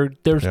helicopter,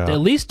 there's Yeah. at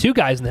least 2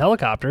 guys in the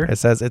helicopter. It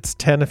says it's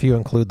 10 if you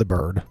include the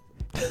bird.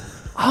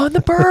 Oh, and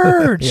the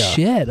bird. Yeah.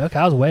 Shit. Okay,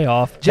 I was way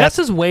off. Jess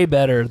is way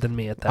better than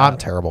me at that. I'm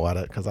terrible at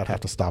it because I'd have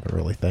to stop and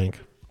really think.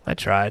 I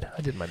tried.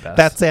 I did my best.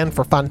 That's in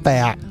for fun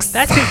facts.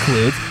 That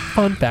concludes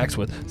Fun Facts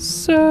with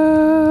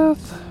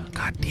Seth.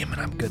 God damn it,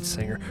 I'm a good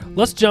singer.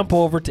 Let's jump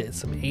over to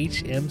some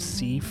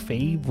HMC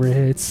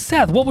favorites.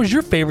 Seth, what was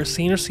your favorite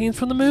scene or scenes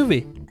from the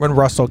movie? When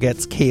Russell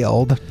gets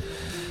killed.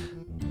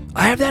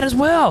 I have that as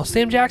well.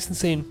 Sam Jackson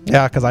scene.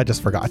 Yeah, because I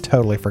just forgot. I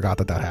totally forgot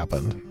that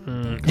happened.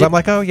 Because I'm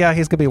like, oh, yeah,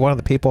 he's going to be one of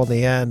the people in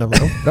the end. I'm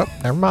like, oh, nope,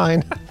 never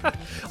mind.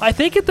 I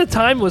think at the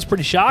time it was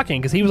pretty shocking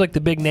because he was like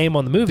the big name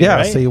on the movie, Yeah,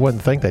 right? so you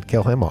wouldn't think they'd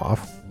kill him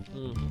off.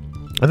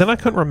 And then I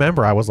couldn't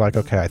remember. I was like,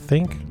 okay, I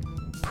think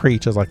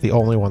Preach is like the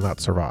only one that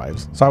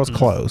survives. So I was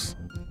close.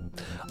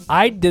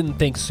 I didn't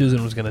think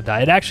Susan was going to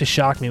die. It actually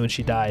shocked me when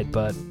she died,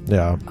 but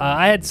Yeah.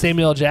 I had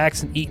Samuel L.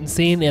 Jackson eating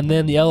scene and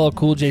then the LL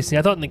Cool J scene.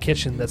 I thought in the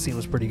kitchen that scene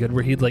was pretty good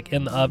where he'd like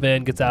in the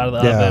oven, gets out of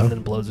the Yeah. oven, and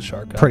then blows the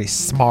shark up. Pretty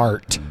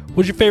smart.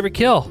 What's your favorite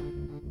kill?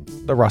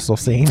 The Russell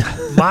scene.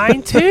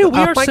 Mine too. We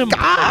are my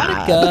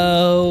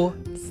simpatico.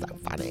 So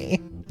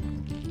funny.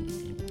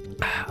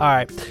 All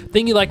right.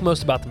 Thing you like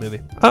most about the movie?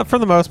 For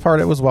the most part,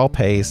 it was well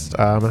paced. It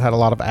had a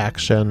lot of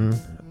action.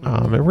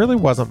 It really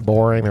wasn't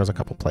boring. There was a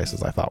couple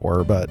places I thought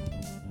were, but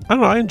I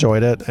don't know. I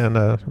enjoyed it, and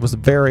it was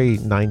very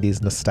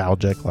 90s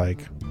nostalgic, like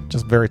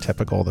just very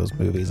typical of those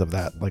movies of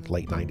that like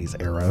late 90s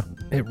era.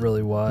 It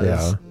really was.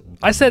 Yeah.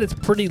 I said it's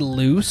pretty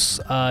loose.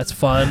 It's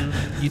fun.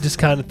 You just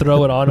kind of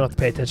throw it on, don't have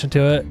to pay attention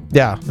to it.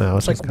 Yeah, no,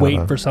 It's like just wait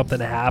kinda- for something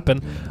to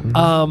happen.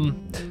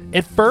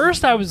 At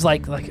first, I was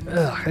like,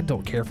 ugh, I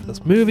don't care for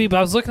this movie, but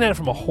I was looking at it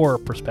from a horror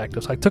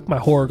perspective. So I took my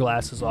horror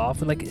glasses off,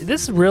 and like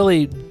this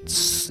really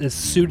is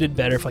suited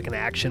better for like an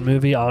action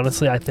movie.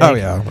 Honestly, I think. Oh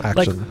yeah,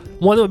 action. Like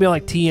one that would be on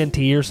like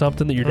TNT or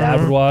something that your dad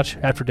would watch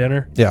after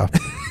dinner. Yeah.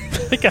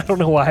 Like, I don't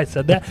know why I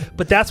said that,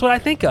 but that's what I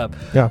think of.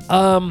 Yeah.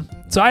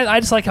 So I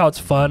just like how it's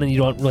fun and you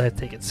don't really have to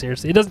take it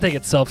seriously. It doesn't take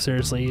itself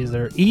seriously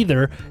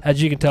either,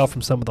 as you can tell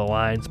from some of the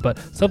lines. But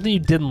something you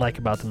didn't like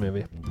about the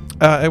movie.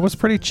 It was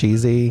pretty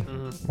cheesy.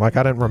 Like,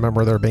 I didn't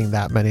remember there being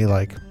that many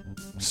like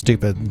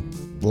stupid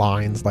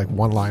lines, like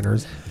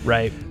one-liners.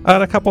 Right. I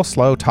had a couple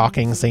slow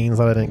talking scenes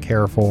that I didn't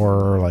care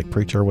for, like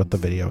Preacher with the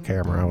video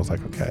camera. I was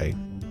like, okay,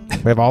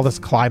 we have all this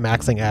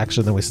climaxing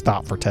action, then we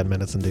stop for 10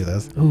 minutes and do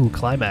this. Ooh,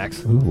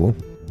 climax. Ooh.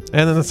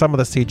 And then some of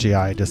the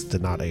CGI just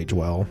did not age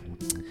well.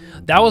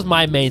 That was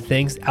my main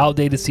thing,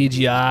 outdated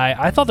CGI.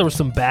 I thought there was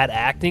some bad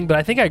acting, but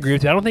I think I agree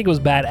with you. I don't think it was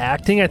bad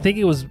acting. I think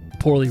it was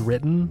poorly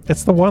written.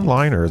 It's the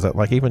one-liners that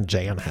like even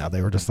Jan had.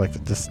 They were just like,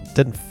 it just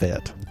didn't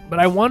fit. But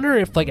I wonder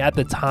if like at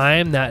the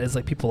time that is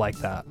like people like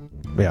that.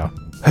 Yeah.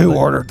 Who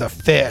ordered the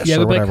fish? Yeah,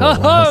 or we'd be like, whatever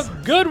it was.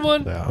 good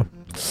one. Yeah.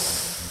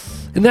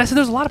 And that's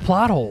there's a lot of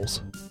plot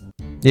holes.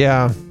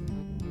 Yeah.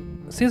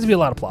 Seems to be a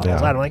lot of plot holes.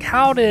 Yeah. I don't know, like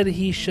how did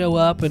he show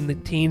up and the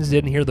teens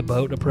didn't hear the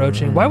boat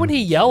approaching? Why wouldn't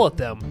he yell at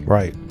them?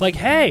 Right. Like,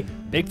 hey,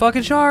 big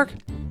fucking shark.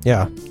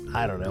 Yeah.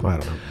 I don't know. I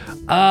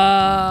don't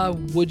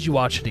know. Would you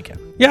watch it again?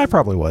 Yeah, I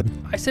probably would.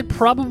 I said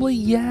probably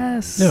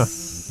yes. Yeah.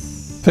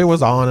 If it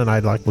was on and I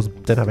like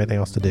didn't have anything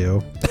else to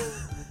do.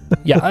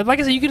 Yeah, like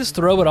I said, you could just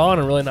throw it on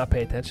and really not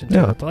pay attention to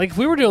Yeah. it. But like if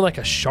we were doing like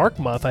a shark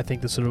month, I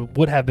think this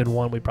would have been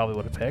one we probably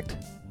would have picked.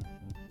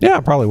 Yeah,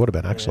 it probably would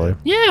have been actually.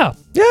 Yeah.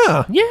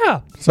 Yeah.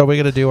 Yeah. So we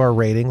gonna do our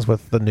ratings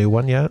with the new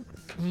one yet?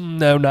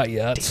 No, not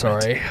yet.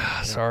 Sorry.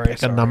 Sorry.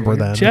 Pick a number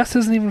then. Jess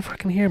isn't even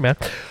fucking here, man.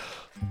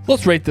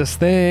 Let's rate this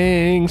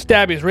thing.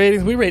 Stabby's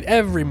ratings. We rate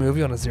every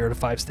movie on a 0 to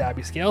 5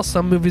 Stabby scale.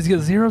 Some movies get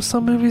 0,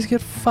 some movies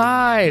get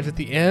 5. At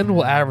the end,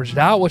 we'll average it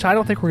out, which I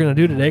don't think we're going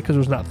to do today because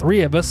there's not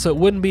 3 of us, so it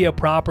wouldn't be a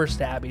proper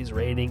Stabby's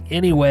rating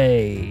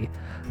anyway.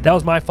 That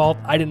was my fault.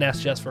 I didn't ask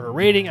Jess for her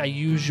rating. I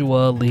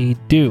usually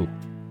do.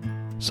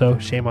 So,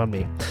 shame on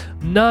me.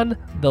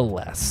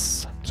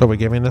 Nonetheless. So we're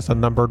giving this a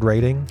numbered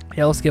rating?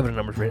 Yeah, let's give it a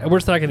number rating. We're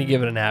just not going to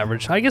give it an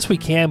average. I guess we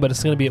can, but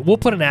it's going to be... We'll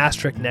put an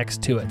asterisk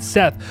next to it.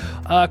 Seth,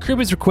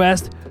 Kruby's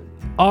request.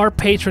 Our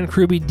patron,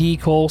 Kruby D.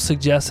 Cole,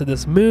 suggested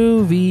this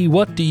movie.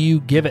 What do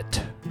you give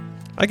it?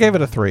 I gave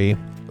it a 3.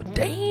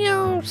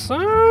 Damn,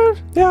 son.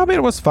 Yeah, I mean,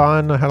 it was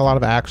fun. I had a lot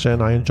of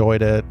action. I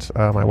enjoyed it.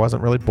 I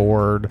wasn't really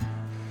bored.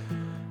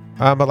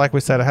 But like we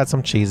said, it had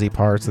some cheesy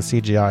parts. The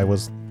CGI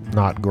was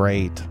not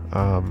great.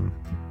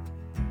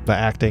 The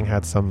acting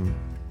had some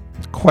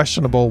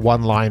questionable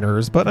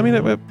one-liners, but I mean,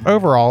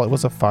 overall, it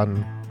was a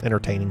fun,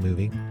 entertaining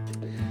movie.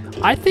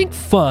 I think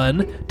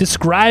fun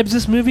describes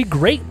this movie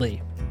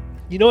greatly.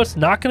 You know what's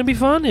not going to be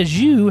fun is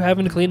you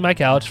having to clean my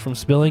couch from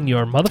spilling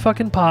your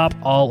motherfucking pop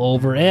all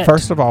over it.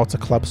 First of all, it's a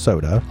club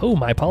soda, Oh,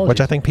 my apologies.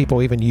 which I think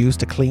people even use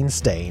to clean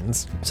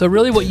stains. So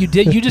really what you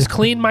did, you just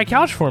cleaned my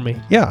couch for me.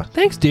 Yeah,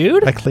 Thanks,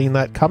 dude. I cleaned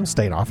that cum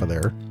stain off of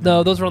there.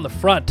 No, those are on the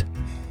front.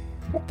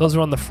 Those are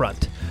on the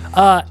front.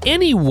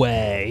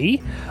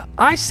 Anyway,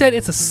 I said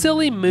it's a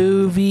silly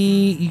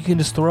movie you can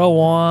just throw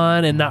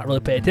on and not really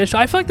pay attention.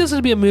 I feel like this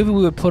would be a movie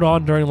we would put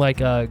on during like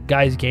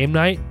guys' game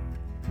night.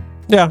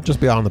 Yeah, just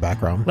be on in the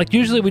background. Like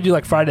usually we do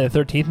like Friday the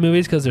 13th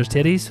movies because there's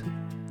titties.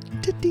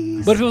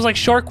 Titties. But if it was like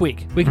Shark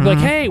Week, we could be like,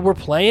 hey, we're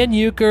playing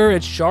euchre.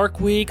 It's Shark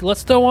Week.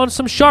 Let's throw on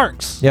some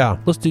sharks. Yeah.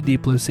 Let's do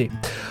Deep Blue Sea.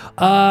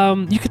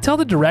 You could tell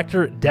the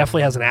director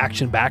definitely has an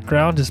action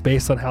background just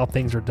based on how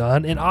things are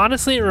done. And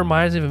honestly, it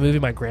reminds me of a movie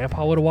my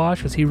grandpa would have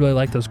watched because he really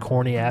liked those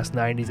corny ass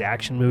 90s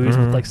action movies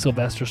with like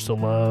Sylvester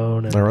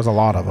Stallone. And There was a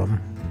lot of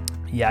them.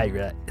 yeah,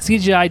 you're right.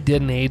 CGI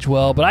didn't age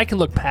well, but I can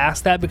look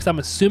past that because I'm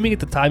assuming at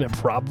the time it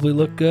probably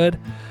looked good.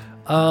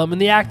 And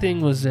the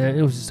acting was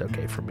it was just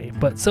okay for me.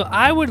 But so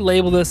I would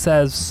label this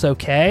as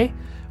okay,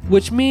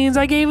 which means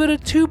I gave it a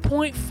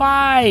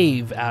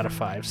 2.5 out of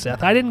 5,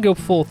 Seth. I didn't go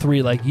full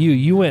 3 like you.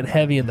 You went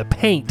heavy in the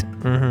paint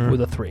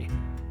with a 3.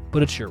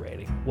 But it's your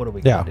rating. What are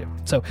we going to do?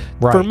 So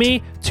for Right.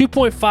 me,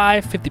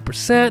 2.5,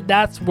 50%,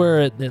 that's where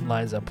it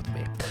lines up with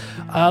me.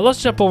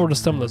 Let's jump over to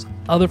some of those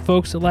other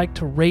folks that like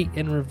to rate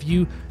and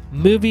review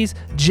movies.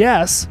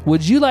 Jess,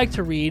 would you like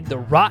to read the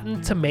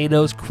Rotten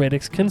Tomatoes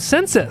critics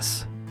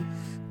consensus?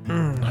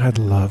 I'd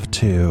love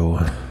to.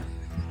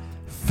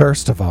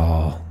 First of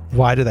all,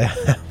 why do they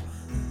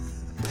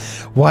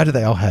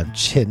all have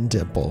chin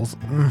dimples?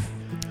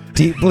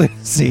 Deep Blue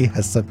Sea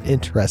has some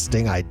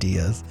interesting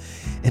ideas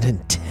and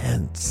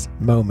intense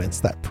moments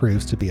that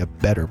proves to be a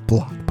better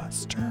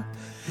blockbuster.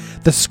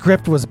 The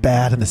script was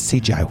bad and the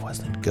CGI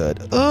wasn't good.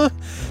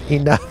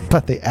 Enough,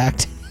 but the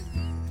acting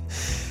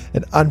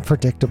and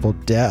unpredictable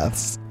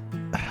deaths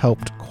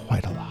helped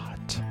quite a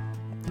lot.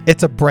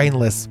 It's a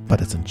brainless,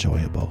 but it's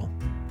enjoyable.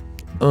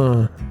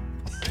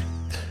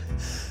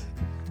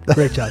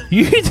 Great job.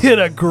 You did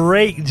a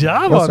great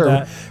job What's on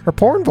that. her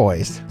porn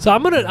voice? So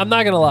I'm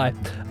not gonna lie.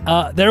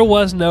 There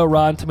was no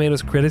Rotten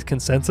Tomatoes critics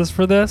consensus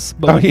for this.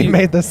 But Oh, when you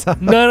made this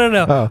up?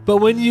 No. Oh. But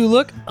when you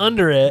look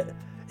under it,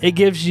 it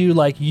gives you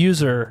like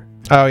user.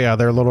 Oh, yeah,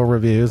 their little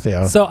reviews,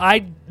 yeah. So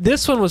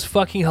this one was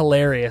fucking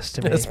hilarious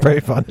to me. It's pretty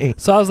funny.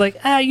 So I was like,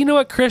 you know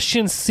what,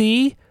 Christian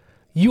C,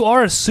 you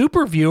are a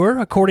super viewer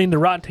according to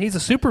Rotten. He's a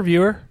super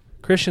viewer,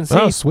 Christian C.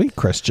 Oh, sweet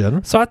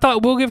Christian. So I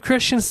thought we'll give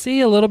Christian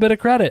C a little bit of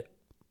credit.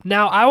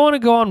 Now I want to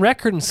go on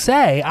record and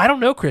say I don't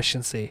know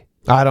Christian C.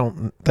 I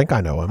don't think I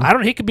know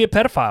him. He could be a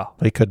pedophile.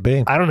 He could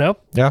be. I don't know.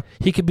 Yeah,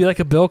 He could be like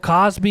a Bill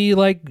Cosby,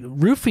 like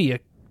roofie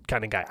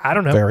kind of guy. I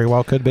don't know. very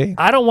well could be.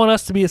 I don't want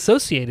us to be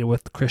associated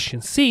with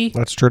Christian C,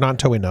 That's true, not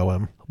until we know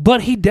him.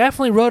 but he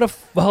definitely wrote a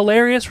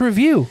hilarious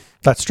review.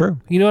 That's true.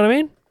 You know what I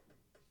mean?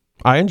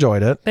 I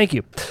enjoyed it. Thank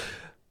you.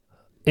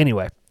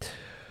 Anyway,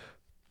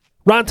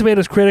 Rotten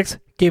Tomatoes critics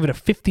gave it a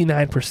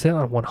 59%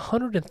 on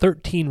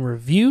 113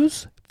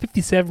 reviews.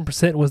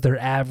 57% was their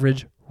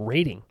average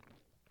rating.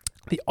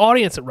 The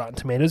audience at Rotten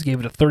Tomatoes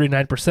gave it a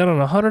 39% on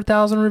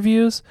 100,000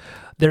 reviews.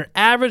 Their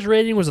average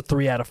rating was a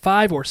 3 out of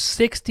 5 or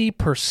 60%.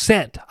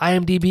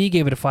 IMDb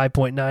gave it a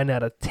 5.9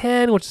 out of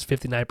 10, which is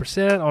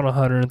 59% on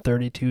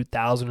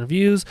 132,000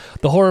 reviews.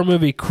 The horror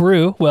movie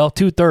crew, well,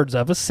 2/3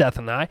 of us, Seth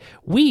and I,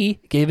 we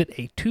gave it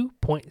a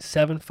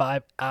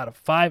 2.75 out of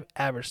 5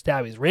 average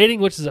Stabbies rating,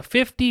 which is a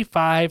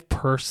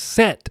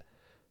 55%.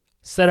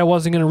 Said I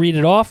wasn't going to read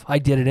it off. I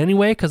did it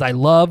anyway because I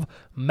love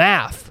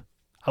math.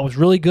 I was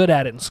really good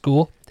at it in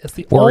school. It's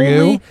the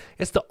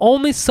It's the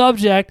only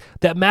subject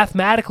that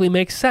mathematically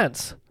makes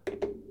sense.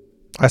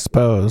 I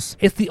suppose.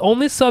 It's the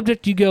only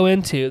subject you go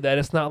into that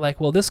it's not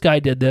like, well, this guy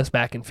did this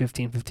back in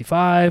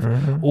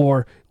 1555,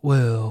 or,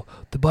 well,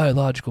 the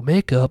biological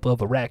makeup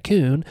of a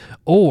raccoon,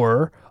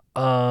 or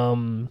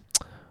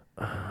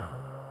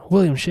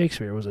William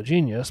Shakespeare was a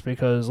genius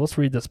because let's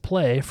read this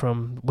play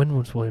from, when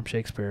was William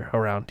Shakespeare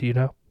around? Do you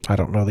know? I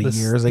don't know the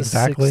years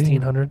exactly.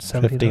 1600s,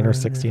 15 or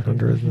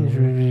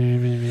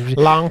 1600s.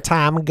 Long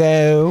time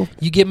ago.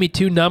 You give me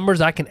two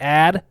numbers, I can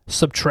add,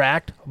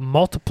 subtract,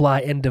 multiply,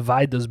 and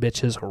divide those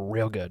bitches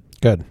real good.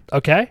 Good.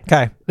 Okay?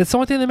 Okay. That's the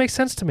only thing that makes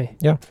sense to me.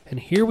 Yeah. And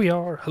here we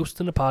are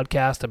hosting a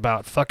podcast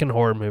about fucking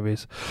horror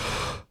movies.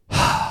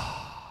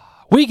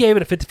 We gave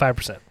it a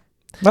 55%.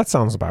 That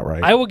sounds about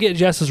right. I will get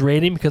Jess's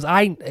rating because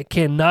I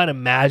cannot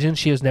imagine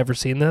she has never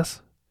seen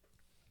this.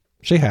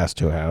 She has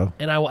to have.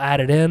 And I will add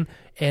it in.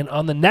 And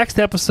on the next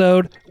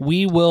episode,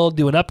 we will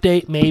do an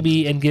update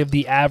maybe and give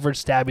the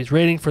average Stabbies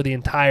rating for the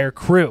entire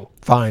crew.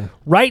 Fine.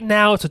 Right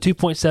now, it's a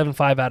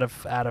 2.75 out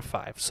of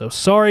 5. So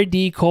sorry,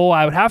 D. Cole.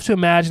 I would have to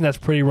imagine that's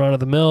pretty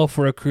run-of-the-mill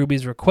for a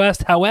Crewbie's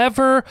request.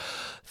 However,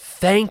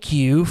 thank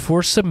you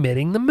for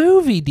submitting the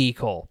movie, D.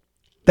 Cole.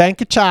 Thank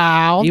you,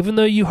 child. Even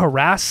though you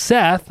harassed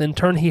Seth, in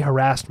turn he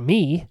harassed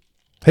me.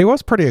 He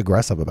was pretty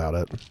aggressive about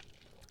it.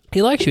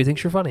 He likes you. He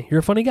thinks you're funny.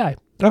 You're a funny guy.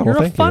 Oh, You're well,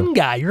 a thank fun you.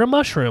 guy. You're a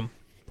mushroom.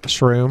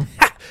 Shroom.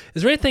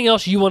 Is there anything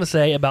else you want to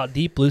say about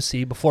Deep Blue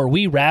Sea before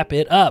we wrap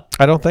it up?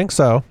 I don't think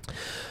so.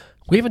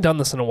 We haven't done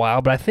this in a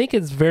while, but I think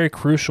it's very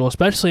crucial,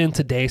 especially in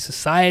today's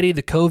society.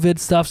 The COVID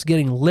stuff's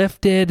getting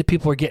lifted.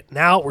 People are getting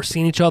out. We're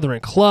seeing each other in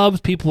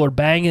clubs. People are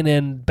banging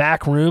in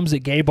back rooms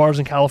at gay bars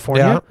in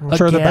California. Yeah, I'm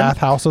sure the Again,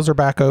 bathhouses are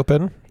back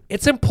open.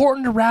 It's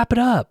important to wrap it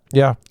up.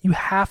 Yeah, You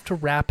have to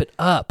wrap it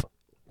up.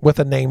 with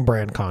a name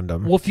brand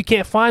condom. Well, if you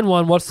can't find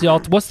one, what's the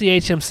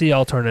HMC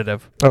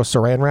alternative? Oh,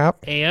 saran wrap?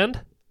 And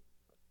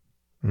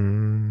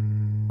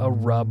a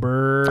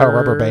rubber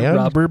band?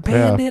 Rubber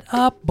band Yeah. it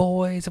up,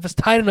 boys. If it's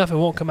tight enough, it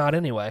won't come out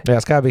anyway. Yeah,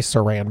 it's got to be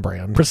saran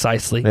brand.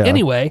 Precisely. Yeah.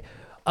 Anyway,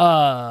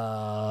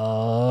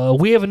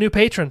 we have a new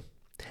patron.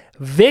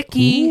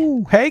 Vicky.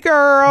 Ooh, hey,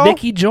 girl.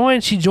 Vicky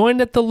joined. She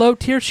joined at the low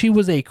tier. She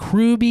was a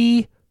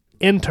Crewbie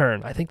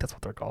intern. I think that's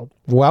what they're called.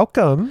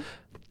 Welcome.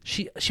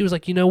 She was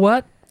like, you know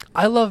what?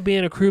 I love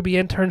being a Crewbie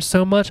intern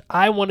so much.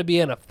 I want to be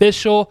an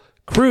official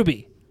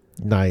Crewbie.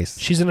 Nice.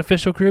 She's an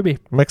official Crewbie.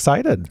 I'm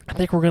excited. I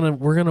think we're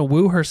gonna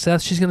woo her,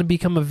 Seth. She's gonna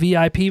become a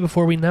VIP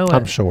before we know it.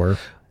 I'm sure.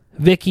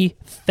 Vicky,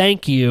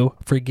 thank you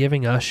for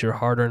giving us your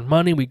hard-earned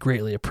money. We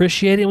greatly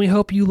appreciate it, and we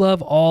hope you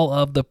love all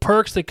of the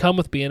perks that come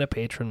with being a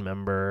patron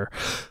member.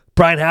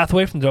 Brian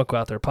Hathaway from the Don't Go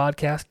Out There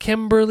podcast.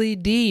 Kimberly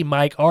D.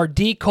 Mike R.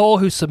 D. Cole,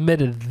 who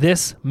submitted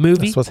this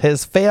movie. This was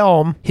his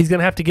film. He's going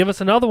to have to give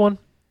us another one.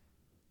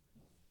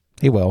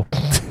 He will.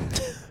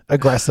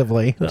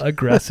 Aggressively.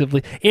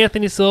 Aggressively.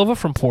 Anthony Silva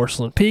from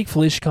Porcelain Peak.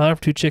 Felicia Connor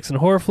from Two Chicks and a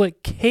Horror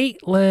Flick.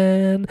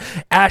 Caitlin.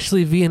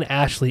 Ashley V. and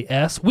Ashley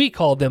S. We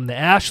call them the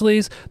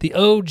Ashleys. The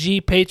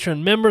OG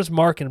patron members,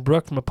 Mark and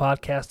Brooke from a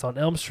podcast on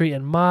Elm Street.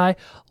 And my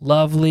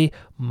lovely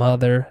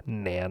mother,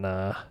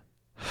 Nana.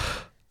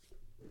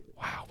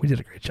 Wow, we did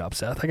a great job,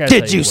 Seth. I gotta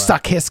tell Did you what.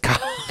 suck his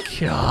cock?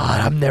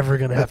 God, I'm never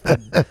going to have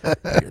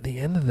to hear the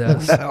end of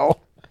this. No.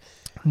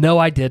 No,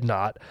 I did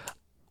not.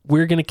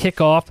 We're going to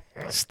kick off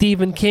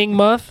Stephen King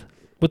month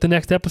with the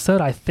next episode,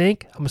 I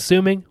think. I'm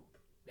assuming.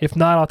 If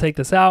not, I'll take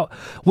this out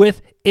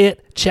with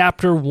It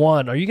Chapter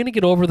 1. Are you going to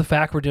get over the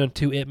fact we're doing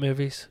 2 It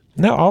movies?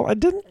 No,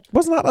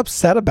 was not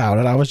upset about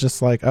it. I was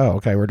just like, oh,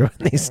 okay, we're doing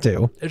these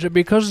 2. Is it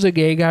because the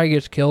gay guy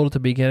gets killed at the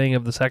beginning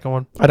of the second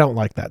one? I don't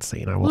like that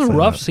scene. I It will was a say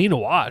rough that. scene to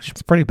watch.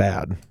 It's pretty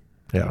bad.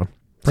 Yeah.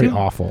 Pretty Seemed-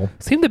 awful.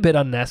 Seemed a bit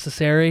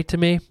unnecessary to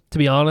me, to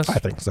be honest. I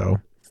think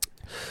so.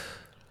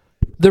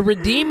 The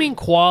redeeming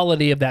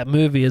quality of that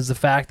movie is the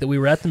fact that we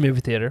were at the movie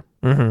theater.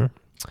 Mm-hmm.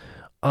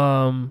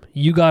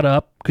 You got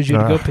up because you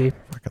had to go pee,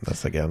 Fucking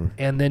this again.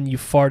 and then you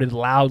farted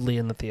loudly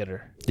in the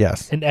theater.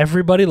 Yes. And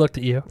everybody looked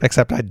at you.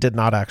 Except I did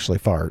not actually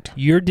fart.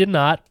 Your did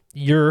not.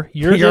 Your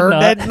Your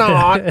did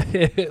not.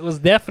 It was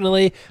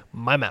definitely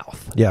my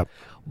mouth. Yep.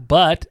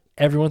 But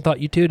everyone thought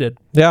you two did.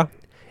 Yeah,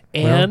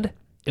 And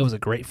it was a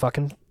great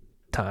fucking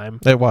time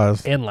it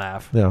was. and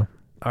laugh. Yeah.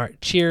 All right.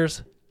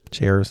 Cheers.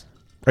 Cheers.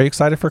 Are you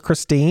excited for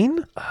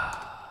Christine?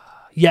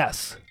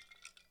 Yes.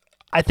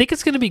 I think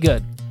it's going to be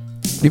good.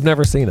 You've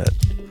never seen it.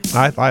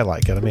 I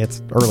like it. I mean,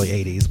 it's early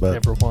 80s, but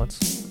Never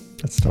once.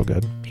 it's still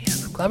good. Man,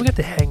 I'm glad we got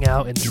to hang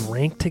out and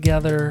drink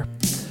together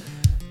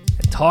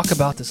and talk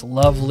about this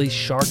lovely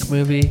shark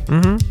movie.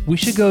 Mm-hmm. We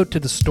should go to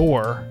the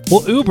store.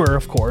 Well, Uber,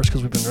 of course,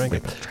 because we've been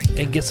drinking,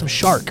 and get some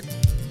shark.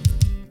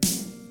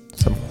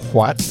 Some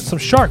what? Some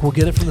shark. We'll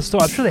get it from the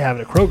store. I'm sure they have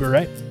it at Kroger,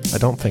 right? I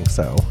don't think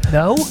so.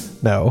 No?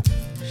 No.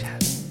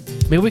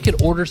 Maybe we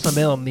could order some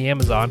in on the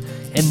Amazon,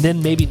 and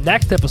then maybe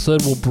next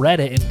episode we'll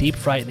bread it and deep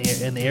fry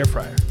it in the air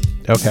fryer.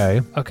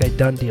 Okay. Okay,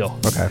 done deal.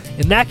 Okay.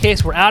 In that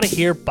case, we're out of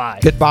here. Bye.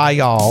 Goodbye,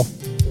 y'all.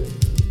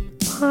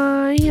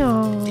 Bye,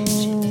 y'all.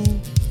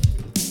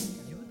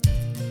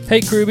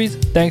 Hey, Krubies.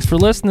 Thanks for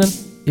listening.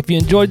 If you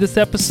enjoyed this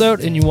episode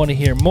and you want to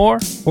hear more,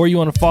 or you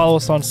want to follow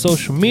us on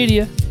social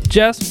media,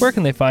 Jess, where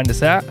can they find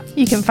us at?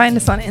 You can find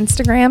us on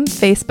Instagram,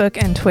 Facebook,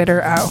 and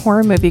Twitter at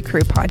Horror Movie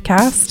Crew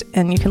Podcast,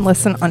 and you can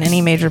listen on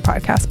any major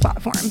podcast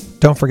platform.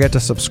 Don't forget to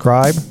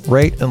subscribe,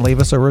 rate, and leave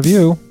us a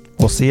review.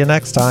 We'll see you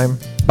next time.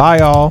 Bye,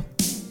 y'all.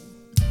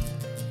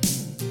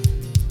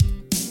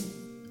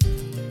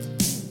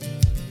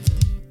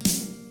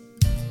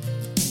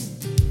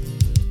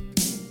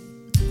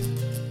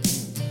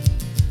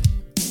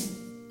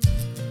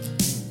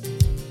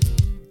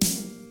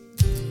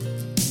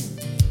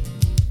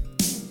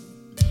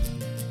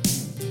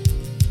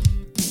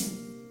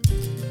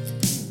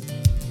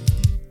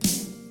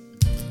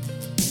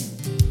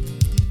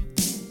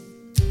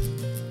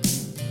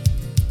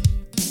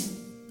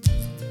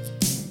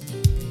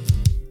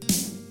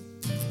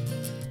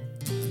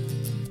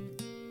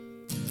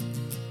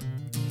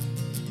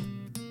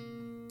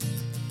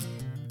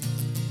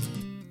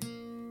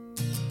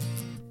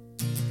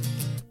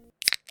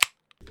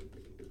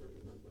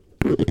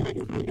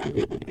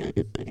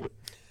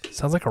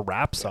 Sounds like a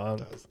rap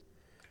song.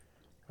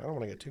 I don't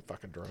want to get too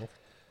fucking drunk.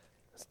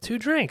 It's 2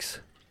 drinks.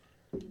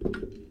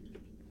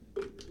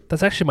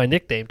 That's actually my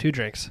nickname, 2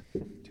 drinks. 2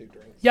 drinks.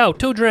 Yo,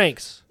 2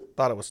 drinks.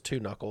 Thought it was 2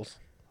 knuckles.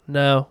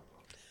 No.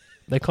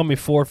 They call me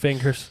 4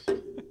 fingers.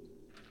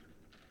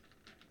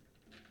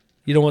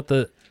 You don't want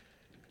the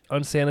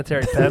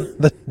unsanitary pen?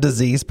 The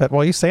disease pet.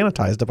 Well, you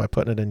sanitized it by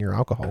putting it in your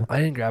alcohol. I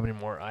didn't grab any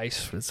more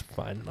ice. It's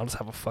fine. I'll just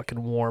have a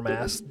fucking warm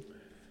ass.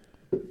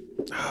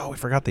 Oh, we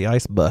forgot the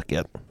ice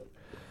bucket.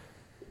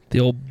 The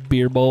old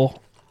beer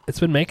bowl. It's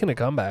been making a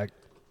comeback.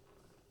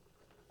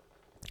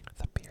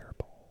 The beer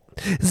bowl.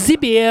 The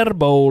beer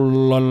bowl.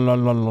 La, la,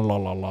 la, la, la,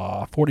 la,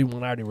 la.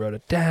 41. I already wrote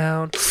it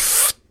down.